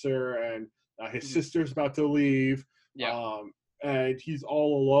cancer, and his sister's about to leave. And he's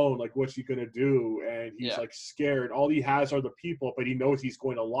all alone. Like, what's he gonna do? And he's like scared. All he has are the people, but he knows he's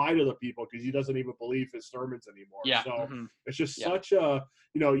going to lie to the people because he doesn't even believe his sermons anymore. So it's just such a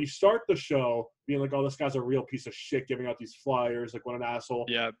you start the show being like, oh, this guy's a real piece of shit, giving out these flyers, like what an asshole.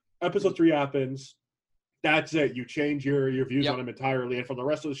 Episode 3 happens. That's it. You change your views on him entirely, and for the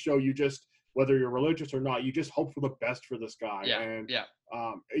rest of the show, you just whether you're religious or not, you just hope for the best for this guy.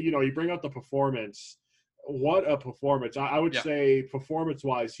 You bring up the performance. What a performance! I would say,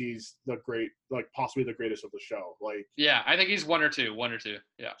 performance-wise, he's possibly the greatest of the show. Like, I think he's 1 or 2.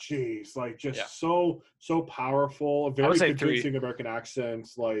 Yeah. Jeez, like just so powerful. Very convincing 3. American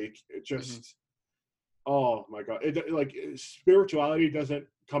accents. Like, just oh my god! Spirituality doesn't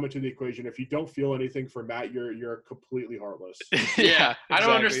come into the equation. If you don't feel anything for Matt, you're completely heartless. Exactly. I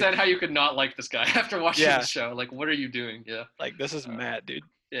don't understand how you could not like this guy after watching the show. Like, what are you doing? Yeah. Like, this is Matt, dude.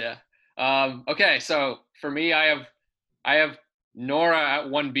 Yeah. Okay, so for me, I have Nora at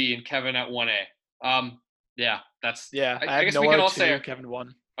 1B and Kevin at 1A. I guess Nora we can all say Kevin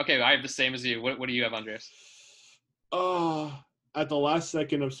 1. Okay, I have the same as you. What do you have, Andreas? At the last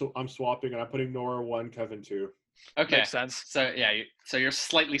second, I'm swapping and I'm putting Nora 1, Kevin 2. Okay, makes sense. So so you're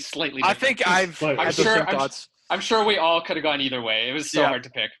slightly different. I think I'm sure we all could have gone either way. It was so hard to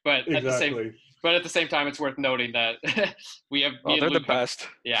pick, but at the same. But at the same time, it's worth noting that we have. Oh, they're the best.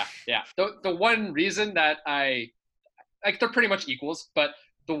 Yeah. The one reason that they're pretty much equals, but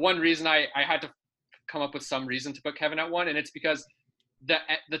the one reason I had to come up with some reason to put Kevin at 1, and it's because the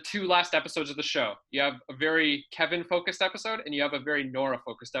 2 last episodes of the show, you have a very Kevin focused episode and you have a very Nora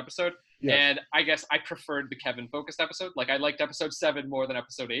focused episode. Yes. And I guess I preferred the Kevin focused episode. Like I liked episode 7 more than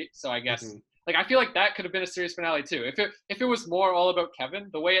episode 8. So I guess like I feel like that could have been a series finale too. If it was more all about Kevin,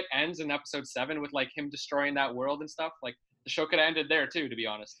 the way it ends in episode 7 with like him destroying that world and stuff, like the show could have ended there too, to be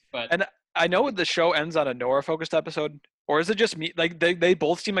honest. But I know the show ends on a Nora focused episode. Or is it just me? Like they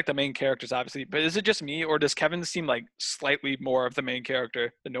both seem like the main characters, obviously. But is it just me, or does Kevin seem like slightly more of the main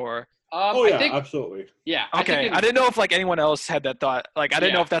character than Nora? I think, absolutely. Yeah. Okay. I didn't know if like anyone else had that thought. Like I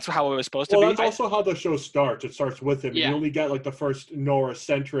didn't know if that's how it was supposed to be. Well, that's also how the show starts. It starts with him. Yeah. You only get like the first Nora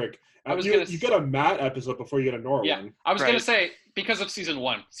centric. You get a Matt episode before you get a Nora one. I was gonna say because of season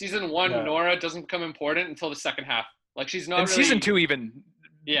 1. Season 1, Nora doesn't become important until the second half. Like she's not. In really... season 2, even.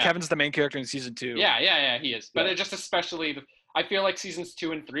 Yeah. Kevin's the main character in season 2. Yeah, he is. But it just especially, I feel like seasons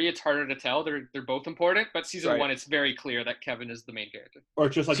 2 and 3, it's harder to tell. They're both important, but season 1, it's very clear that Kevin is the main character. Or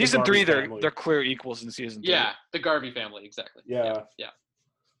just like season 3, they're clear equals in season 3. Yeah, the Garvey family, exactly. Yeah.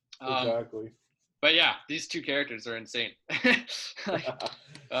 Exactly. But yeah, these 2 characters are insane. Like,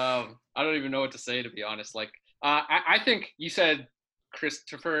 I don't even know what to say, to be honest. Like, I think you said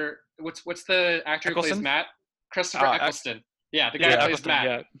Christopher. What's the actor who plays Matt? Christopher Eccleston. Yeah, the guy who plays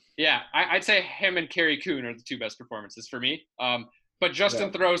Matt. Yeah, I'd say him and Carrie Coon are the 2 best performances for me. But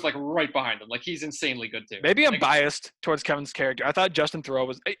Justin Theroux's like right behind him. Like he's insanely good too. Maybe I'm biased towards Kevin's character. I thought Justin Theroux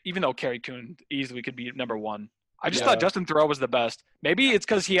was, even though Carrie Coon easily could be number 1. I just thought Justin Theroux was the best. Maybe it's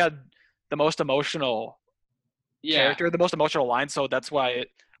because he had the most emotional character, the most emotional line. So that's why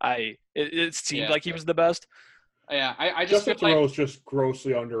it seemed like he was the best. Yeah, I just Justin Theroux is just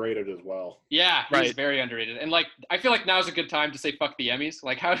grossly underrated as well. Yeah, he's very underrated, and like I feel like now's a good time to say fuck the Emmys.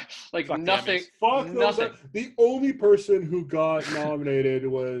 Like how, like fuck nothing. Fuck nothing. The only person who got nominated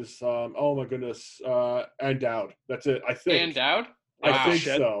was oh my goodness, Endowed. That's it. I think. Endowed. I think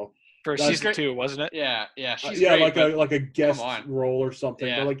so. For season 2, wasn't it? Yeah. She's great, like a guest role or something.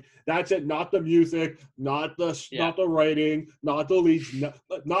 Yeah. But like that's it. Not the music, not the writing, not the leads,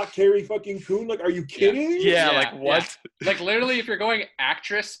 not Carrie fucking Coon. Like, are you kidding? Yeah. Like what? Yeah. Like literally, if you're going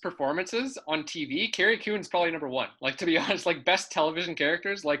actress performances on TV, Carrie Coon's probably number 1. Like to be honest, like best television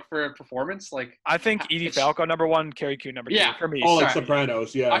characters, like for a performance, like I think Edie Falco number 1, Carrie Coon number 2 for me. Oh, like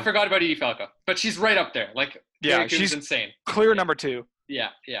Sopranos. Yeah. I forgot about Edie Falco, but she's right up there. Like Carrie Coon's insane. Clear number 2. Yeah.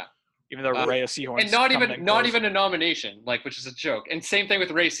 Even though Rhea Seehorn, and not even a nomination, like, which is a joke. And same thing with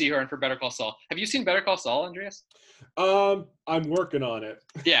Rhea Seehorn for Better Call Saul. Have you seen Better Call Saul, Andreas? I'm working on it.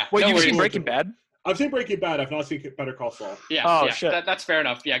 Yeah. Wait, you've seen Breaking Bad? I've seen Breaking Bad. I've not seen Better Call Saul. Yeah. Oh shit. That's fair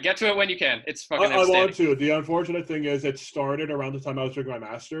enough. Yeah, get to it when you can. It's fucking. I want to. The unfortunate thing is, it started around the time I was doing my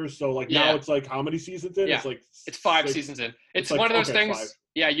master's. So like now it's like how many seasons in? Yeah. It's 5 seasons in. It's one of those things. 5.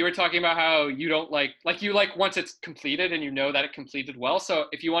 Yeah, you were talking about how you don't like you like once it's completed and you know that it completed well. So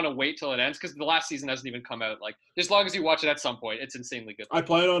if you want to wait till it ends, because the last season hasn't even come out, like as long as you watch it at some point, it's insanely good. I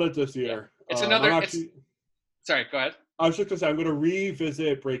plan on it this year. Yeah. It's another. Sorry, go ahead. I was just gonna say I'm gonna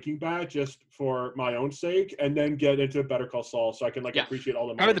revisit Breaking Bad just for my own sake, and then get into Better Call Saul so I can appreciate all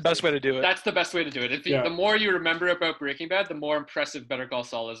the. Probably the best way to do it. That's the best way to do it. The more you remember about Breaking Bad, the more impressive Better Call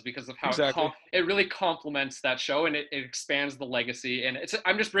Saul is because of how it really complements that show and it expands the legacy. And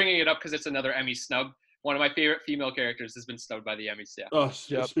I'm just bringing it up because it's another Emmy snub. One of my favorite female characters has been snubbed by the Emmys.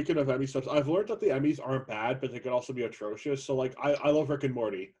 Yeah. Speaking of Emmy snubs, I've learned that the Emmys aren't bad, but they could also be atrocious. So like I love Rick and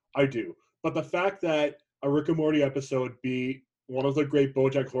Morty, I do, but the fact that a Rick and Morty episode be one of the great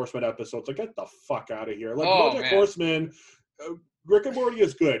BoJack Horseman episodes, like get the fuck out of here. Like BoJack Horseman, Rick and Morty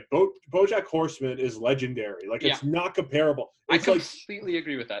is good. BoJack Horseman is legendary. Like it's not comparable. It's I completely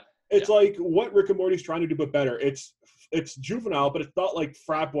agree with that. It's like what Rick and Morty's trying to do, but better. It's juvenile, but it's not like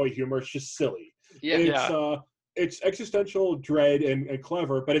frat boy humor. It's just silly. It's existential dread and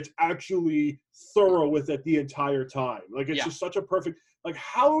clever, but it's actually thorough with it the entire time. Like it's just such a perfect. Like,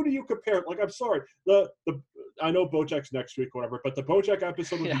 how do you compare? Like, I'm sorry. I know BoJack's next week, or whatever, but the BoJack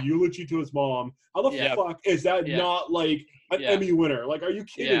episode with the eulogy to his mom. How the fuck is that not like an Emmy winner? Like, are you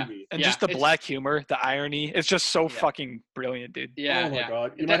kidding me? And just the black humor, the irony, it's just so fucking brilliant, dude. Yeah. Oh my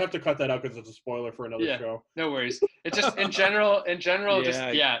god, you might have to cut that out because it's a spoiler for another show. No worries. It's just in general,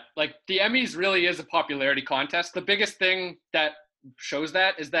 like the Emmys really is a popularity contest. The biggest thing that shows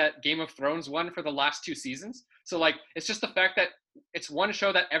that is that Game of Thrones won for the last 2 seasons. So like, it's just the fact that it's one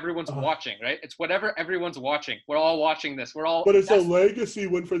show that everyone's watching, right? It's whatever everyone's watching. We're all watching this. But it's a legacy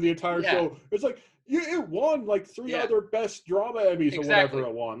win for the entire show. It's like it won like 3 Yeah. other best drama Emmys or Exactly. whatever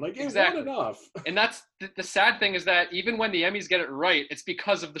it won. Like, it Exactly. won enough. And that's the sad thing, is that even when the Emmys get it right, it's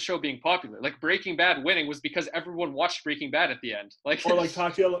because of the show being popular. Like Breaking Bad winning was because everyone watched Breaking Bad at the end. Like, Or like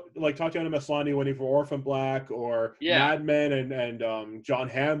Tatiana Maslany winning for Orphan Black, or Yeah. Mad Men and John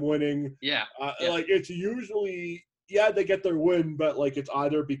Hamm winning. yeah, Like, it's usually, they get their win, but like it's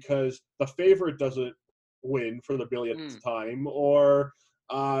either because the favorite doesn't win for the billionth time, or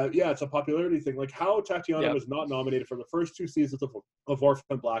it's a popularity thing. Like how Tatiana was not nominated for the first 2 seasons of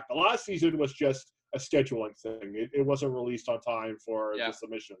Orphan Black. The last season was just a scheduling thing. It wasn't released on time for the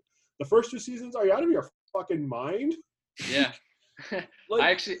submission. The first 2 seasons, are you out of your fucking mind? Yeah.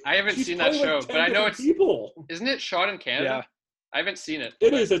 Like, I haven't she's seen that playing, show, like, 10 but I know different people. isn't it shot in Canada? Yeah. I haven't seen it.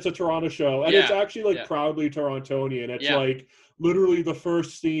 It is. It's a Toronto show, and it's actually like Yeah. proudly Torontonian. It's like literally the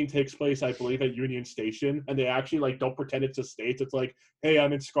first scene takes place, I believe, at Union Station, and they actually like don't pretend it's the States. It's like, hey,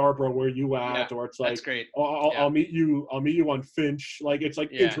 I'm in Scarborough, where you at? Or it's like, That's great. I'll meet you on Finch. Like, it's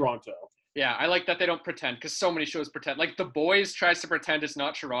like in Toronto. Yeah, I like that they don't pretend, because so many shows pretend. Like The Boys tries to pretend it's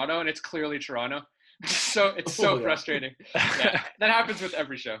not Toronto, and it's clearly Toronto. So it's so frustrating. Yeah, that happens with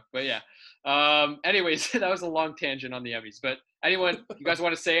every show. But yeah. Anyways, that was a long tangent on the Emmys. But anyone, you guys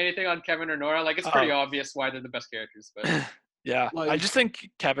want to say anything on Kevin or Nora? Like, it's pretty obvious why they're the best characters. But yeah, Like- I just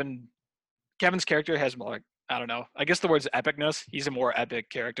think Kevin's character has more, like, I don't know. I guess the word's epicness. He's a more epic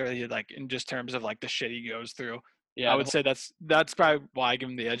character. He, like, in just terms of like the shit he goes through. yeah, I would say that's probably why I give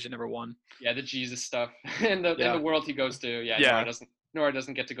him the edge at number 1. yeah, the Jesus stuff in the world he goes to. Yeah, Yeah. Nora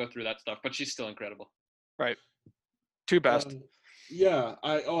doesn't get to go through that stuff, but she's still incredible. Right. 2 best.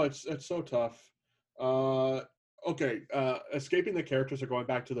 It's so tough. Okay, escaping the characters or going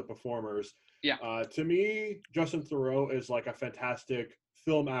back to the performers. Yeah. To me, Justin Theroux is like a fantastic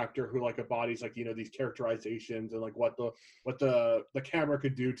film actor who like embodies like, these characterizations and like what the camera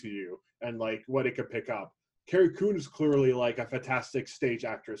could do to you and like what it could pick up. Carrie Coon is clearly like a fantastic stage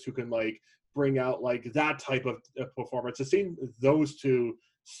actress who can like bring out like that type of performance. I've seen those two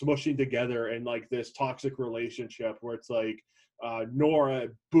smushing together in like this toxic relationship where it's like Nora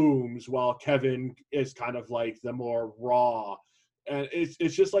booms while Kevin is kind of like the more raw, and it's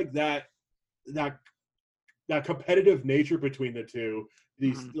just like that competitive nature between the two.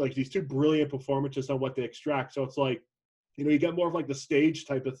 These two brilliant performances on what they extract. So it's like, you get more of like the stage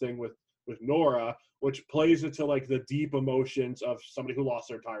type of thing with Nora, which plays into like the deep emotions of somebody who lost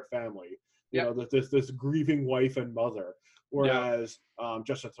their entire family. You know, this grieving wife and mother. Whereas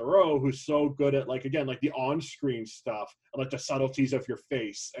Justin Theroux, who's so good at like, again, like the on-screen stuff and like the subtleties of your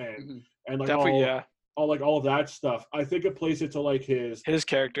face and like all of that stuff. I think it plays into like his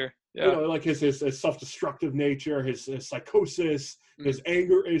character. Yeah. Like his self-destructive nature, his psychosis, his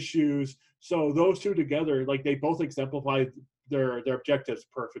anger issues. So those two together, like they both exemplify their objectives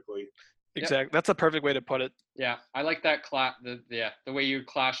perfectly. Exactly. That's a perfect way to put it. Yeah, I like that the way you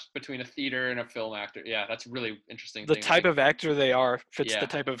clash between a theater and a film actor. Yeah, that's really interesting. The type of actor they are fits the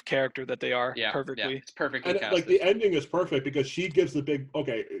type of character that they are perfectly. Yeah, it's perfectly casted. Like the ending is perfect because she gives the big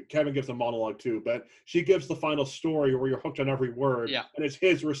Kevin gives a monologue too, but she gives the final story where you're hooked on every word. Yeah. And it's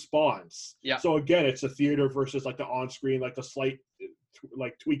his response. Yeah. So again, it's the theater versus like the on-screen, like the slight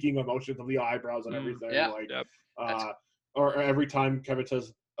like tweaking emotions of the eyebrows and everything. Yeah. Like or every time Kevin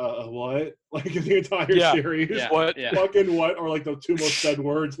says what? Like in the entire series. Yeah. What? Yeah. Fucking what? Or like the 2 most said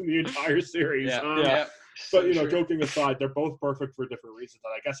words in the entire series. Yeah. But joking aside, they're both perfect for different reasons.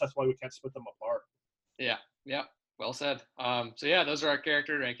 And I guess that's why we can't split them apart. Yeah. Well said. So yeah, those are our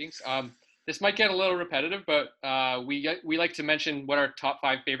character rankings. This might get a little repetitive, but we like to mention what our top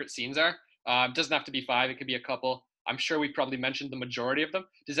 5 favorite scenes are. It doesn't have to be 5; it could be a couple. I'm sure we probably mentioned the majority of them.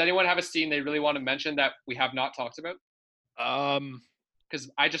 Does anyone have a scene they really want to mention that we have not talked about? Because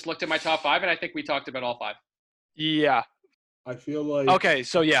I just looked at my top 5 and I think we talked about all 5. Yeah. I feel like Okay,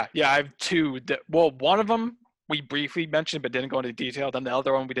 so I have 2. One of them we briefly mentioned but didn't go into detail. Then the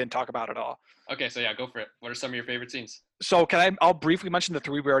other one we didn't talk about at all. Okay, so go for it. What are some of your favorite scenes? So I'll briefly mention the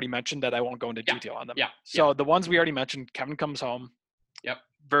 3 we already mentioned that I won't go into detail on them. Yeah. So the ones we already mentioned, Kevin comes home. Yep.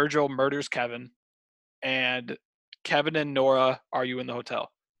 Virgil murders Kevin, and Kevin and Nora argue in the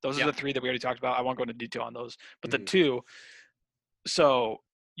hotel. Those are the 3 that we already talked about. I won't go into detail on those. But the 2, so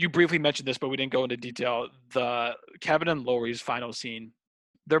you briefly mentioned this, but we didn't go into detail. The Kevin and Lori's final scene,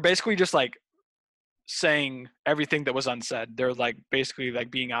 they're basically just like saying everything that was unsaid. They're like basically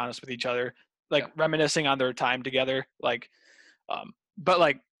like being honest with each other, like reminiscing on their time together. Like, but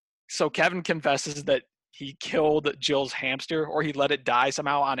like, so Kevin confesses that he killed Jill's hamster, or he let it die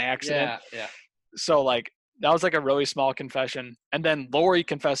somehow on accident. Yeah. So like that was like a really small confession. And then Lori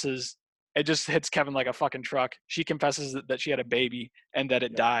confesses it just hits Kevin like a fucking truck. She confesses that she had a baby and that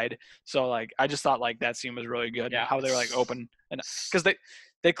it died. So like I just thought like that scene was really good. Yeah. How they were like open and because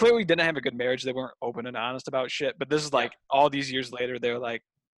they clearly didn't have a good marriage. They weren't open and honest about shit. But this is like all these years later, they're like,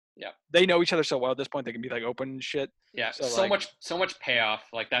 they know each other so well at this point they can be like open and shit. Yeah, So, so like, much payoff.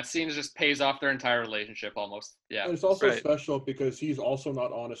 Like that scene just pays off their entire relationship almost. Yeah. And it's also Right. special because he's also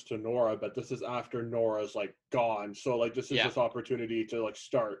not honest to Nora, but this is after Nora's like gone. So like this is this opportunity to like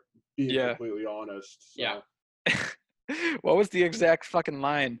start being completely honest. So. Yeah. What was the exact fucking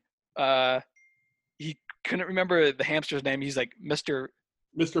line? He couldn't remember the hamster's name. He's like Mr.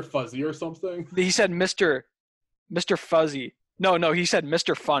 Fuzzy or something. He said Mr. Fuzzy. No, he said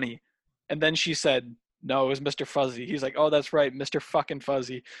Mr. Funny. And then she said, no, it was Mr. Fuzzy. He's like, oh, that's right, Mr. fucking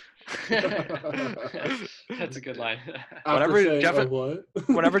Fuzzy. That's a good line.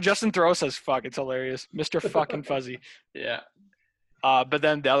 Whenever Justin Thoreau says fuck, it's hilarious. Mr. fucking Fuzzy. Yeah. But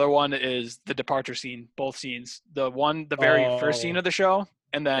then the other one is the departure scene, both scenes. The very first scene of the show,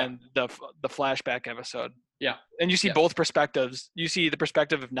 and then the flashback episode. Yeah. And you see both perspectives. You see the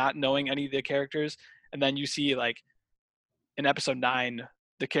perspective of not knowing any of the characters, and then you see like in episode 9,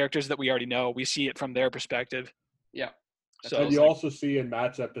 the characters that we already know, we see it from their perspective. Yeah. So and you also see in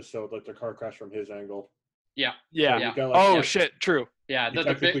Matt's episode like the car crash from his angle. Yeah. Yeah. So like, shit, true. Yeah. You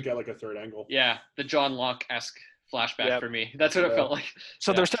technically get like a third angle. Yeah. The John Locke-esque flashback for me. That's what it felt like.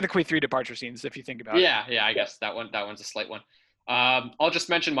 So there's technically 3 departure scenes if you think about it. Yeah. I guess that one's a slight one. I'll just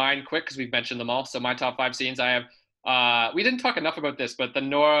mention mine quick because we've mentioned them all. So my top 5 scenes, I have we didn't talk enough about this, but the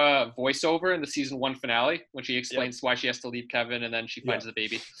Nora voiceover in the season 1 finale when she explains why she has to leave Kevin and then she finds the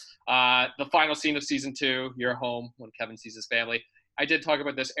baby. The final scene of season 2, You're Home, when Kevin sees his family. I did talk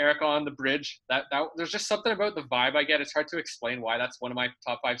about this. Erica on the bridge. That there's just something about the vibe I get. It's hard to explain why that's one of my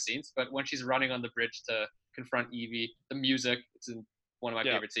top 5 scenes. But when she's running on the bridge to confront Evie, the music, it's in one of my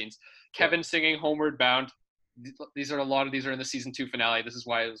favorite scenes. Kevin singing Homeward Bound. These are in the season 2 finale. This is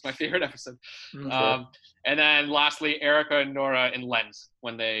why it was my favorite episode. And then lastly, Erica and Nora in Lens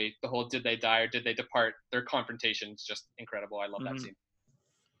when the whole did they die or did they depart? Their confrontation is just incredible. I love that scene.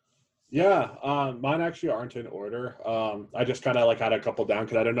 Yeah, mine actually aren't in order. I just kind of like had a couple down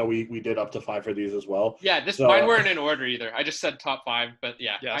because I don't know we did up to 5 for these as well. Yeah, mine weren't in order either. I just said top 5, but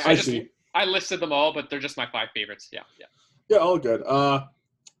I listed them all, but they're just my 5 favorites. Yeah, all good.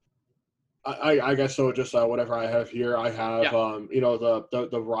 I guess so. Just whatever I have here, I have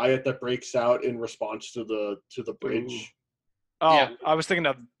the riot that breaks out in response to the bridge. I was thinking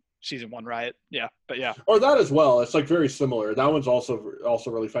of season 1 riot. Yeah, but yeah. Or that as well. It's like very similar. That one's also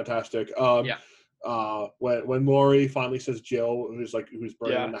really fantastic. When Lori finally says Jill, who's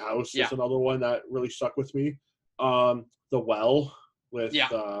burning in the house, is another one that really stuck with me. The well with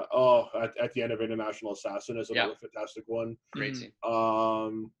at the end of International Assassin is another fantastic one. Great scene.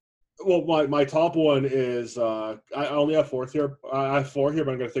 Well, my top one is I only have 4 here. I have 4 here,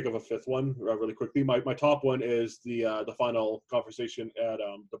 but I'm going to think of a 5th one really quickly. My top one is the final conversation at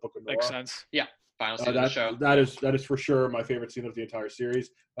the Book of Nora. Makes sense. Yeah, final scene of the show. That is for sure my favorite scene of the entire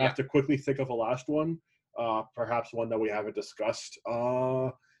series. I have to quickly think of a last one, perhaps one that we haven't discussed.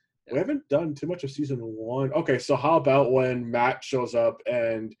 We haven't done too much of season 1. Okay, so how about when Matt shows up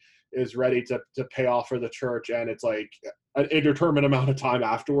and is ready to pay off for the church, and it's like an indeterminate amount of time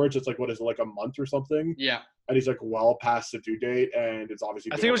afterwards. It's like, what is it, like a month or something? Yeah. And he's like well past the due date, and it's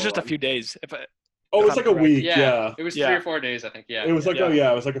obviously. I think it was just a few days. It was like a week. Yeah. It was 3 or 4 days, I think. Yeah. It was like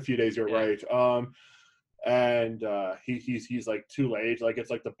it was like a few days. You're right. And he's like too late. Like it's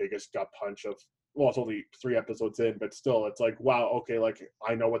like the biggest gut punch of. Well, it's only 3 episodes in, but still, it's like wow. Okay, like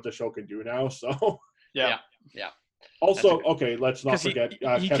I know what the show can do now. So. Yeah. Also, okay, let's not forget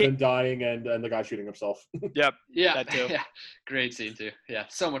Kevin dying and the guy shooting himself. Yep. Yeah. That too. Yeah. Great scene too. Yeah.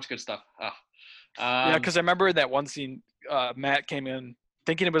 So much good stuff. Because I remember in that one scene, Matt came in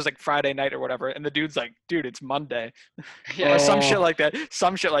thinking it was like Friday night or whatever, and the dude's like, "Dude, it's Monday," or some shit like that.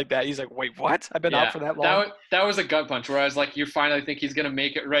 He's like, "Wait, what? I've been out for that long." That was a gut punch where I was like, "You finally think he's gonna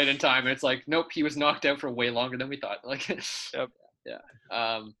make it right in time," and it's like, "Nope, he was knocked out for way longer than we thought." Like, yep. Yeah.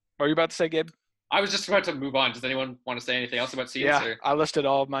 What were you about to say, Gabe? I was just about to move on. Does anyone want to say anything else about scenes? Yeah, I listed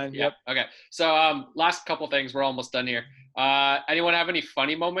all of mine. Yeah. Yep. Okay. So last couple things. We're almost done here. Anyone have any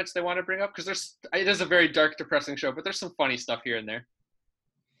funny moments they want to bring up? Because it is a very dark, depressing show, but there's some funny stuff here and there.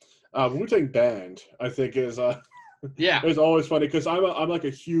 Wu-Tang Band, I think, is is always funny because I'm like a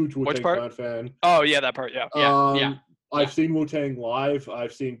huge Wu-Tang Clan fan. Oh yeah, that part. Yeah. I've seen Wu-Tang live.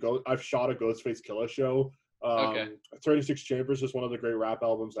 I've shot a Ghostface Killah show. 36 Chambers is one of the great rap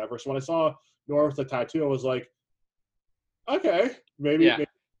albums ever. So when I saw Nora with the tattoo, I was like, okay, maybe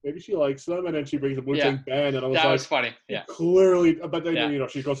maybe she likes them, and then she brings the Wu-Tang band, and I was that like, was funny. Yeah, clearly, but then Yeah.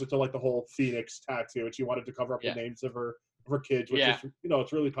 she goes into like the whole Phoenix tattoo, and she wanted to cover up Yeah. the names of her kids, which Yeah. is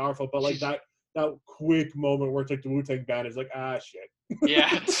it's really powerful. But like that quick moment where it's like the Wu-Tang band is like, shit.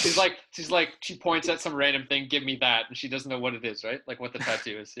 Yeah, she's like, she points at some random thing, give me that, and she doesn't know what it is, right? Like what the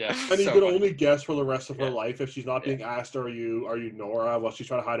tattoo is. Yeah. And you can only guess for the rest of her Yeah. life if she's not being asked, are you Nora? Well, she's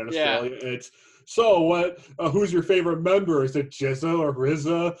trying to hide in Yeah. Australia. It's so what? Who's your favorite member? Is it Jizza or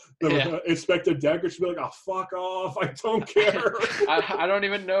RZA? Inspector Decker should be like, oh, fuck off! I don't care. I don't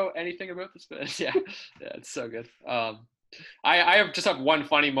even know anything about this, but yeah, it's so good. I just have one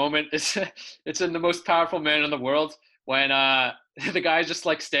funny moment. It's in The Most Powerful Man in the World when the guy's just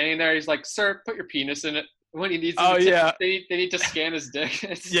like standing there. He's like, "Sir, put your penis in it." When he needs, they need to scan his dick.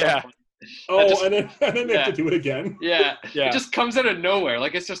 It's and then they have to do it again. Yeah. It just comes out of nowhere.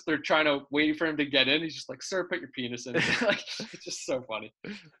 Like it's just they're trying to wait for him to get in. He's just like, "Sir, put your penis in." Like it's just so funny.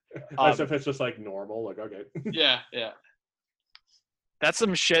 As if it's just like normal. Like okay. Yeah. That's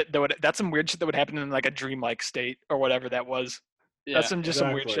some shit that's some weird shit that would happen in like a dreamlike state or whatever that was. Yeah, that's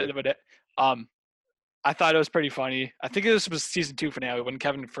some weird shit that would. I thought it was pretty funny. I think this was season 2 finale when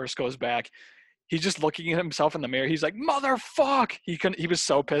Kevin first goes back. He's just looking at himself in the mirror. He's like, "Motherfuck!" He was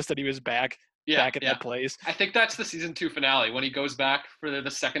so pissed that he was back at that place. I think that's the season 2 finale when he goes back for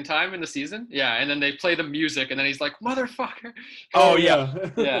the second time in the season. Yeah, and then they play the music, and then he's like, "Motherfucker!" Oh yeah.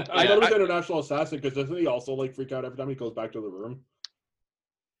 Yeah. I thought it was International Assassin because doesn't he also like freak out every time he goes back to the room?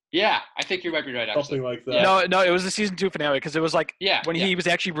 Yeah, I think you might be right. Actually, something like that. No, it was the season 2 finale because it was like when he was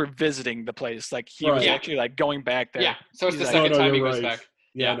actually revisiting the place, like he was actually like going back there. Yeah, so it's the second time he goes back.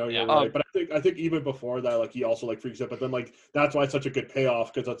 Yeah, no, you're right. But I think even before that, like he also like freaks out. But then like that's why it's such a good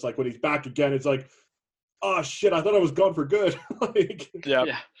payoff because it's like when he's back again, it's like, oh shit, I thought I was gone for good.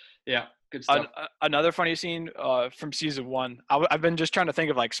 Yeah. Good stuff. Another funny scene from season 1. I've been just trying to think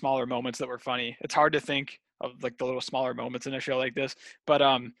of like smaller moments that were funny. It's hard to think of like the little smaller moments in a show like this. But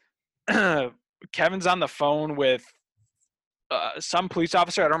Kevin's on the phone with some police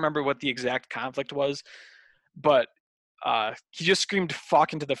officer. I don't remember what the exact conflict was, but he just screamed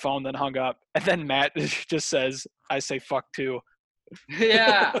 "fuck" into the phone, then hung up. And then Matt just says, "I say fuck too."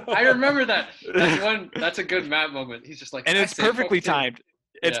 Yeah, I remember that. That's a good Matt moment. He's just like, and it's perfectly timed.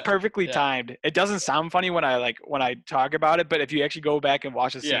 It's perfectly timed. It doesn't sound funny when I talk about it, but if you actually go back and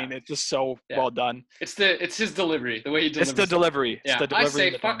watch the scene, it's just so well done. It's his delivery, the way he delivers. It's the delivery. Yeah, I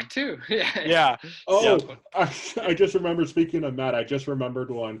say fuck too. Yeah. Oh, I just remembered. Speaking of Matt, I just remembered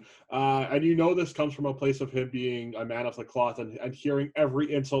one. And this comes from a place of him being a man of the cloth and hearing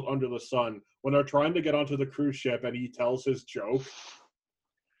every insult under the sun. When they're trying to get onto the cruise ship and he tells his joke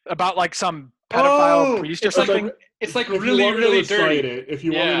about like some pedophile priest or something. It's like really dirty. If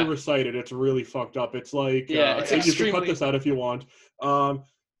you want me to recite it, it's really fucked up. It's like it's you can cut this out if you want. How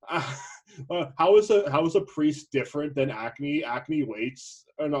is a priest different than acne? Acne waits.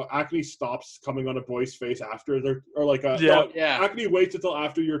 Or no, acne stops coming on a boy's face after acne waits until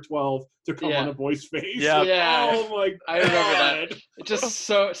after you're 12 to come on a boy's face. Yeah. Oh my god. I remember that. It's just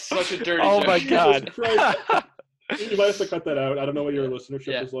such a dirty joke. My god. You might have to cut that out. I don't know what your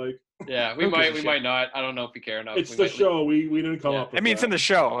listenership is like. Yeah, we might not. I don't know if we care enough. It's the show. We didn't come up with it's in the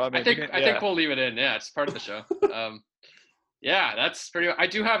show. I think we'll leave it in. Yeah, it's part of the show. Yeah, that's pretty. I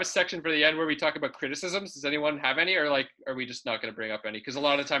do have a section for the end where we talk about criticisms. Does anyone have any, or like, are we just not going to bring up any? Because a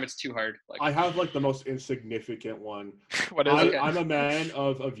lot of the time it's too hard. Like, I have like the most insignificant one. What is it? I'm a man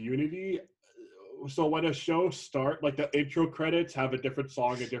of unity. So when a show starts, like the intro credits have a different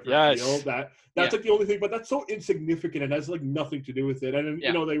song, a different feel. That's like the only thing, but that's so insignificant and has like nothing to do with it. And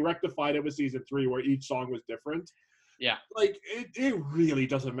then, they rectified it with season 3 where each song was different. Yeah. Like it really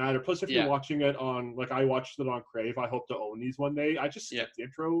doesn't matter. Plus, if you're watching it on, like I watched it on Crave, I hope to own these one day. I just skipped the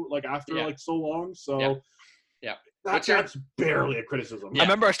intro like after like so long. So that's barely a criticism. I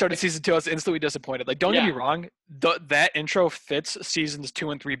remember I started season 2. I was instantly disappointed. Like, don't get me wrong, that intro fits seasons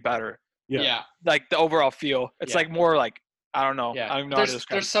 2 and 3 better. Yeah. Like the overall feel. It's like more like, I don't know. Yeah. I don't know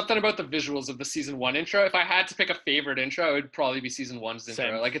there's something about the visuals of the season 1 intro. If I had to pick a favorite intro, it would probably be season 1's intro.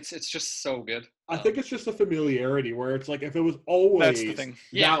 Same. Like it's just so good. I think it's just the familiarity where it's like if it was always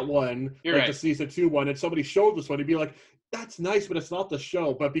that one, like the season 2 one, and somebody showed this one, it'd be like, that's nice, but it's not the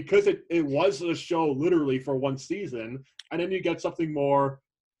show. But because it was the show literally for one season, and then you get something more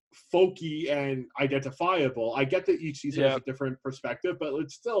folky and identifiable. I get that each season has a different perspective, but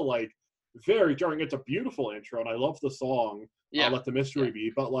it's still like very jarring. It's a beautiful intro, and I love the song. Let the mystery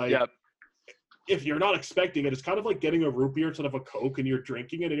be. But like, if you're not expecting it, it's kind of like getting a root beer instead of a Coke, and you're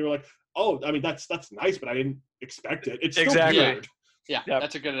drinking it, and you're like, oh, I mean, that's nice, but I didn't expect it. It's still weird. Yeah, Yep.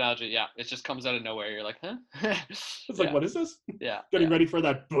 that's a good analogy. Yeah, it just comes out of nowhere. You're like, huh? It's like, what is this? Yeah. Getting Yeah. ready for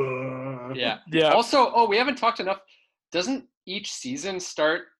that. Yeah. Yeah. Also, we haven't talked enough. Doesn't each season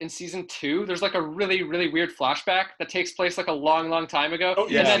start in season 2? There's like a really, really weird flashback that takes place like a long, long time ago. Oh,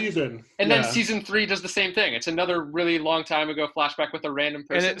 Yeah. each season. And then season 3 does the same thing. It's another really long time ago flashback with a random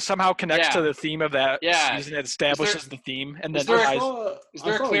person. And it somehow connects to the theme of that season. It establishes the theme, and then is there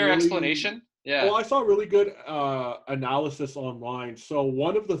a clear really, explanation? Yeah. Well, I saw really good analysis online. So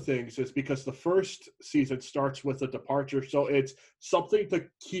one of the things is because the first season starts with a departure, so it's something to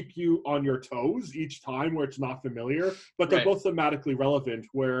keep you on your toes each time where it's not familiar, but they're both thematically relevant.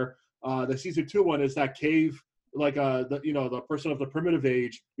 Where the season 2 one is that cave, like the person of the primitive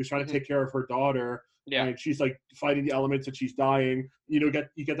age who's trying to take care of her daughter, and she's like fighting the elements and she's dying. You get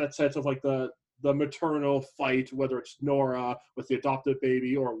that sense of like the maternal fight, whether it's Nora with the adopted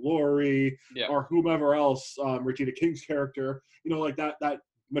baby or Lori or whomever else, Regina King's character, like that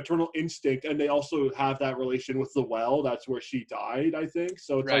maternal instinct. And they also have that relation with the well. That's where she died, I think.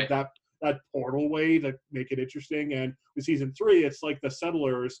 So it's like that portal way to make it interesting. And with season 3, it's like the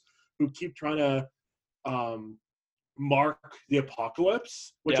settlers who keep trying to mark the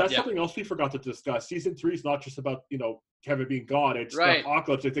apocalypse, which that's something else we forgot to discuss. Season 3 is not just about, Kevin being God. It's the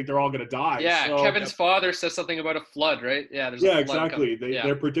apocalypse. They think they're all going to die. Yeah, so, Kevin's father says something about a flood, right? Yeah, there's a flood exactly.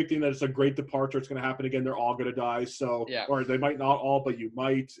 They're predicting that it's a great departure. It's going to happen again. They're all going to die. So, or they might not all, but you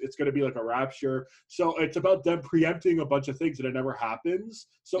might. It's going to be like a rapture. So it's about them preempting a bunch of things and it never happens.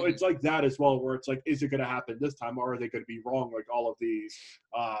 So it's like that as well, where it's like, is it going to happen this time, or are they going to be wrong like all of these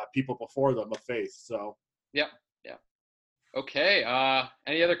people before them of faith? So. Yeah. Okay.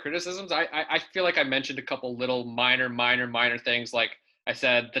 Any other criticisms? I feel like I mentioned a couple little minor things. Like I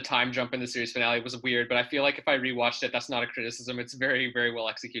said, the time jump in the series finale was weird, but I feel like if I rewatched it, that's not a criticism. It's very, very well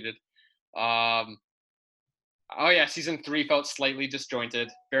executed. Season 3 felt slightly disjointed.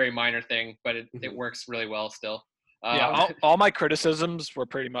 Very minor thing, but it works really well still. All my criticisms were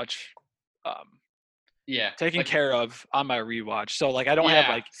pretty much taken care of on my rewatch. So like I don't have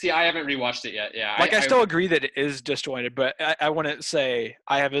like I haven't rewatched it yet. Yeah. I still agree that it is disjointed, but I wouldn't say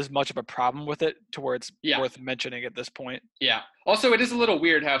I have as much of a problem with it to where it's worth mentioning at this point. Yeah. Also, it is a little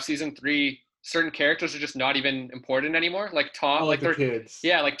weird how season 3 certain characters are just not even important anymore. Like Tom, like the kids.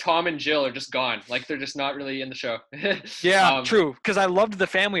 Yeah, like Tom and Jill are just gone. Like they're just not really in the show. True. Because I loved the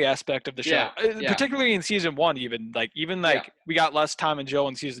family aspect of the show, particularly in season 1. Even we got less Tom and Jill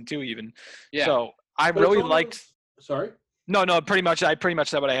in season 2 even. Yeah. So I really liked. Sorry. No. Pretty much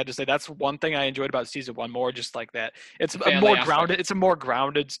said what I had to say. That's one thing I enjoyed about season 1 more. Just like that, it's a more grounded. It's a more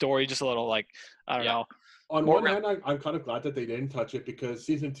grounded story. Just a little like I don't know. On one hand, I'm kind of glad that they didn't touch it because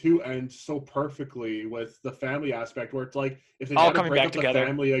season 2 ends so perfectly with the family aspect, where it's like if they had to break up the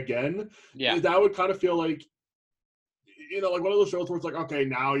family again, that would kind of feel like, like one of those shows where it's like, okay,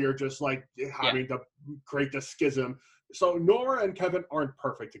 now you're just like having to create the schism. So Nora and Kevin aren't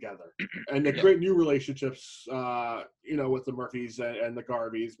perfect together, and they create new relationships, with the Murphys and the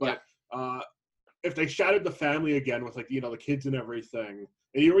Garveys. But if they shattered the family again with the kids and everything,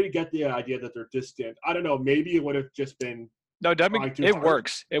 and you already get the idea that they're distant, I don't know, maybe it would have just been. No, it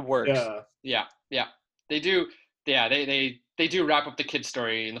works. It works. Yeah. They do. Yeah, they do wrap up the kid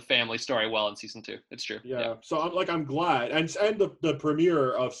story and the family story well in season 2. It's true. Yeah. So I'm glad, and the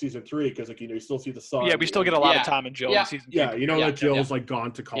premiere of season 3 because you still see the son. Yeah, we still get a lot of Tom and Jill in season 2. Yeah, that Jill's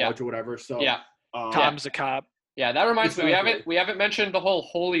gone to college or whatever. So Tom's a cop. Yeah, that reminds me. We haven't mentioned the whole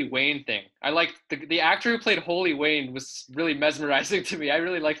Holy Wayne thing. I like the actor who played Holy Wayne was really mesmerizing to me. I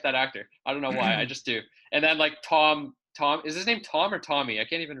really liked that actor. I don't know why. I just do. And then like Tom is his name Tom or Tommy? I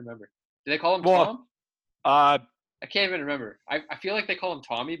can't even remember. Do they call him Tom? I can't even remember. I feel like they call him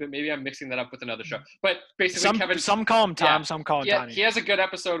Tommy, but maybe I'm mixing that up with another show. But basically, some call him Tom, some call him Tommy. He has a good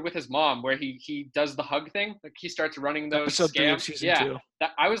episode with his mom where he does the hug thing. Like he starts running those episode scams. 3 of season 2.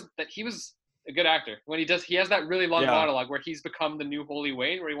 He was a good actor when he has that really long monologue where he's become the new Holy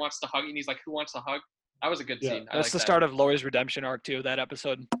Wayne, where he wants to hug and he's like, "Who wants to hug?" That was a good scene. That's the start of Lori's redemption arc too. That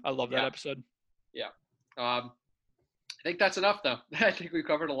episode, I love that episode. Yeah, I think that's enough though. I think we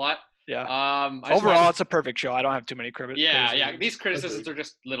covered a lot. Yeah. Overall, it's a perfect show. I don't have too many criticisms. Yeah. These criticisms are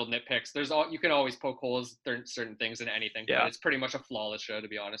just little nitpicks. You can always poke holes in certain things in anything. Yeah. But it's pretty much a flawless show, to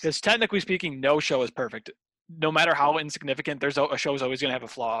be honest. Because technically speaking, no show is perfect. No matter how insignificant, a show is always going to have a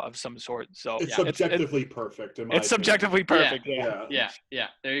flaw of some sort. So it's subjectively perfect. It's subjectively perfect. Yeah.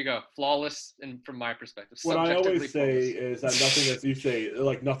 There you go. Flawless, and from my perspective. What I always say is that nothing, as you say,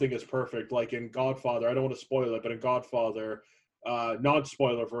 like nothing is perfect. Like in Godfather, I don't want to spoil it, but in Godfather,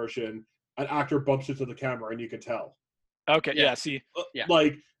 non-spoiler version, an actor bumps into the camera and you can tell. Okay. Yeah. See.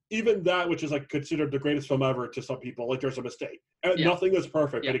 Like even that, which is like considered the greatest film ever to some people, like there's a mistake. Nothing is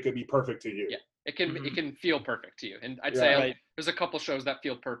perfect, but it could be perfect to you. Yeah, it can feel perfect to you, and I'd Yeah. say Right. there's a couple shows that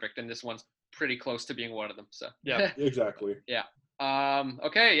feel perfect, and this one's pretty close to being one of them. So Yeah. Exactly.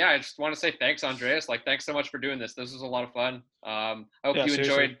 Okay, yeah, I just want to say thanks, Andreas. Like, thanks so much for doing this. This was a lot of fun. I hope Yeah, you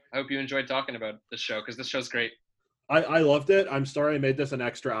seriously. enjoyed. I hope you enjoyed talking about this show because this show's great. I loved it. I'm sorry I made this an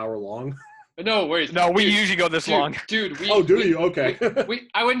extra hour long. No worries. No, we Dude, usually go this long. Dude, Do you? Okay. we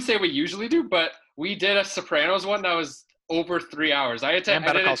I wouldn't say we usually do, but we did a Sopranos one that was over 3 hours. I had to And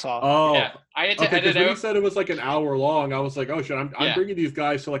Better edit Call it. Saul. Oh, Yeah, I had to okay. edit Because when you out. said it was like an hour long, I was like, oh shit, I'm Yeah. bringing these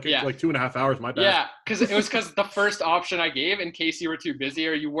guys to like Yeah. like 2.5 hours. My bad. Yeah, because it was the first option I gave in case you were too busy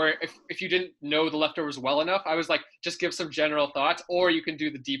or you weren't, if you didn't know the leftovers well enough, I was like, just give some general thoughts, or you can do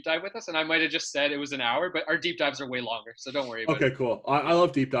the deep dive with us. And I might have just said it was an hour, but our deep dives are way longer, so don't worry about it. Okay, cool. I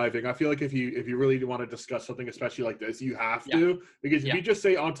love deep diving. I feel like if you really want to discuss something, especially like this, you have Yeah. to, because if Yeah. you just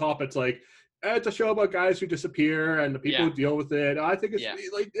say on top, it's like it's a show about guys who disappear and the people who deal with it. I think it's Yeah.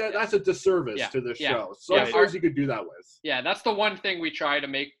 like that's a disservice Yeah. to this Yeah. show. Some Yeah. shows you could do that with. Yeah, that's the one thing we try to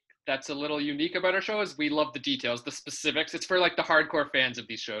make that's a little unique about our show is we love the details, the specifics. It's for like the hardcore fans of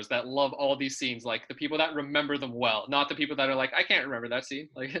these shows that love all these scenes, like the people that remember them well, not the people that are like, I can't remember that scene.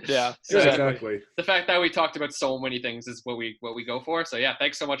 Like, Yeah. so Exactly. the fact that we talked about so many things is what we go for. So yeah,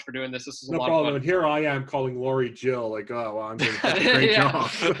 thanks so much for doing this. This was a No lot problem. of And fun. here I am calling Lori Jill, like, oh, well, I'm doing such a great Yeah.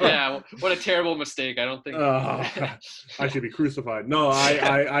 job. Yeah, what a terrible mistake. I don't think. I should be crucified. No,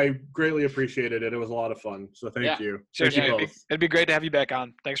 I greatly appreciated it. It was a lot of fun. So thank Yeah. you. Seriously, Thank you it'd be great to have you back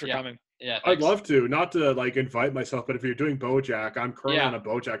on. Thanks for Yeah. coming. Yeah, I'd thanks. love to, not to like invite myself, but if you're doing BoJack, I'm currently Yeah. on a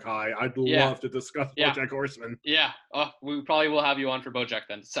BoJack high. I'd Yeah. love to discuss Yeah. BoJack Horseman. Yeah. Oh, we probably will have you on for BoJack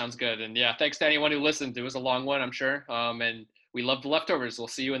then. Sounds good. And yeah, thanks to anyone who listened. It was a long one, I'm sure. And we love the leftovers. We'll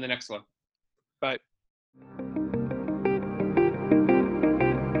see you in the next one. Bye.